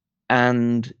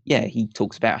 And yeah, he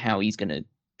talks about how he's going to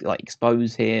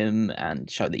expose him and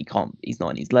show that he's not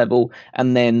on his level.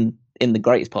 And then in the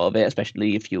greatest part of it,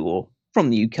 especially if you're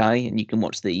from the UK and you can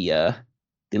watch the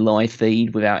live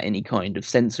feed without any kind of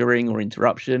censoring or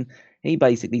interruption, he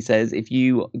basically says, if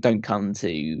you don't come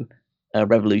to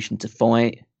Revolution to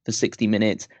fight for 60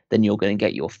 minutes, then you're going to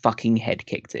get your fucking head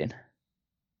kicked in.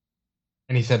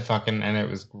 And he said fucking, and it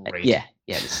was great. Yeah,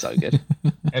 it was so good.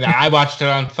 And I watched it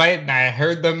on Fight, and I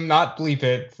heard them not bleep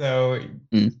it, so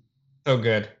so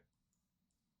good.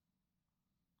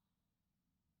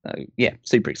 Yeah,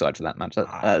 super excited for that match.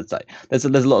 There's a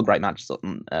lot of great matches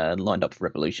lined up for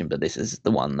Revolution, but this is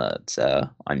the one that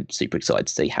I'm super excited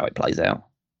to see how it plays out.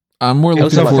 I'm more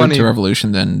looking forward to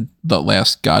Revolution than the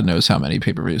last God knows how many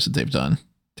pay-per-views that they've done,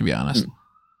 to be honest.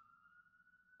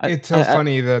 It's so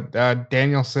funny that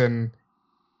Danielson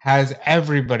has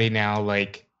everybody now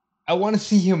I want to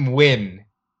see him win.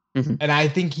 Mm-hmm. And I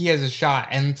think he has a shot.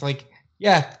 And it's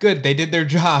yeah, good. They did their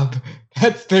job.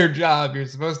 That's their job. You're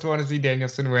supposed to want to see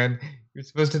Danielson win. You're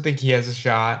supposed to think he has a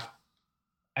shot.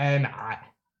 And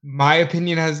my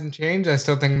opinion hasn't changed. I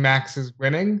still think Max is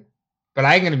winning. But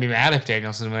I'm going to be mad if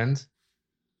Danielson wins.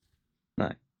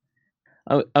 No.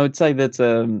 I would say that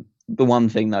the one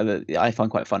thing, though, that I find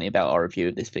quite funny about our review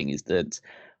of this thing is that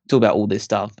we talk about all this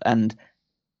stuff, and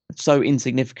so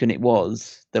insignificant it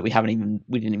was that we didn't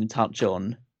even touch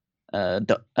on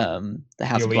the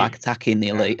House of Black attacking the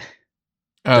Elite.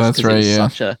 Oh, that's right.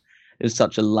 It was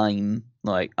such a lame,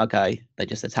 okay, they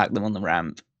just attacked them on the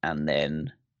ramp and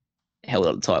then held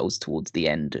up the titles towards the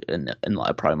end and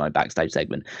a promo backstage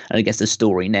segment. And I guess the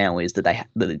story now is that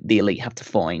the Elite have to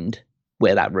find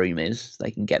where that room is so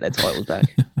they can get their titles back.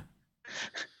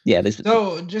 Yeah.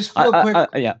 So just real quick.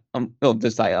 I'll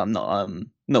just say I'm not.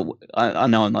 No, I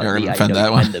know I'm not You're the gonna defend AEW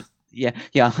that one. defender.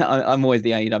 Yeah. I'm always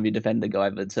the AEW defender guy,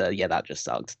 but that just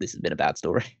sucks. This has been a bad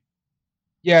story.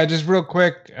 Yeah, just real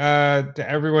quick to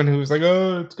everyone who's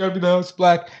oh, it's gotta be the House of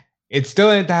Black. It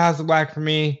still ain't the House of Black for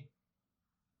me.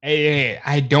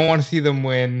 I don't want to see them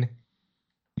win.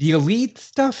 The Elite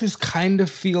stuff is kind of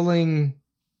feeling.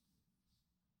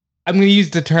 I'm going to use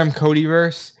the term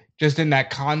Codyverse, just in that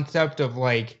concept of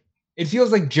it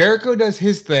feels like Jericho does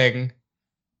his thing,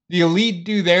 the Elite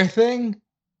do their thing,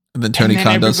 and then Tony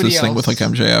Khan does this thing with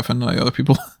MJF and other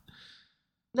people.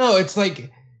 No, it's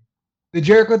the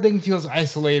Jericho thing feels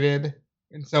isolated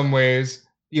in some ways.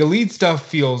 the Elite stuff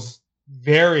feels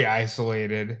very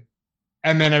isolated,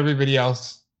 and then everybody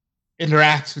else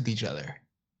interacts with each other.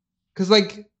 Because,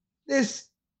 like, this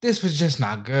was just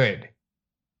not good.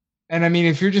 And I mean,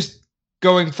 if you're just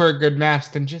going for a good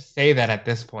match, then just say that at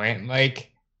this point.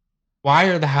 Like, why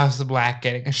are the House of Black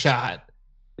getting a shot?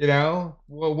 You know,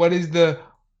 what is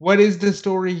the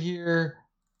story here?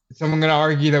 Is someone going to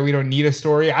argue that we don't need a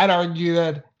story? I'd argue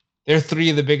that they're three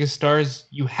of the biggest stars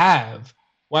you have.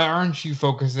 Why aren't you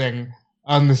focusing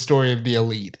on the story of the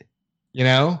Elite? You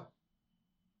know,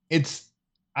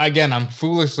 I'm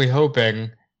foolishly hoping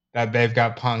that they've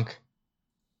got Punk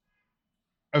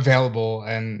available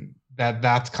and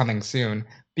that's coming soon.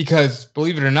 Because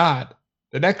believe it or not,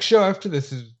 the next show after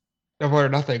this is Double or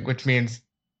Nothing, which means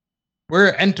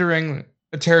we're entering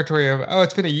the territory of,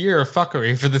 it's been a year of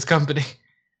fuckery for this company.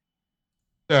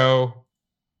 So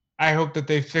I hope that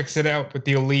they fix it out with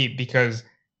the Elite, because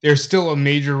there's still a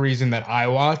major reason that I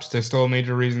watch. There's still a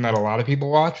major reason that a lot of people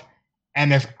watch.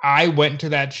 And if I went to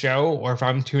that show, or if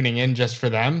I'm tuning in just for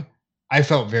them, I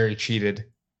felt very cheated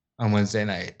on Wednesday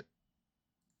night.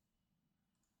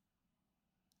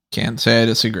 Can't say I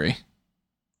disagree.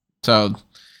 So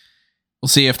we'll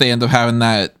see if they end up having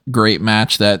that great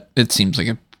match that it seems like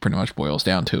it pretty much boils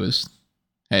down to is,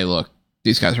 hey, look,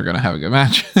 these guys are going to have a good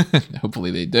match.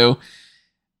 Hopefully they do.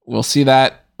 We'll see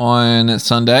that on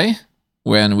Sunday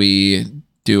when we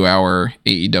do our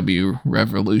AEW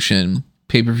Revolution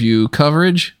pay-per-view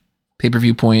coverage.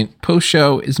 Pay-per-view point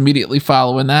post-show is immediately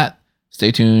following that.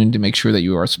 Stay tuned to make sure that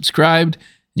you are subscribed.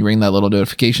 You ring that little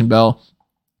notification bell.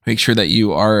 Make sure that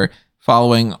you are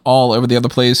following all over the other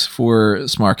place for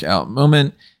Smart Out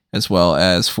Moment, as well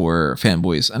as for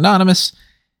Fanboys Anonymous.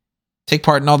 Take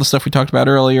part in all the stuff we talked about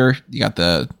earlier. You got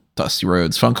the Dusty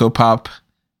Rhodes Funko Pop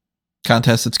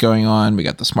contest that's going on. We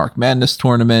got the Smart Madness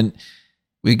tournament.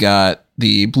 We got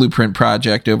the Blueprint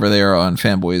Project over there on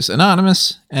Fanboys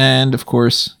Anonymous. And of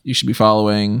course, you should be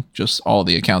following just all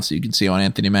the accounts that you can see on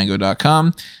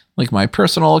anthonymango.com, like my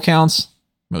personal accounts,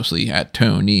 mostly at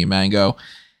Tony Mango.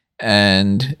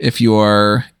 And if you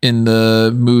are in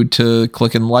the mood to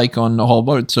click and like on a whole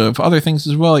bunch of other things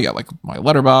as well, you got like my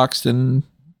Letterboxd and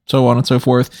so on and so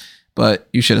forth. But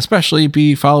you should especially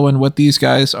be following what these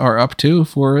guys are up to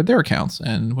for their accounts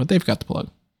and what they've got to plug.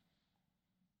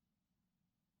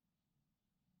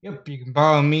 Yep, you can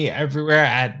follow me everywhere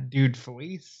at Dude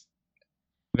Felice.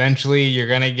 Eventually, you're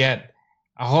going to get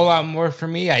a whole lot more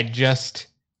from me. I just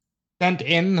sent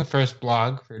in the first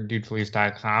blog for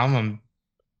dudefelice.com. I'm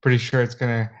pretty sure it's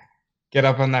going to get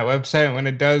up on that website. When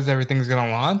it does, everything's going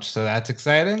to launch, so that's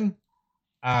exciting.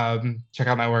 Check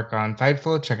out my work on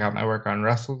Fightful. Check out my work on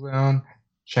WrestleZone.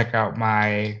 Check out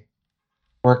my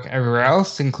work everywhere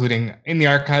else, including in the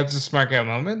archives of Smart Out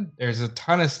Moment. There's a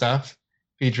ton of stuff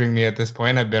featuring me at this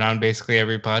point. I've been on basically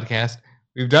every podcast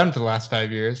we've done for the last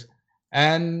 5 years,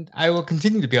 and I will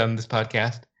continue to be on this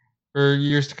podcast for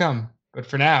years to come. But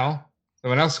for now,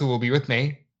 someone else who will be with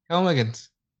me, Helen Wiggins.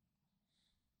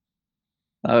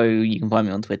 So you can find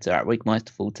me on Twitter at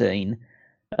Wigmeister14.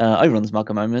 Over on the Smart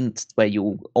Out Moment, where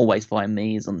you'll always find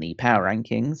me is on the Power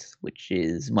Rankings, which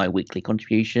is my weekly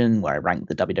contribution where I rank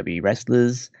the WWE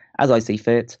wrestlers as I see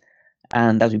fit.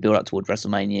 And as we build up towards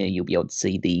WrestleMania, you'll be able to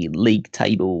see the league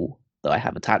table that I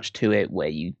have attached to it, where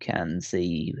you can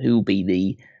see who will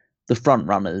be the front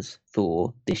runners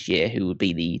for this year, who would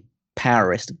be the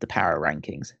powerest of the power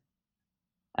rankings.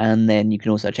 And then you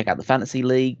can also check out the Fantasy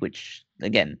League, which,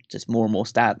 again, just more and more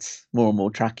stats, more and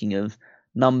more tracking of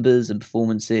numbers and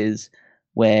performances,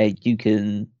 where you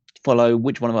can follow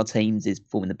which one of our teams is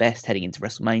performing the best heading into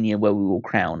WrestleMania, where we will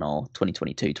crown our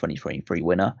 2022-2023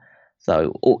 winner.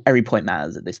 So every point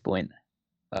matters at this point.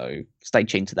 So stay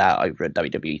tuned to that over at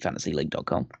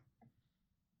WWEFantasyLeague.com.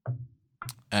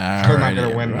 I'm not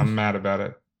going to win. I'm mad about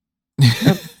it.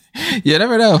 You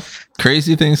never know.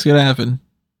 Crazy things could happen.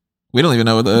 We don't even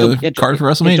know what the card for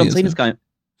WrestleMania is.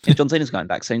 John Cena's going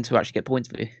back soon to actually get points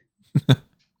for you.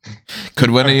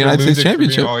 Could win a United States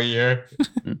Championship all year.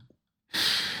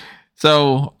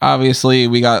 So obviously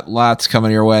we got lots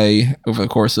coming your way over the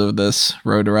course of this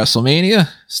road to WrestleMania.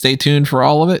 Stay tuned for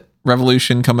all of it.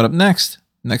 Revolution coming up next.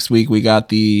 Next week we got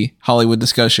the Hollywood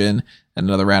discussion and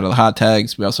another round of the hot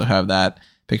tags. We also have that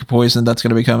Pick Your Poison that's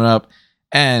going to be coming up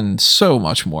and so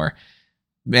much more.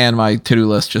 Man, my to-do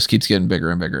list just keeps getting bigger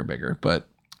and bigger and bigger. But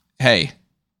hey,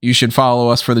 you should follow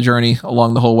us for the journey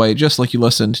along the whole way, just like you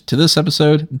listened to this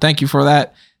episode. And thank you for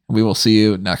that. We will see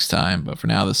you next time. But for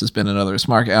now, this has been another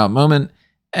Smart Out Moment,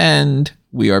 and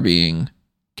we are being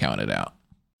counted out.